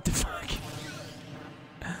 What the fuck?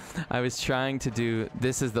 I was trying to do...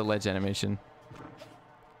 This is the ledge animation.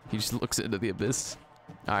 He just looks into the abyss.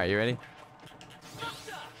 Alright, you ready?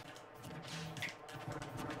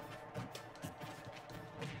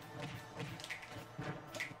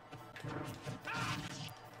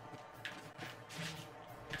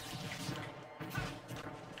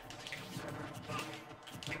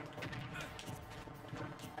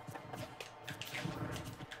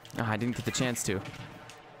 Oh, I didn't get the chance to.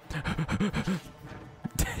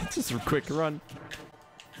 Just a quick run.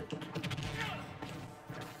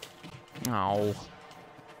 Oh.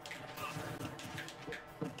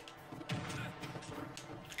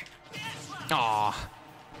 Aw.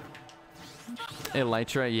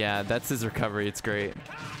 Elytra, yeah, that's his recovery. It's great.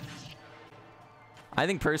 I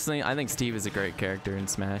think personally, I think Steve is a great character in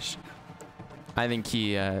Smash. I think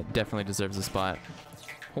he definitely deserves a spot.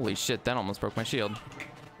 Holy shit, that almost broke my shield.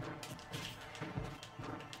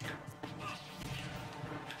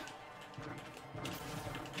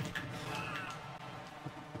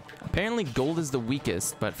 Apparently gold is the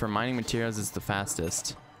weakest, but for mining materials it's the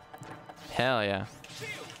fastest. Hell yeah.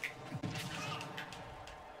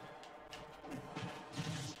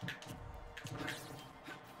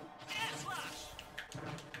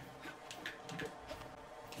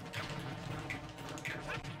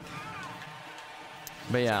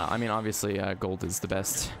 But yeah, I mean, obviously gold is the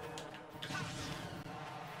best.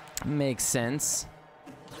 Makes sense.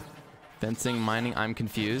 Fencing, mining, I'm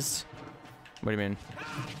confused. What do you mean?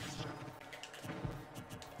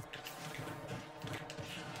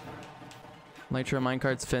 Elytra,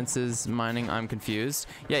 minecarts, fences, mining, I'm confused.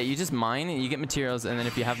 Yeah, you just mine, you get materials, and then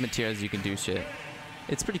if you have materials, you can do shit.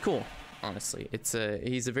 It's pretty cool, honestly. It's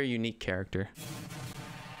he's a very unique character.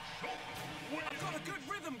 I've got a good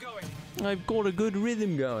rhythm going. I've got a good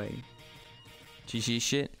rhythm going. GG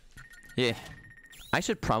shit. Yeah. I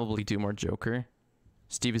should probably do more Joker.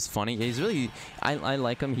 Steve is funny. He's really... I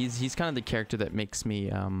like him. He's kind of the character that makes me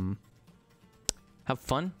have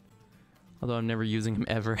fun. Although I'm never using him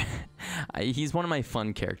ever. He's one of my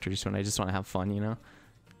fun characters when I just want to have fun, you know?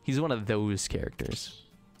 He's one of those characters.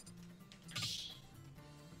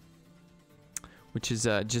 Which is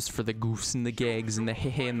just for the goofs and the gags and the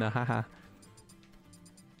heh and the haha.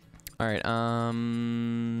 Alright,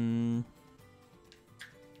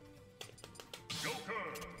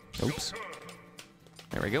 oops.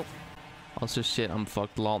 There we go. Also, shit, I'm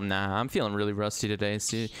fucked. Lol. Nah, I'm feeling really rusty today,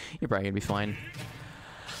 so you're probably gonna be fine.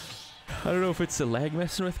 I don't know if it's the lag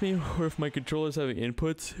messing with me or if my controller's having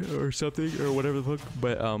inputs or something or whatever the fuck,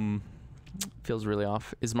 but feels really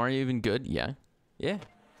off. Is Mario even good? Yeah. Yeah.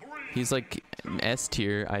 He's like S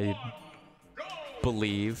tier, I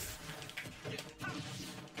believe.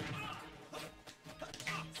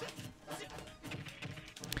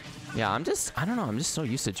 Yeah, I don't know, I'm just so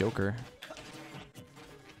used to Joker.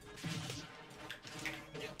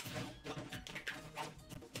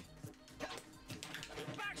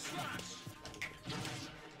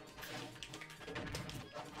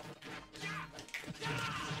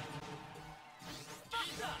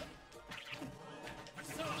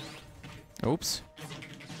 Oops.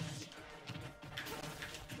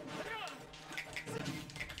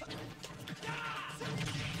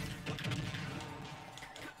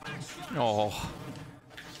 Oh.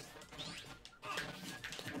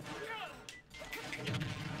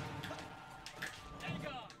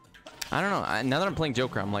 I don't know. Now that I'm playing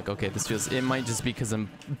Joker, I'm like, okay, this feels... It might just be because I'm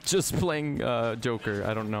just playing Joker.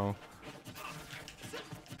 I don't know.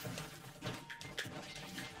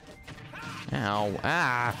 Ow.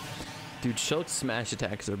 Ah! Dude, Shulk's smash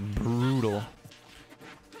attacks are brutal.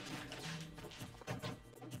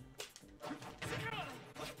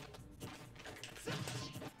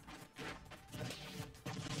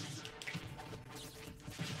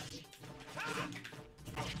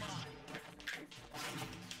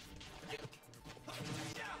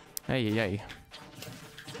 Hey, hey.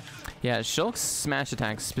 Yeah, Shulk's smash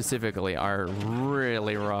attacks specifically are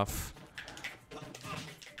really rough.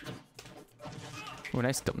 Oh,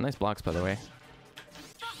 nice blocks, by the way.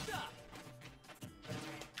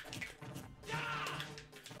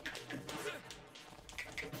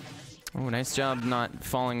 Oh, nice job not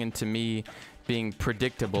falling into me being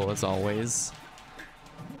predictable as always.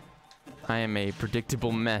 I am a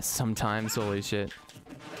predictable mess sometimes, holy shit.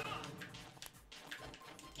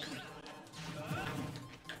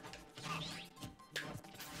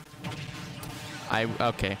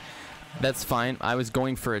 Okay. That's fine. I was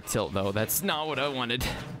going for a tilt though. That's not what I wanted.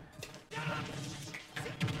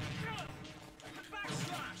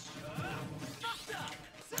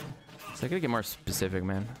 So I gotta get more specific,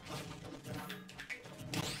 man.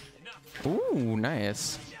 Ooh,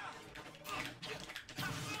 nice.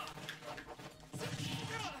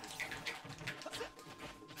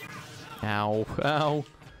 Ow. Ow.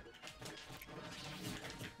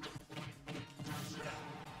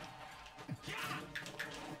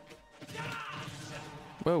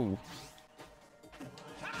 Whoa.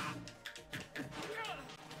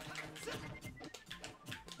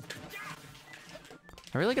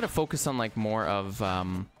 I really gotta focus on like more of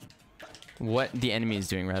what the enemy is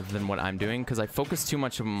doing rather than what I'm doing, because I focus too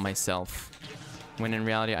much on myself when in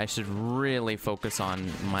reality I should really focus on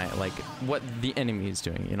my like what the enemy is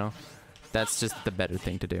doing, you know? That's just the better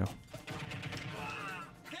thing to do.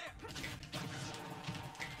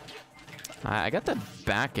 I got the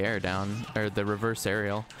back air down, or the reverse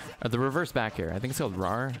aerial, or the reverse back air. I think it's called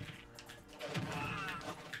RAR.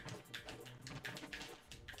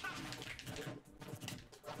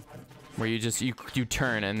 Where you just you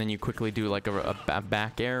turn and then you quickly do like a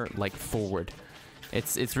back air like forward.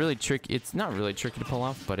 It's really tricky. It's not really tricky to pull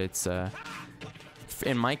off, but it's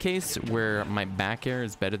in my case where my back air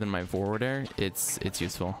is better than my forward air. It's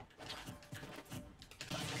useful.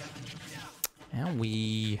 And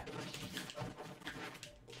we.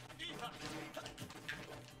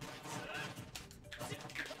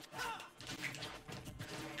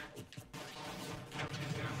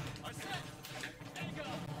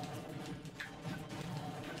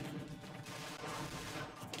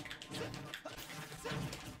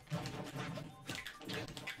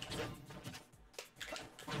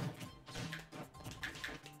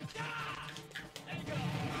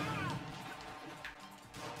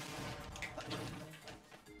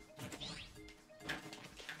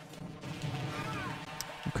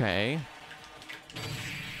 Okay.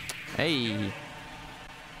 Hey.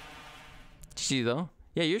 See though?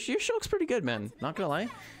 Yeah, your Shulk's pretty good, man. Not gonna lie.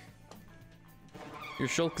 Your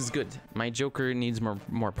Shulk is good. My Joker needs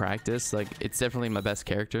more practice. Like, it's definitely my best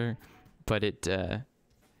character, but it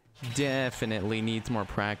definitely needs more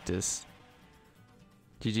practice.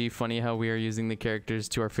 GG, funny how we are using the characters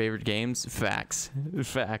to our favorite games. Facts.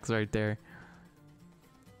 Facts right there.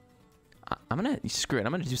 I'm gonna screw it.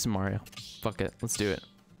 I'm gonna do some Mario. Fuck it. Let's do it.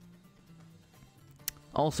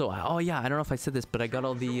 Also, oh yeah, I don't know if I said this, but I got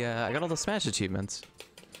all the Smash achievements,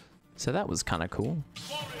 so that was kind of cool.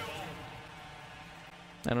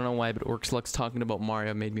 I don't know why, but Orcslux talking about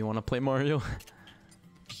Mario made me want to play Mario.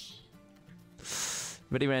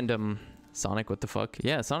 Very random. Sonic, what the fuck?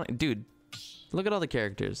 Yeah, Sonic, dude. Look at all the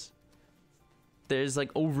characters. There's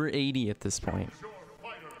like over 80 at this point.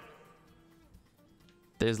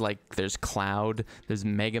 There's Cloud, there's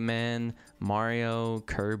Mega Man, Mario,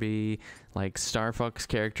 Kirby, like Star Fox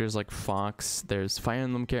characters like Fox. There's Fire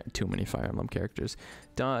Emblem too many Fire Emblem characters.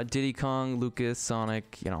 Diddy Kong, Lucas,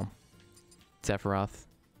 Sonic, you know, Sephiroth,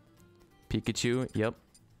 Pikachu. Yep.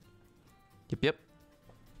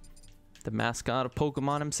 The mascot of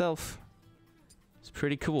Pokemon himself. It's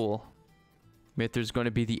pretty cool. Maybe there's going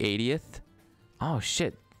to be the 80th. Oh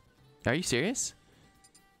shit! Are you serious?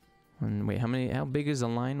 Wait, how big is the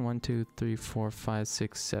line? 1, 2, 3, 4, 5,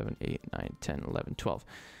 6, 7, 8, 9, 10, 11, 12.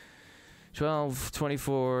 12,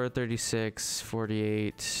 24, 36,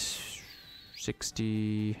 48,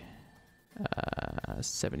 60,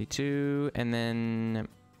 72, and then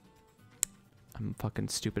I'm fucking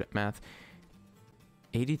stupid at math.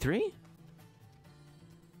 83?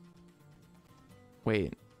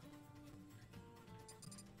 Wait.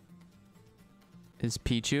 Is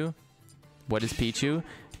Pichu? What is Pichu?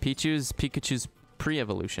 Pikachu's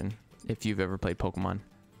pre-evolution, if you've ever played Pokemon.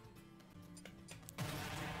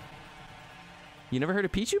 You never heard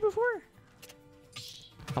of Pichu before?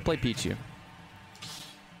 I'll play Pichu.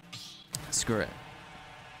 Screw it.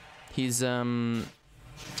 He's I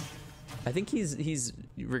think he's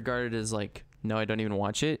regarded as like, no, I don't even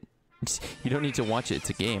watch it. You don't need to watch it, it's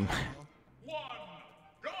a game.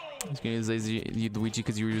 I was gonna use Luigi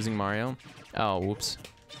because you were using Mario. Oh, whoops.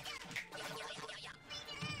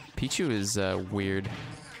 Pichu is weird.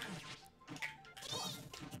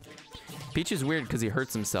 Pichu's weird because he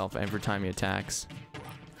hurts himself every time he attacks.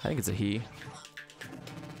 I think it's a he.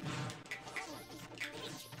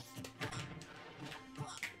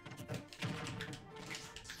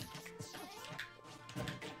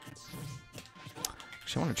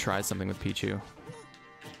 Actually, I want to try something with Pichu.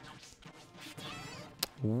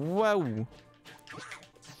 Whoa!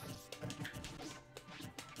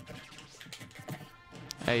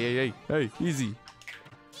 Hey, easy.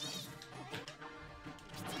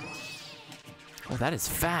 Oh, that is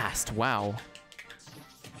fast. Wow.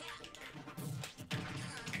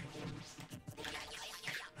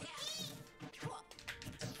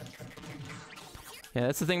 Yeah,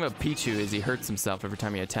 that's the thing about Pichu is he hurts himself every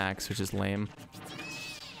time he attacks, which is lame.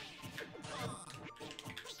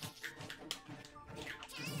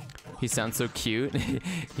 He sounds so cute.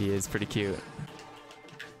 He is pretty cute.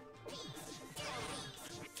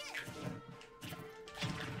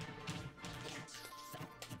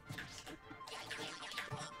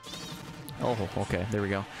 Oh, okay, there we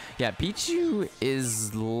go. Yeah, Pichu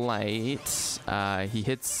is light. He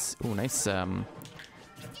hits. Oh, nice.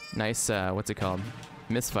 Nice. What's it called?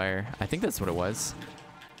 Misfire. I think that's what it was.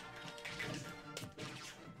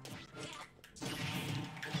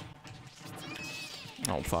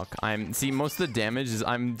 Oh fuck! See, most of the damage is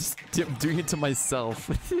I'm just doing it to myself.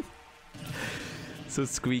 So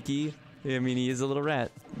squeaky. I mean, he is a little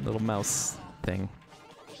rat, little mouse thing.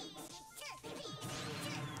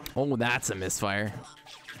 Oh, that's a misfire.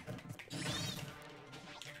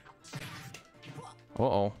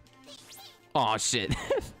 Uh-oh. Oh shit.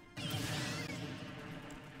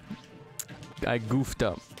 I goofed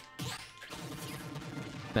up.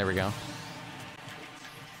 There we go.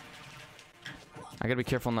 I gotta be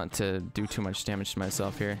careful not to do too much damage to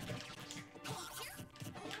myself here.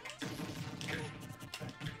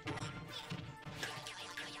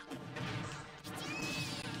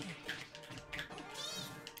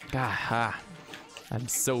 Ah, I'm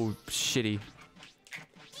so shitty.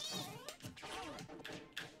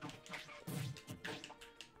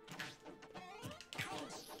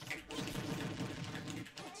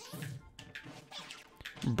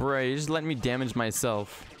 Bruh, you're just letting me damage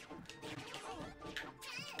myself.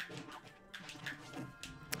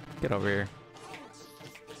 Get over here.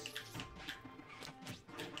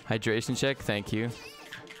 Hydration check, thank you.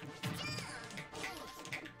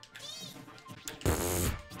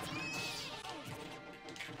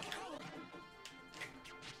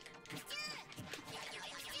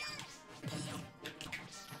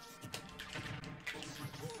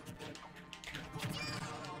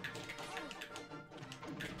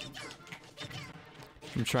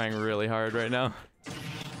 I'm trying really hard right now.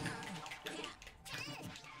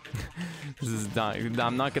 This is not.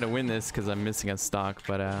 I'm not gonna win this because I'm missing a stock,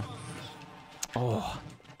 but oh.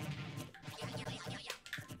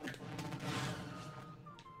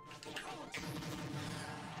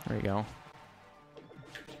 There you go.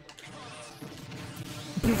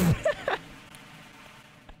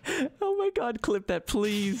 Oh my god, clip that,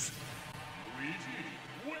 please.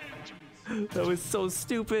 That was so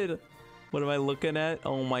stupid. What am I looking at?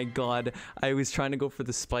 Oh my god. I was trying to go for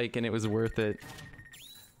the spike and it was worth it.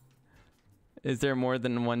 Is there more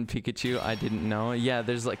than one Pikachu? I didn't know. Yeah,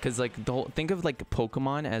 there's like, cause like the whole, think of like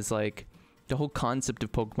Pokemon as like, the whole concept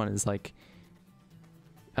of Pokemon is like,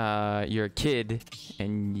 you're a kid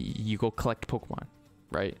and you go collect Pokemon,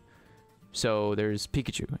 right? So there's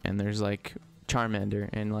Pikachu and there's like Charmander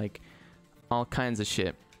and like all kinds of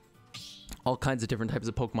shit. All kinds of different types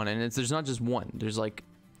of Pokemon, and there's not just one. There's like,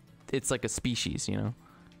 it's like a species, you know?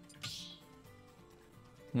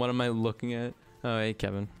 What am I looking at? Oh, hey,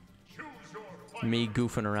 Kevin. Me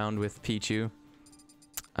goofing around with Pichu.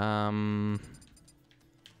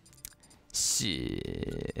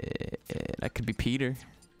 Shit. That could be Peter.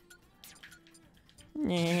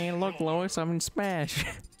 Yeah, look, Lois, I'm in Smash.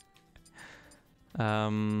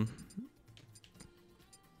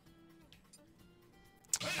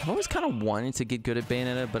 I've always kind of wanted to get good at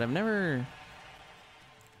Bayonetta, but I've never,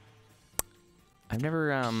 I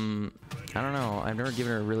don't know, I've never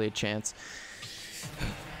given her really a chance.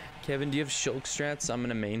 Kevin, do you have Shulk strats? I'm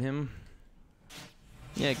gonna main him.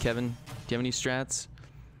 Yeah, Kevin, do you have any strats?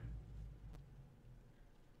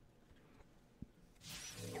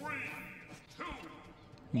 3, 2,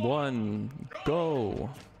 1, go!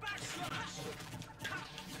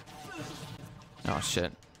 Oh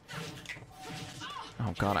shit.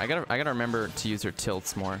 Oh god, I gotta remember to use her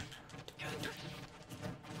tilts more.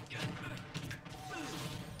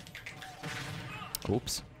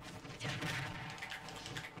 Oops.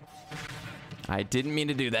 I didn't mean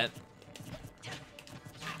to do that.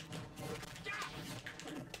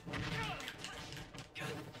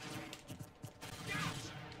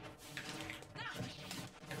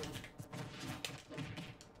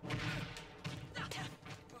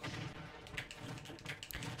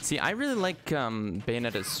 See, I really like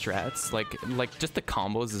Bayonetta's strats. Like just the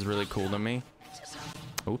combos is really cool to me.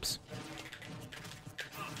 Oops.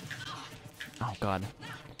 Oh god.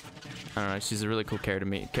 I don't know. She's a really cool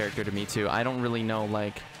character to me too. I don't really know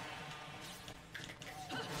like.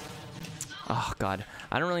 Oh god.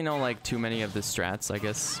 I don't really know like too many of the strats, I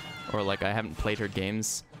guess, or like I haven't played her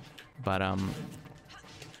games, but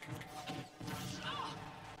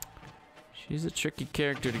she's a tricky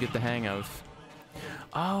character to get the hang of.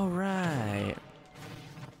 All right.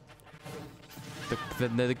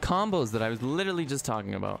 The combos that I was literally just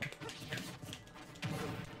talking about.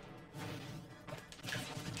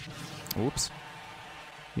 Oops.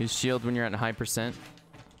 Use shield when you're at a high percent.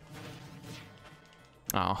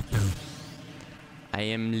 Oh. I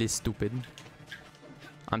am stupid.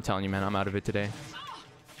 I'm telling you, man, I'm out of it today.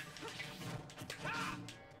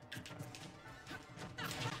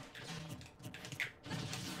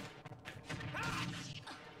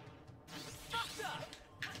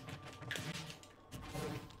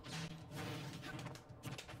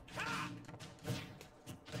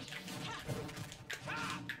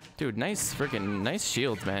 Dude, nice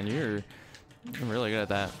shields, man. You're really good at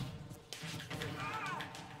that.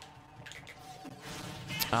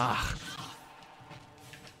 Ah.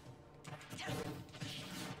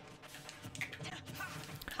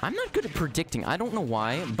 I'm not good at predicting. I don't know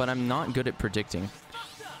why, but I'm not good at predicting.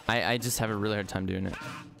 I just have a really hard time doing it.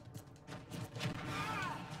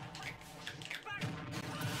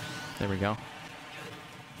 There we go.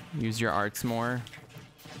 Use your arts more.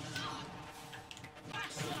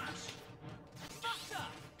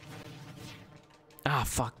 Ah,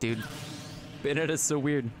 fuck, dude. Bayonetta's so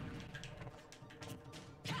weird.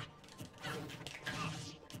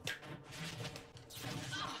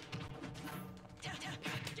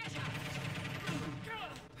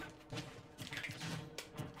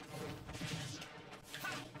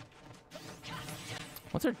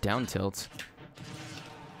 What's her down tilt?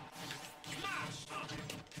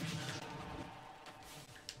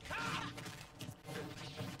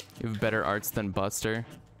 You have better arts than Buster.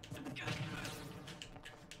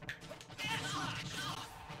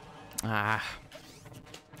 Ah.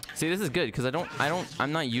 See, this is good because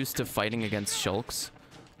I'm not used to fighting against Shulks.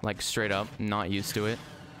 Like straight up, not used to it.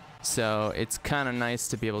 So it's kind of nice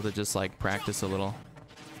to be able to just like practice a little.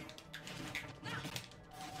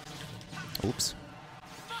 Oops.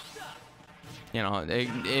 You know,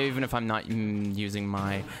 even if I'm not using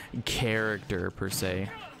my character per se.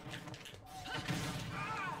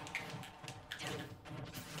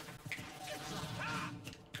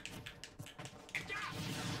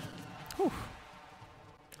 Whew.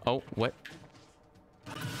 Oh, what?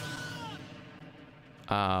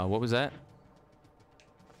 What was that?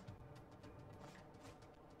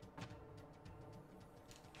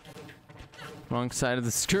 Wrong side of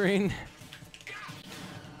the screen.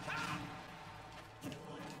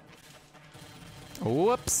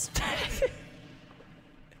 Whoops.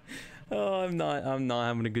 Oh, I'm not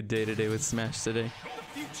having a good day today with Smash today.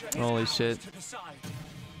 Holy shit.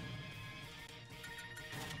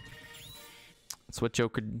 That's what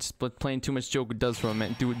Joker, playing too much Joker does for a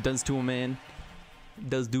man. Does to a man.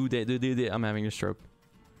 Does do that. I'm having a stroke.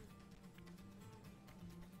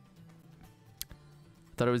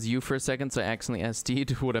 Thought it was you for a second, so I accidentally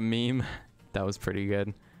SD'd. What a meme. That was pretty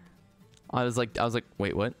good. I was like,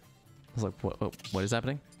 wait, what? I was like, what is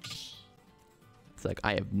happening? It's like,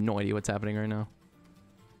 I have no idea what's happening right now.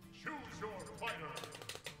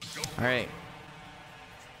 Alright.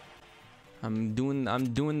 I'm doing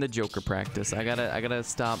the Joker practice. I gotta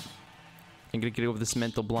stop. I'm gonna get over this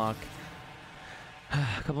mental block.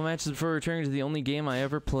 A couple matches before returning to the only game I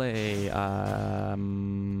ever play.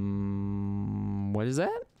 What is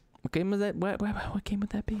that? What game was that? What game would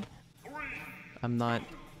that be? I'm not.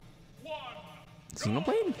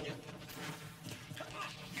 Xenoblade?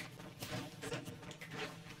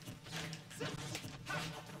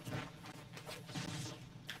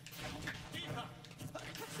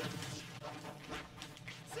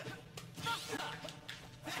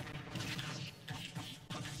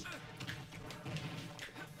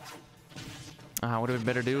 What do we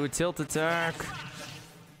better do? Tilt attack.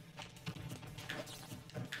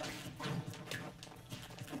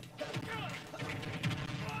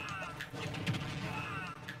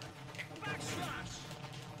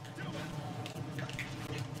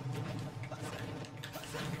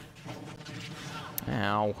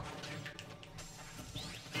 Ow.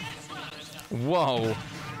 Whoa.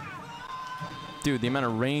 Dude, the amount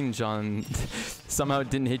of range on... Somehow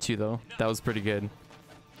it didn't hit you, though. That was pretty good.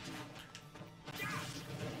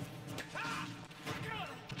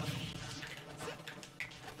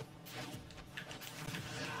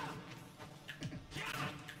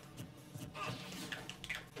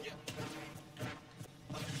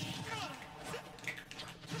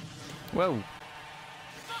 Whoa.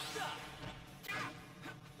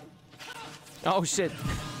 Oh shit.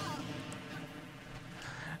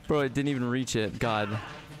 Bro, it didn't even reach it. God.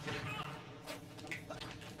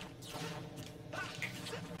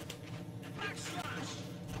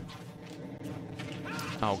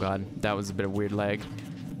 Oh god, that was a bit of weird lag.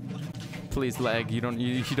 Please lag. You don't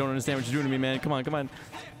understand what you're doing to me, man. Come on, come on.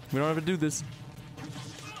 We don't have to do this.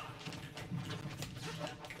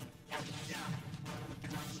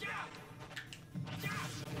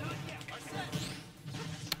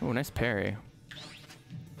 Oh, nice parry.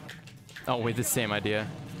 Oh wait, the same idea.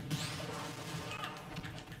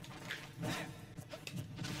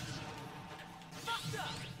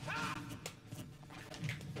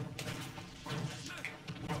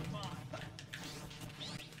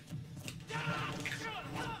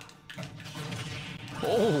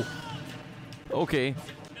 Oh, okay.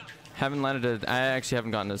 Haven't landed I actually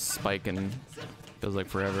haven't gotten a spike in feels like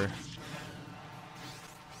forever.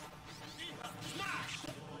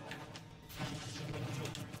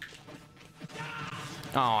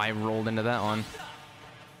 Oh, I rolled into that one.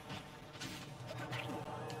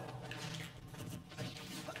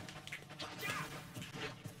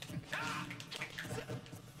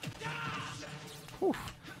 Whew.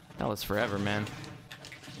 That was forever, man.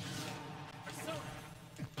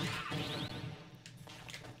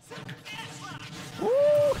 Woo!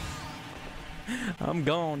 I'm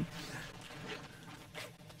gone.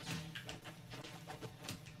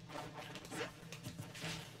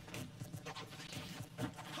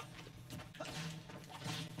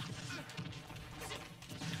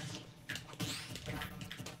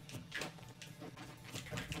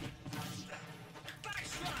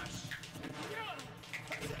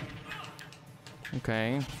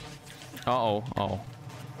 Okay. Uh-oh. Oh.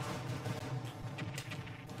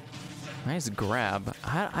 Nice grab.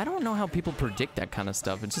 I don't know how people predict that kind of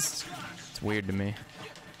stuff. It's weird to me.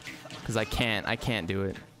 Because I can't do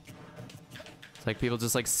it. It's like people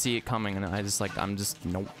just like see it coming and I'm just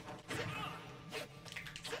nope.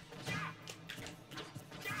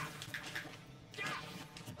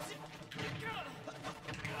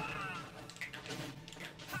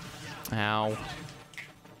 Ow.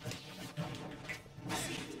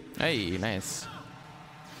 Hey, nice.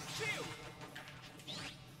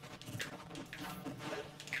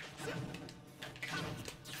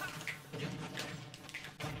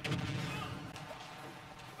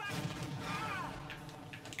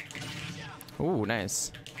 Ooh,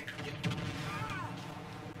 nice.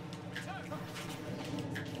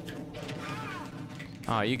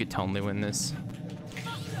 Oh, you could totally win this.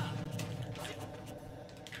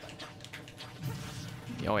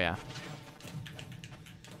 Oh, yeah.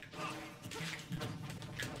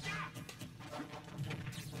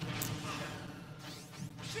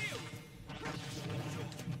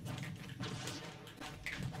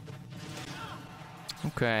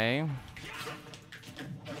 Okay.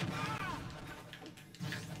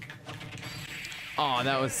 Oh,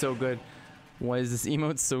 that was so good. Why is this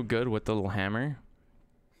emote so good with the little hammer?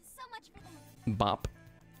 So much for the Bop.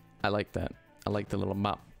 I like that. I like the little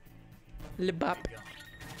bop. Little bop.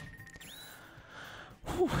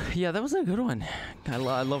 Whew, yeah, that was a good one. I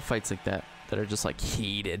love fights like that are just like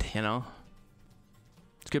heated, you know?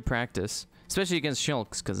 It's good practice. Especially against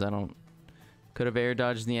Shulks, because I don't... Could have air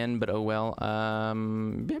dodged in the end, but oh well.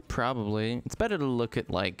 Yeah, probably. It's better to look at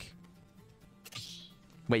like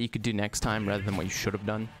what you could do next time rather than what you should have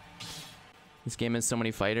done. This game has so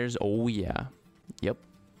many fighters. Oh yeah. Yep.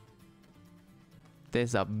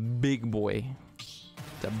 There's a big boy.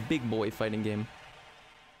 It's a big boy fighting game.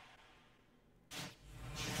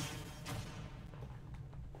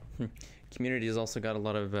 Community has also got a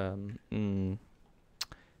lot of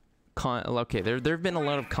okay, there have been a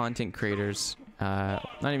lot of content creators, not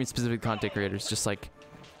even specific content creators, just like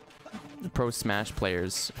pro Smash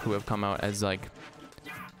players who have come out as like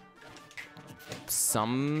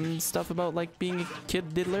some stuff about like being a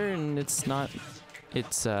kid diddler, and it's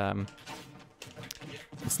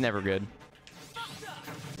never good.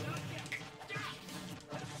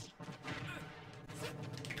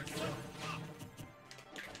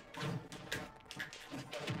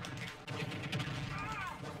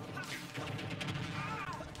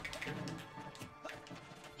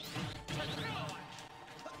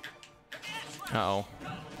 Uh-oh.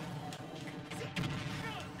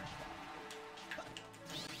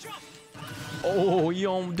 Oh,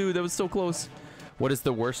 yo, dude, that was so close. What is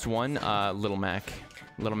the worst one? Little Mac.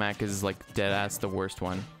 Little Mac is like dead ass the worst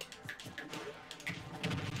one.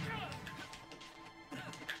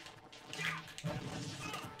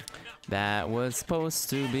 That was supposed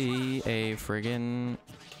to be a friggin'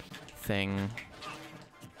 thing.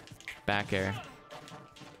 back air.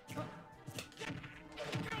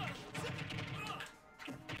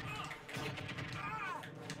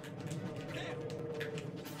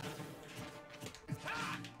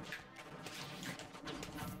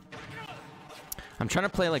 I'm trying to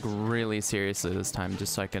play like really seriously this time,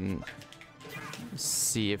 just so I can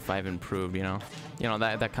see if I've improved. You know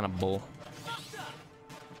that kind of bull.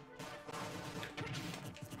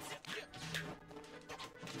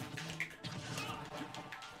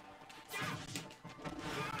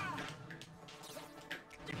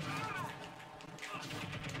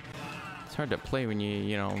 It's hard to play when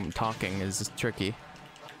you know talking is tricky.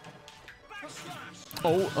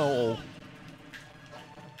 Oh.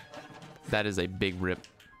 That is a big rip.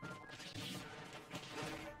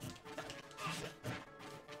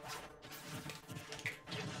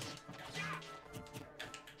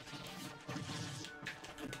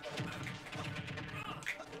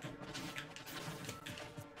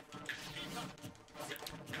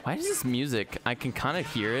 Why does this music, I can kind of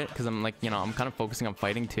hear it because I'm like, you know, I'm kind of focusing on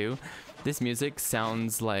fighting too. This music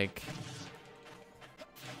sounds like,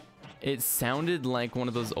 it sounded like one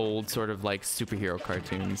of those old sort of like superhero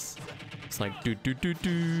cartoons. It's like do do do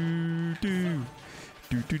do do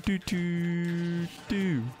do do do do do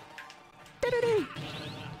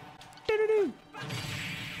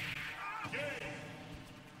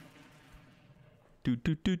do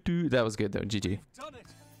do do do. That was good though. GG.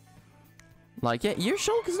 Like, yeah, your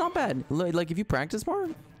shulk is not bad. Like if you practice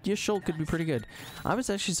more, your shulk could be pretty good. I was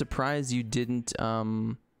actually surprised you didn't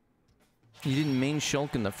main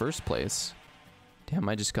shulk in the first place. Damn,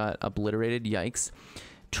 I just got obliterated. Yikes.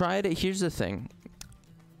 Tried it. Here's the thing.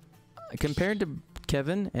 Compared to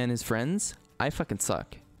Kevin and his friends, I fucking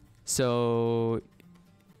suck. So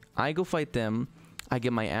I go fight them. I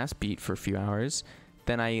get my ass beat for a few hours.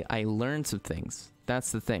 Then I learn some things.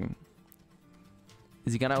 That's the thing.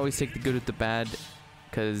 Is you gotta always take the good with the bad,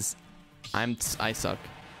 because I suck.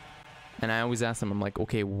 And I always ask them, I'm like,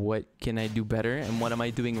 okay, what can I do better and what am I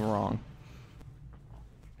doing wrong?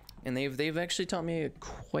 And they've actually taught me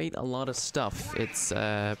quite a lot of stuff. It's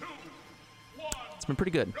been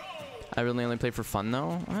pretty good. I really only play for fun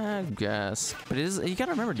though, I guess. But it is, you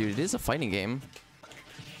gotta remember, dude, it is a fighting game.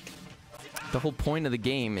 The whole point of the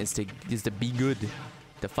game is to be good,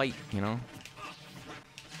 to fight, you know.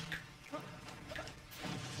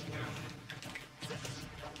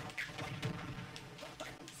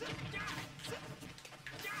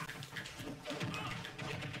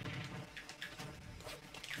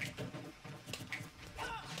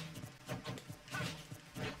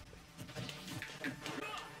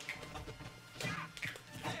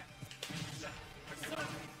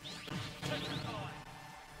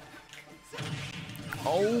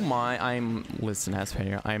 Oh my, listen,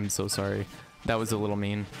 Aspair, I'm so sorry. That was a little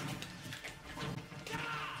mean.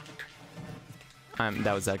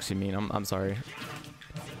 That was actually mean, I'm sorry.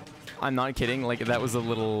 I'm not kidding, like, that was a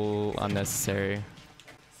little unnecessary.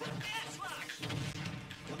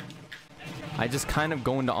 I just kind of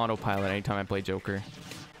go into autopilot anytime I play Joker.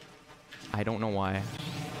 I don't know why.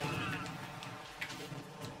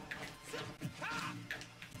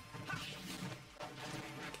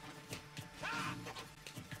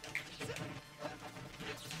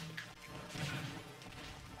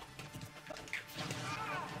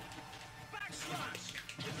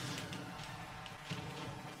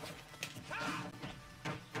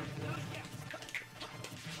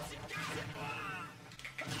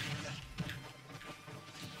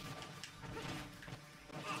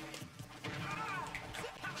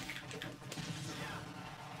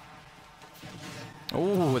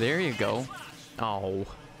 Oh, there you go. Oh.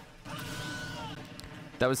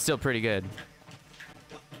 That was still pretty good.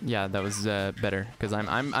 Yeah, that was better because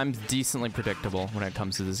I'm decently predictable when it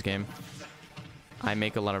comes to this game. I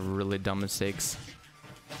make a lot of really dumb mistakes.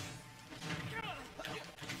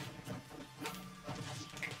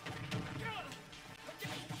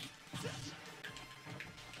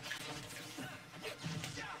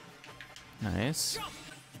 Nice.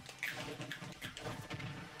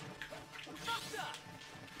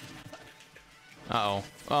 Uh-oh.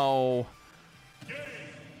 Oh.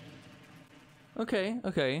 Okay,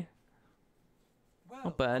 okay.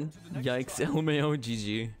 Not bad. Yikes, lmao,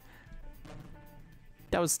 GG.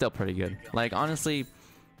 That was still pretty good. Like, honestly,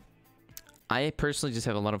 I personally just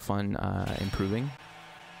have a lot of fun improving.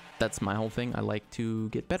 That's my whole thing. I like to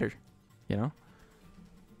get better, you know?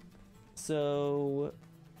 So...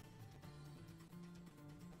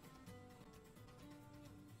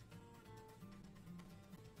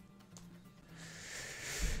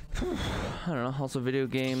 I don't know. Also, video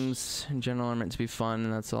games in general are meant to be fun,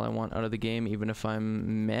 and that's all I want out of the game, even if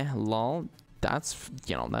I'm meh, lol. That's,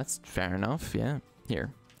 you know, that's fair enough. Yeah.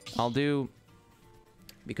 Here, I'll do,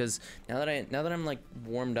 because now that I'm like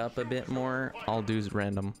warmed up a bit more, I'll do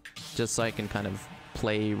random, just so I can kind of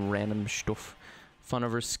play random stuff. Fun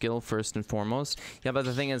over skill first and foremost. Yeah, but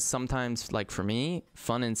the thing is, sometimes, like for me,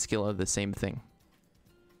 fun and skill are the same thing.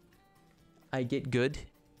 I get good,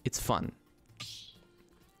 it's fun.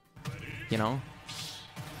 You know,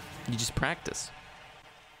 you just practice.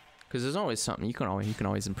 Because there's always something you can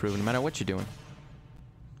always improve no matter what you're doing.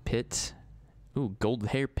 Pit. Ooh, gold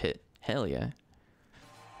hair pit. Hell yeah.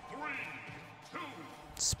 3, 2,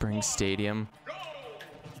 Spring Stadium. go!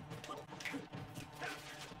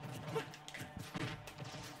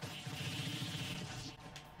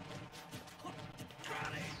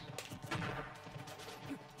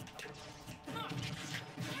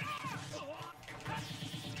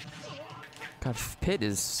 God, pit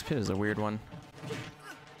is a weird one.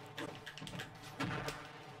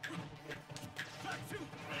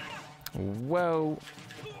 Whoa.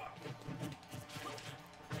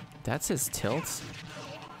 That's his tilt.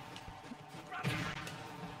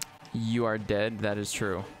 You are dead. That is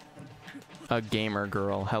true. A gamer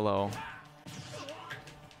girl. Hello.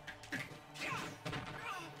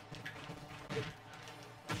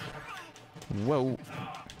 Whoa.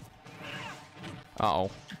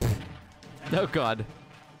 Uh-oh. Oh, God.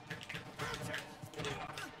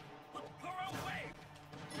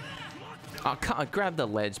 Oh, grab the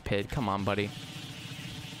ledge, Pit. Come on, buddy.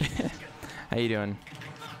 How you doing?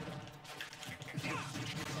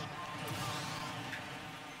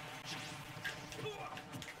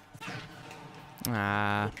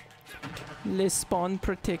 Ah. Le spawn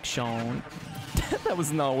protection. That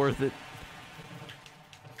was not worth it.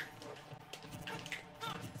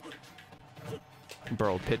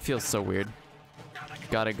 Bro, Pit feels so weird.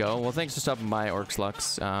 Gotta go. Well, thanks for stopping by, Orcs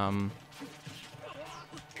Lux.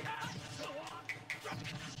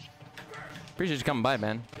 Appreciate you coming by,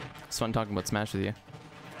 man. It's fun talking about Smash with you.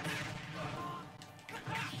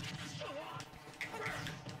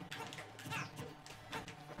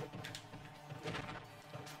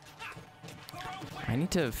 I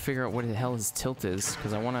need to figure out what the hell his tilt is,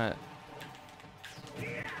 because I want to...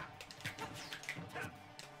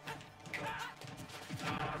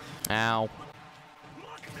 Ow.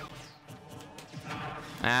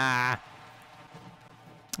 Ah!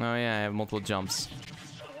 Oh yeah, I have multiple jumps.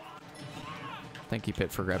 Thank you,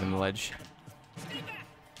 Pit, for grabbing the ledge.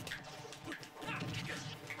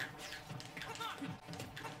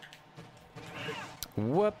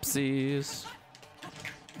 Whoopsies.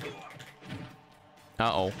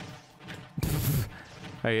 Uh-oh.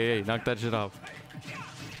 Hey, knock that shit off.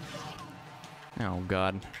 Oh,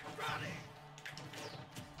 God.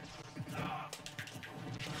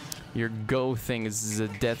 Your go thing is a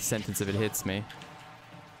death sentence if it hits me.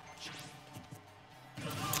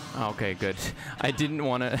 Okay, good. I didn't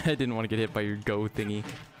want to get hit by your go thingy.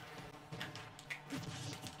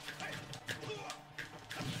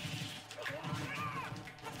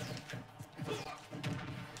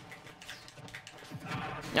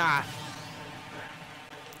 Ah!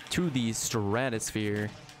 To the stratosphere.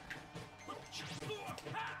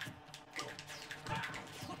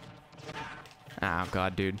 Oh,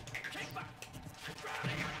 God, dude.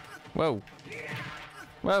 Whoa.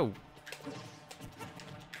 Whoa.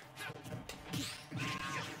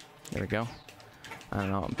 There we go. I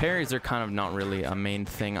don't know. Parries are kind of not really a main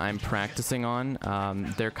thing I'm practicing on.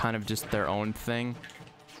 They're kind of just their own thing.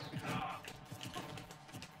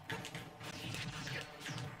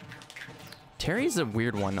 Terry's a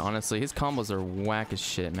weird one, honestly. His combos are whack as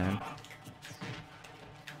shit, man.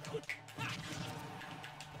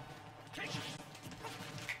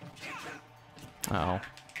 Uh-oh.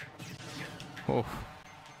 Oh.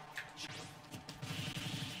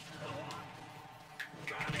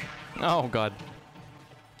 Oh, God.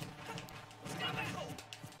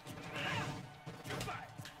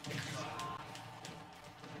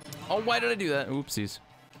 Oh, why did I do that? Oopsies.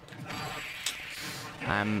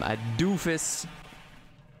 I'm a doofus.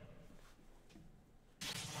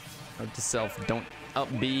 Note to self, don't up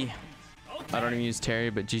B. I don't even use Terry,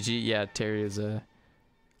 but GG. Yeah, Terry is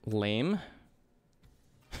lame.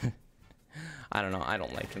 I don't know. I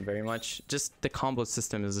don't like him very much. Just the combo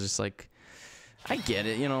system is just like, I get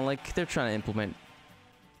it, you know, like they're trying to implement.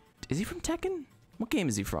 Is he from Tekken? What game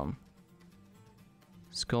is he from?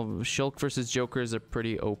 Shulk versus Joker is a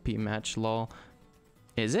pretty OP match, lol.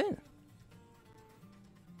 Is it?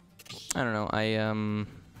 I don't know. I'm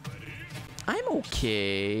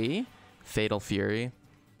okay. Fatal Fury.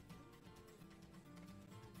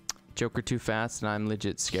 Joker too fast and I'm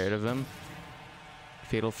legit scared of him.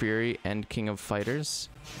 Fatal Fury and King of Fighters.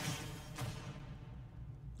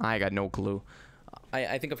 I got no clue.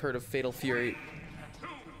 I think I've heard of Fatal Fury.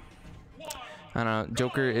 I don't know.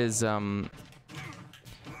 Joker is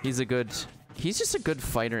he's just a good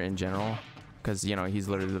fighter in general, because you know he's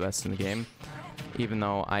literally the best in the game. Even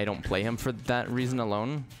though I don't play him for that reason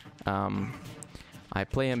alone, I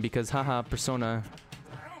play him because haha Persona.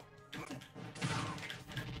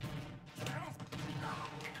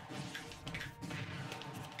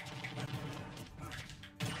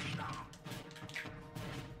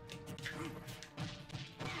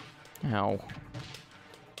 Ow.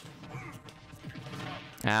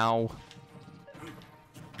 Ow.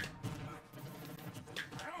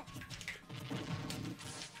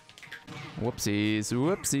 Whoopsies,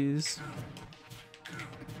 whoopsies.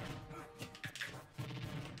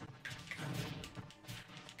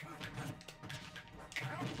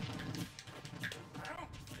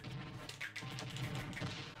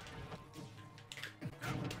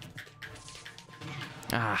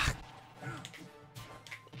 Ah.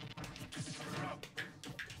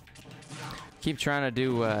 Keep trying to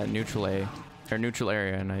do neutral A or neutral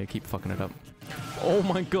area, and I keep fucking it up. Oh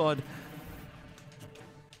my god!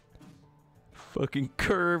 Fucking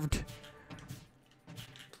curved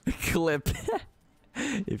clip.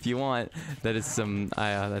 If you want, that is some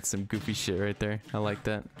that's some goofy shit right there. I like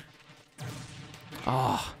that.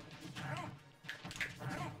 Oh.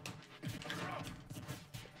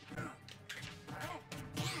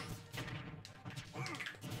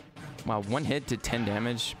 Wow, one hit did 10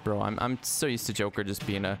 damage, bro. I'm so used to Joker just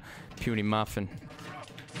being a puny muffin.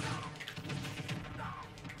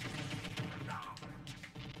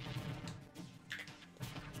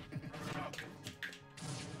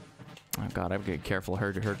 Oh god, I have to get careful.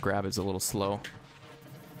 Her grab is a little slow.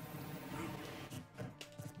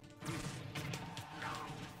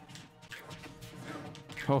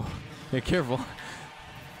 Oh, yeah, careful.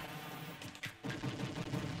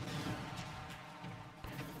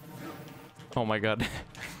 Oh my god.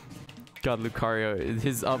 God, Lucario,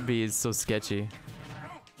 his up B is so sketchy.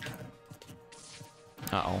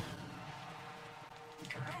 Uh-oh.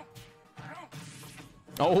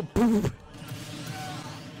 Oh, boom!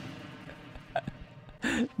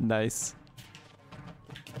 Nice.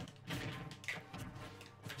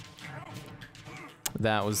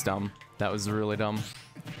 That was dumb. That was really dumb.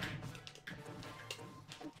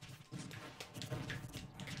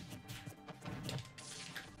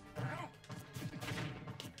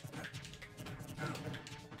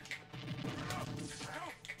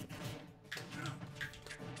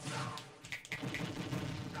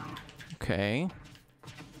 Okay.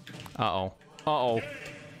 Uh-oh. Uh-oh.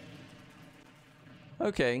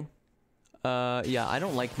 Okay. Yeah, I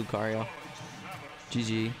don't like Lucario.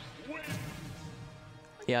 GG.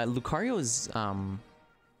 Yeah, Lucario is,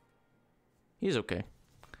 he's okay.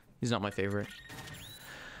 He's not my favorite.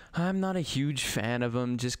 I'm not a huge fan of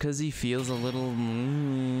him just because he feels a little...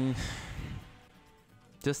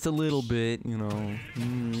 just a little bit, you know.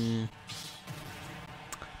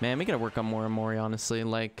 Man, we gotta work on more omori, honestly.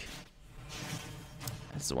 Like...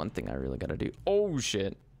 that's the one thing I really gotta do. Oh,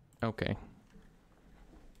 shit. Okay.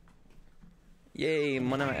 Yay,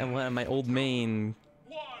 one of my old main.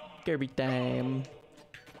 Kirby time.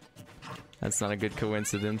 That's not a good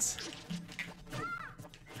coincidence.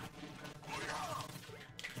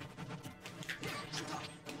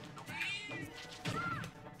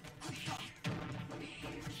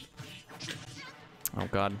 Oh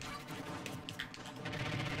god.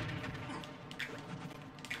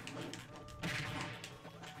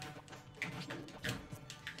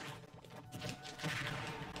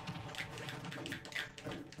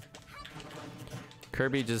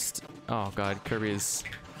 Kirby just... oh god, Kirby is...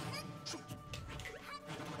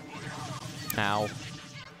 ow.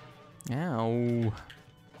 Ow.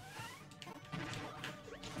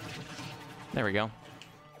 There we go.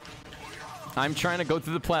 I'm trying to go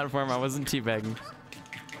through the platform, I wasn't teabagging.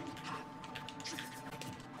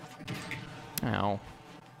 Ow.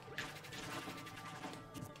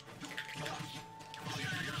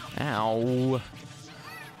 Ow.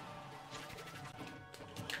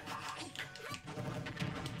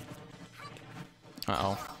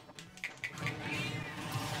 Uh-oh.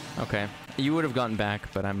 Okay. You would have gotten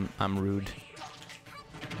back, but I'm rude.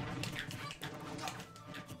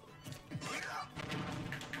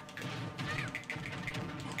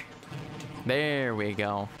 There we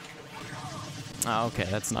go. Oh, okay,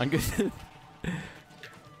 that's not good.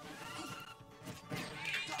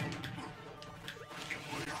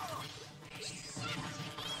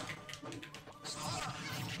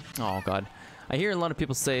 Oh god. I hear a lot of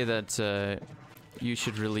people say that you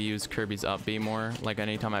should really use Kirby's up B more, like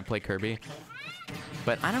anytime I play Kirby.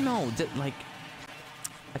 But I don't know, like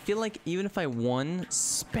I feel like even if I won,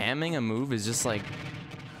 spamming a move is just like...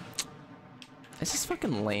 It's just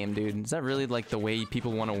fucking lame, dude. Is that really like the way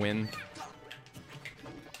people want to win?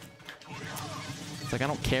 It's like, I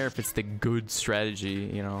don't care if it's the good strategy,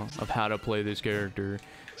 you know, of how to play this character.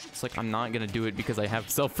 It's like, I'm not gonna do it because I have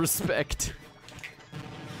self-respect.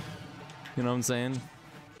 You know what I'm saying?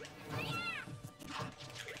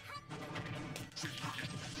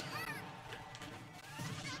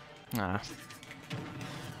 Ah.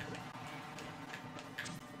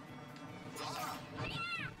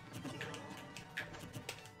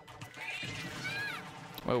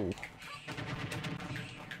 Whoa.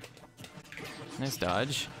 Nice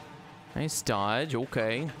dodge. Nice dodge.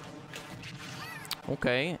 Okay.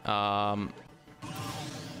 Okay. Oopsie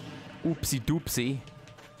doopsie.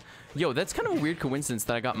 Yo, that's kind of a weird coincidence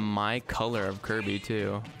that I got my color of Kirby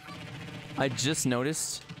too. I just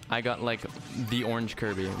noticed I got like the orange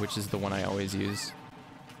Kirby, which is the one I always use.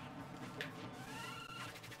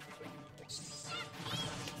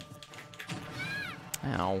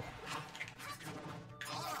 Ow.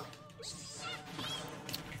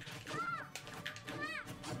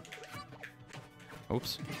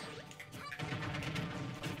 Oops.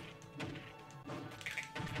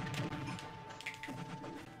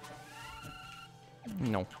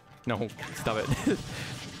 No. No. Stop it.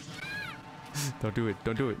 Don't do it.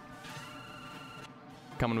 Don't do it.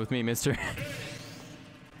 Coming with me, mister.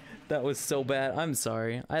 That was so bad. I'm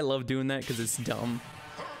sorry. I love doing that because it's dumb.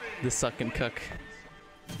 The suck and cuck.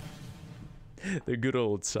 The good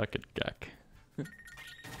old suck and cuck.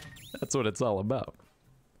 That's what it's all about.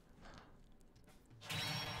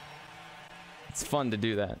 It's fun to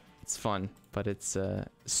do that. It's fun, but it's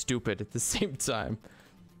stupid at the same time.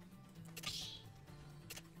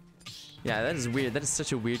 Yeah, that is weird. That is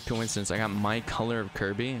such a weird coincidence. I got my color of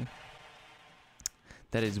Kirby.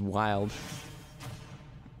 That is wild.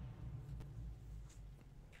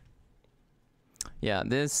 Yeah,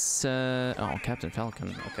 this oh, Captain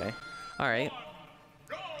Falcon. Okay. All right.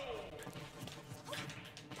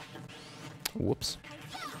 Whoops.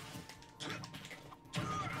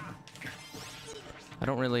 I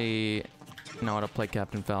don't really know how to play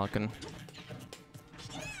Captain Falcon.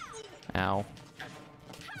 Ow.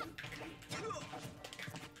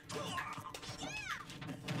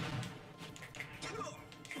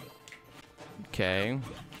 Okay.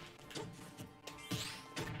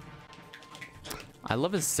 I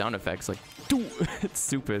love his sound effects, like, it's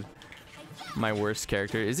stupid. My worst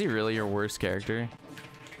character. Is he really your worst character?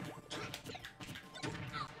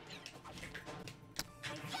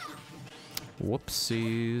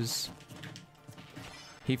 Whoopsies.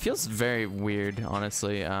 He feels very weird,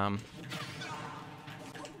 honestly. Come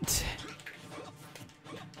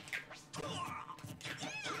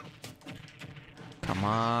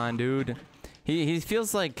on, dude. He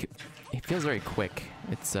feels like he feels very quick.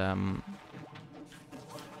 It's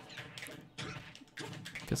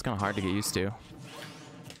feels kind of hard to get used to.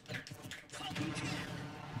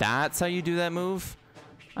 That's how you do that move?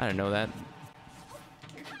 I didn't know that.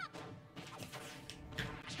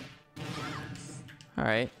 All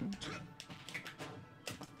right.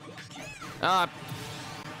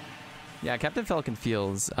 Yeah, Captain Falcon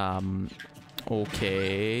feels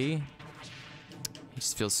okay. He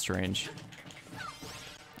just feels strange.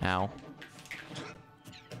 Ow.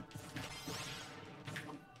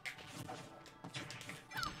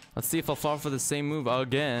 Let's see if I'll fall for the same move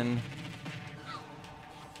again.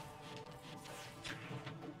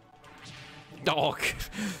 Oh,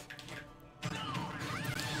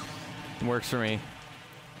 works for me.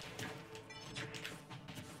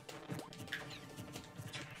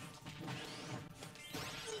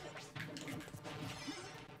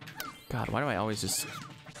 God, why do I always just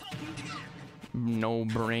no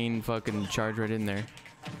brain fucking charge right in there?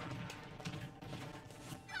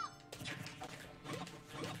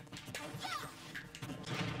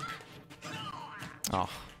 Oh.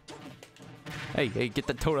 Hey, hey, get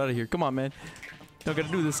that toad out of here. Come on, man. Don't gotta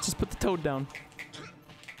do this. Just put the toad down.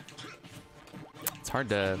 It's hard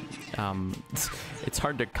to, it's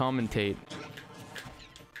hard to commentate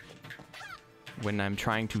when I'm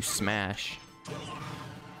trying to smash.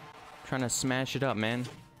 Trying to smash it up, man.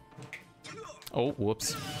 Oh,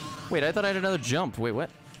 whoops. Wait, I thought I had another jump. Wait, what?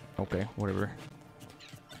 Okay, whatever.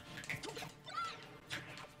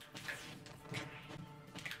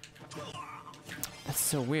 That's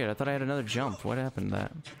so weird. I thought I had another jump. What happened to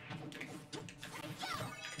that?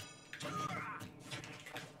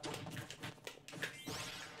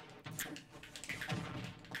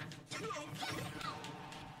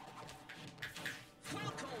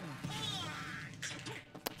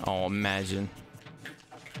 Oh, imagine.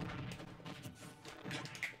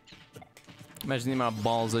 Imagine the amount of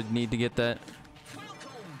balls I'd need to get that.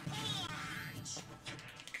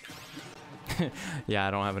 Yeah,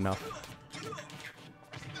 I don't have enough.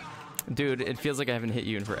 Dude, it feels like I haven't hit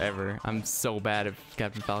you in forever. I'm so bad at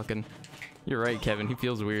Captain Falcon. You're right, Kevin. He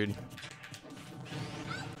feels weird.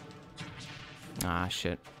 Ah,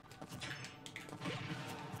 shit.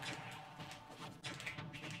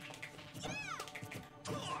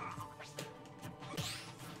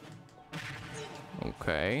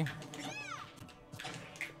 Okay.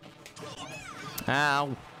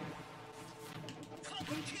 Ow.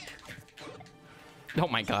 Oh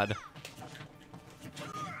my god.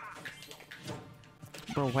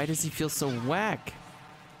 Bro, why does he feel so whack?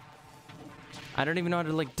 I don't even know how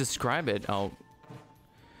to, like, describe it. Oh.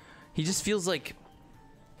 He just feels like...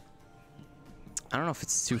 I don't know if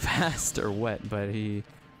it's too fast or what, but he...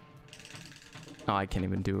 Oh, I can't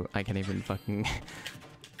even do... I can't even fucking...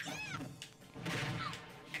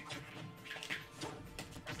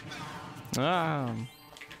 Ah.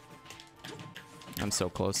 I'm so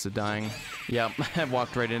close to dying. Yep, I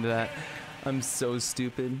walked right into that. I'm so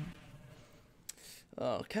stupid.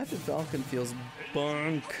 Oh, Captain Falcon feels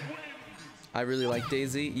bunk. I really like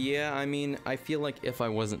Daisy. Yeah, I mean, I feel like if I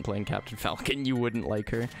wasn't playing Captain Falcon, you wouldn't like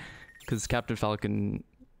her. Because Captain Falcon...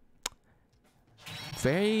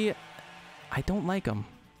 I don't like him.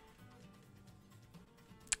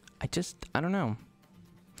 I don't know.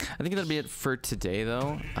 I think that'll be it for today,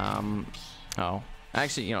 though. Oh.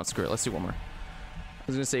 Actually, you know, screw it. Let's do one more. I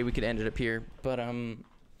was gonna say we could end it up here, but, we'll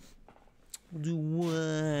do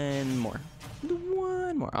one more. We'll do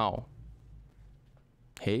one more. Oh.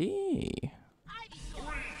 Hey.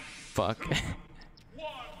 Fuck.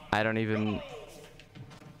 I don't even...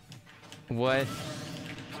 What?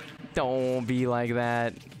 Don't be like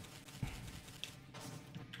that.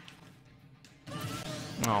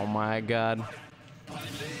 Oh my god.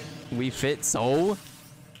 We fit so?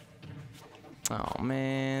 Oh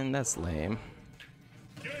man, that's lame.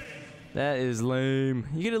 That is lame.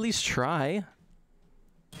 You could at least try.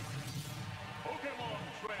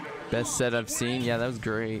 Best set I've seen. Yeah, that was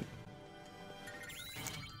great.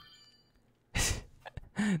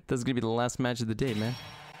 That's gonna be the last match of the day, man.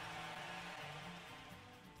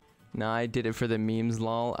 No, I did it for the memes,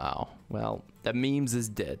 lol. Oh, well, the memes is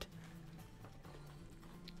dead.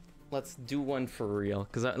 Let's do one for real,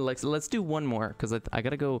 cause let's do one more, cause I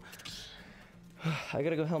gotta go. I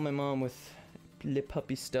gotta go help my mom with lip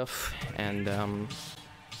puppy stuff, and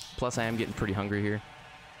plus I am getting pretty hungry here.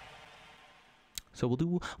 So we'll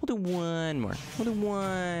do one more. We'll do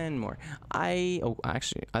one more. Oh,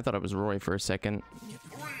 actually, I thought I was Roy for a second.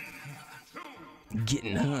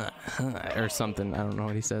 Getting or something. I don't know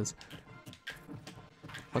what he says.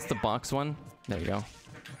 What's the box one? There you go.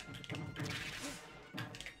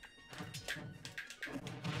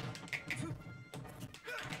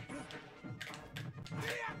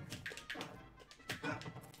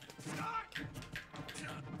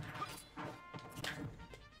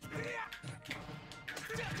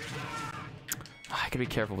 I gotta be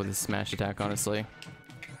careful with this smash attack, honestly.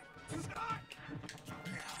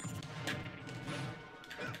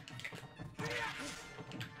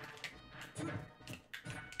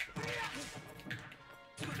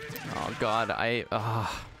 Oh god,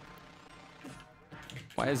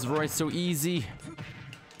 why is Roy so easy?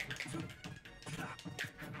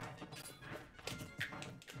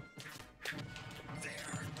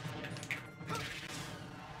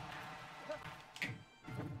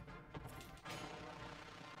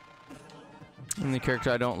 And the character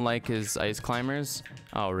I don't like is Ice Climbers.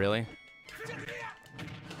 Oh, really?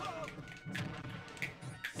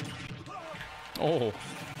 Oh.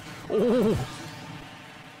 Oh.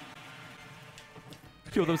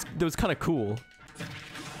 Yo, that was kind of cool.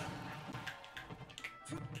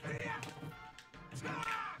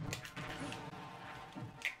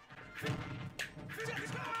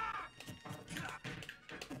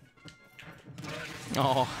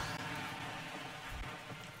 Oh.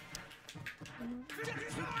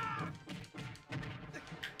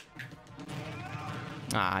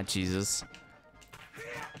 Ah, Jesus.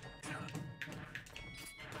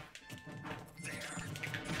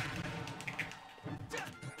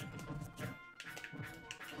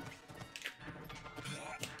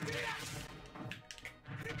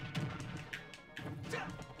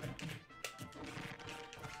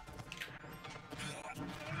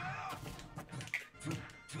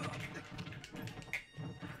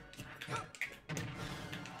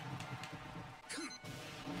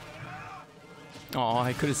 Oh,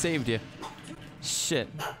 I could have saved you. Shit.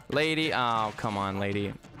 Lady. Oh, come on,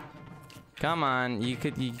 lady. Come on. You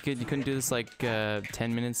couldn't do this like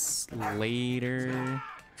 10 minutes later.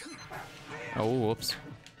 Oh, whoops.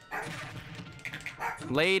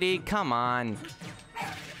 Lady, come on.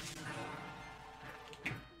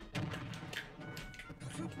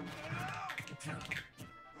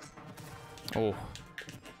 Oh.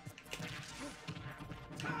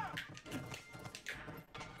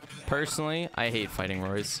 Personally, I hate fighting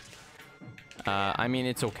Roys. I mean,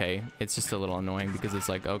 it's okay. It's just a little annoying because it's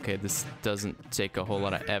like, okay, this doesn't take a whole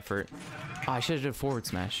lot of effort. Oh, I should have did forward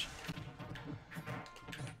smash.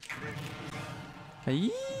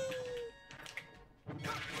 Hey.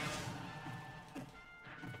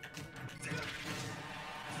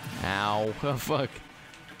 Ow. Oh, fuck.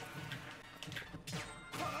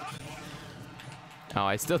 Oh,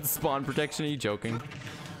 I still have spawn protection. Are you joking?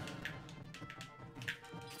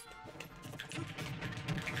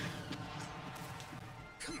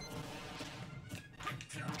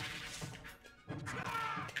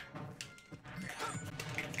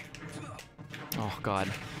 Oh, God.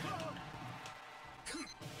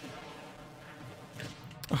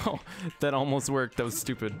 Oh, that almost worked. That was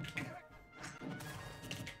stupid.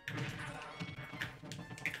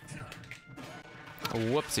 Oh,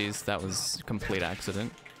 whoopsies. That was a complete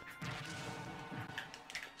accident.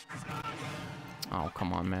 Oh,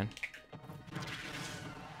 come on, man.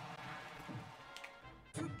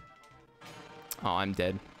 Oh, I'm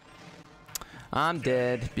dead. I'm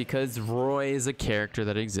dead because Roy is a character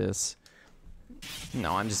that exists.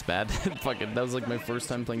 No, I'm just bad. Fuck it. That was like my first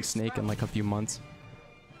time playing Snake in like a few months.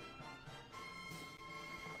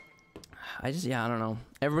 Yeah, I don't know.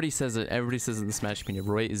 Everybody says it. Everybody says in the Smash community,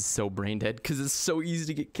 Roy is so brain dead because it's so easy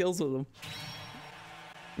to get kills with him.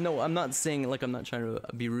 No, I'm not saying, like, I'm not trying to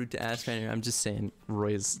be rude to Ash Fan here. I'm just saying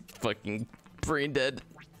Roy is fucking brain dead.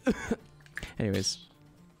 Anyways.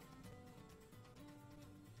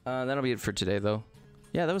 That'll be it for today, though.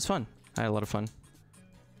 Yeah, that was fun. I had a lot of fun.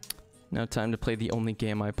 Now time to play the only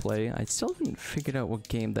game I play. I still haven't figured out what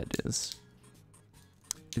game that is.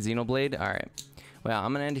 Xenoblade? Alright. Well,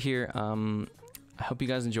 I'm gonna end here. I hope you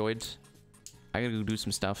guys enjoyed. I gotta go do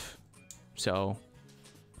some stuff. So,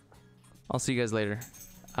 I'll see you guys later.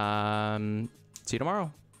 See you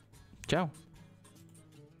tomorrow. Ciao.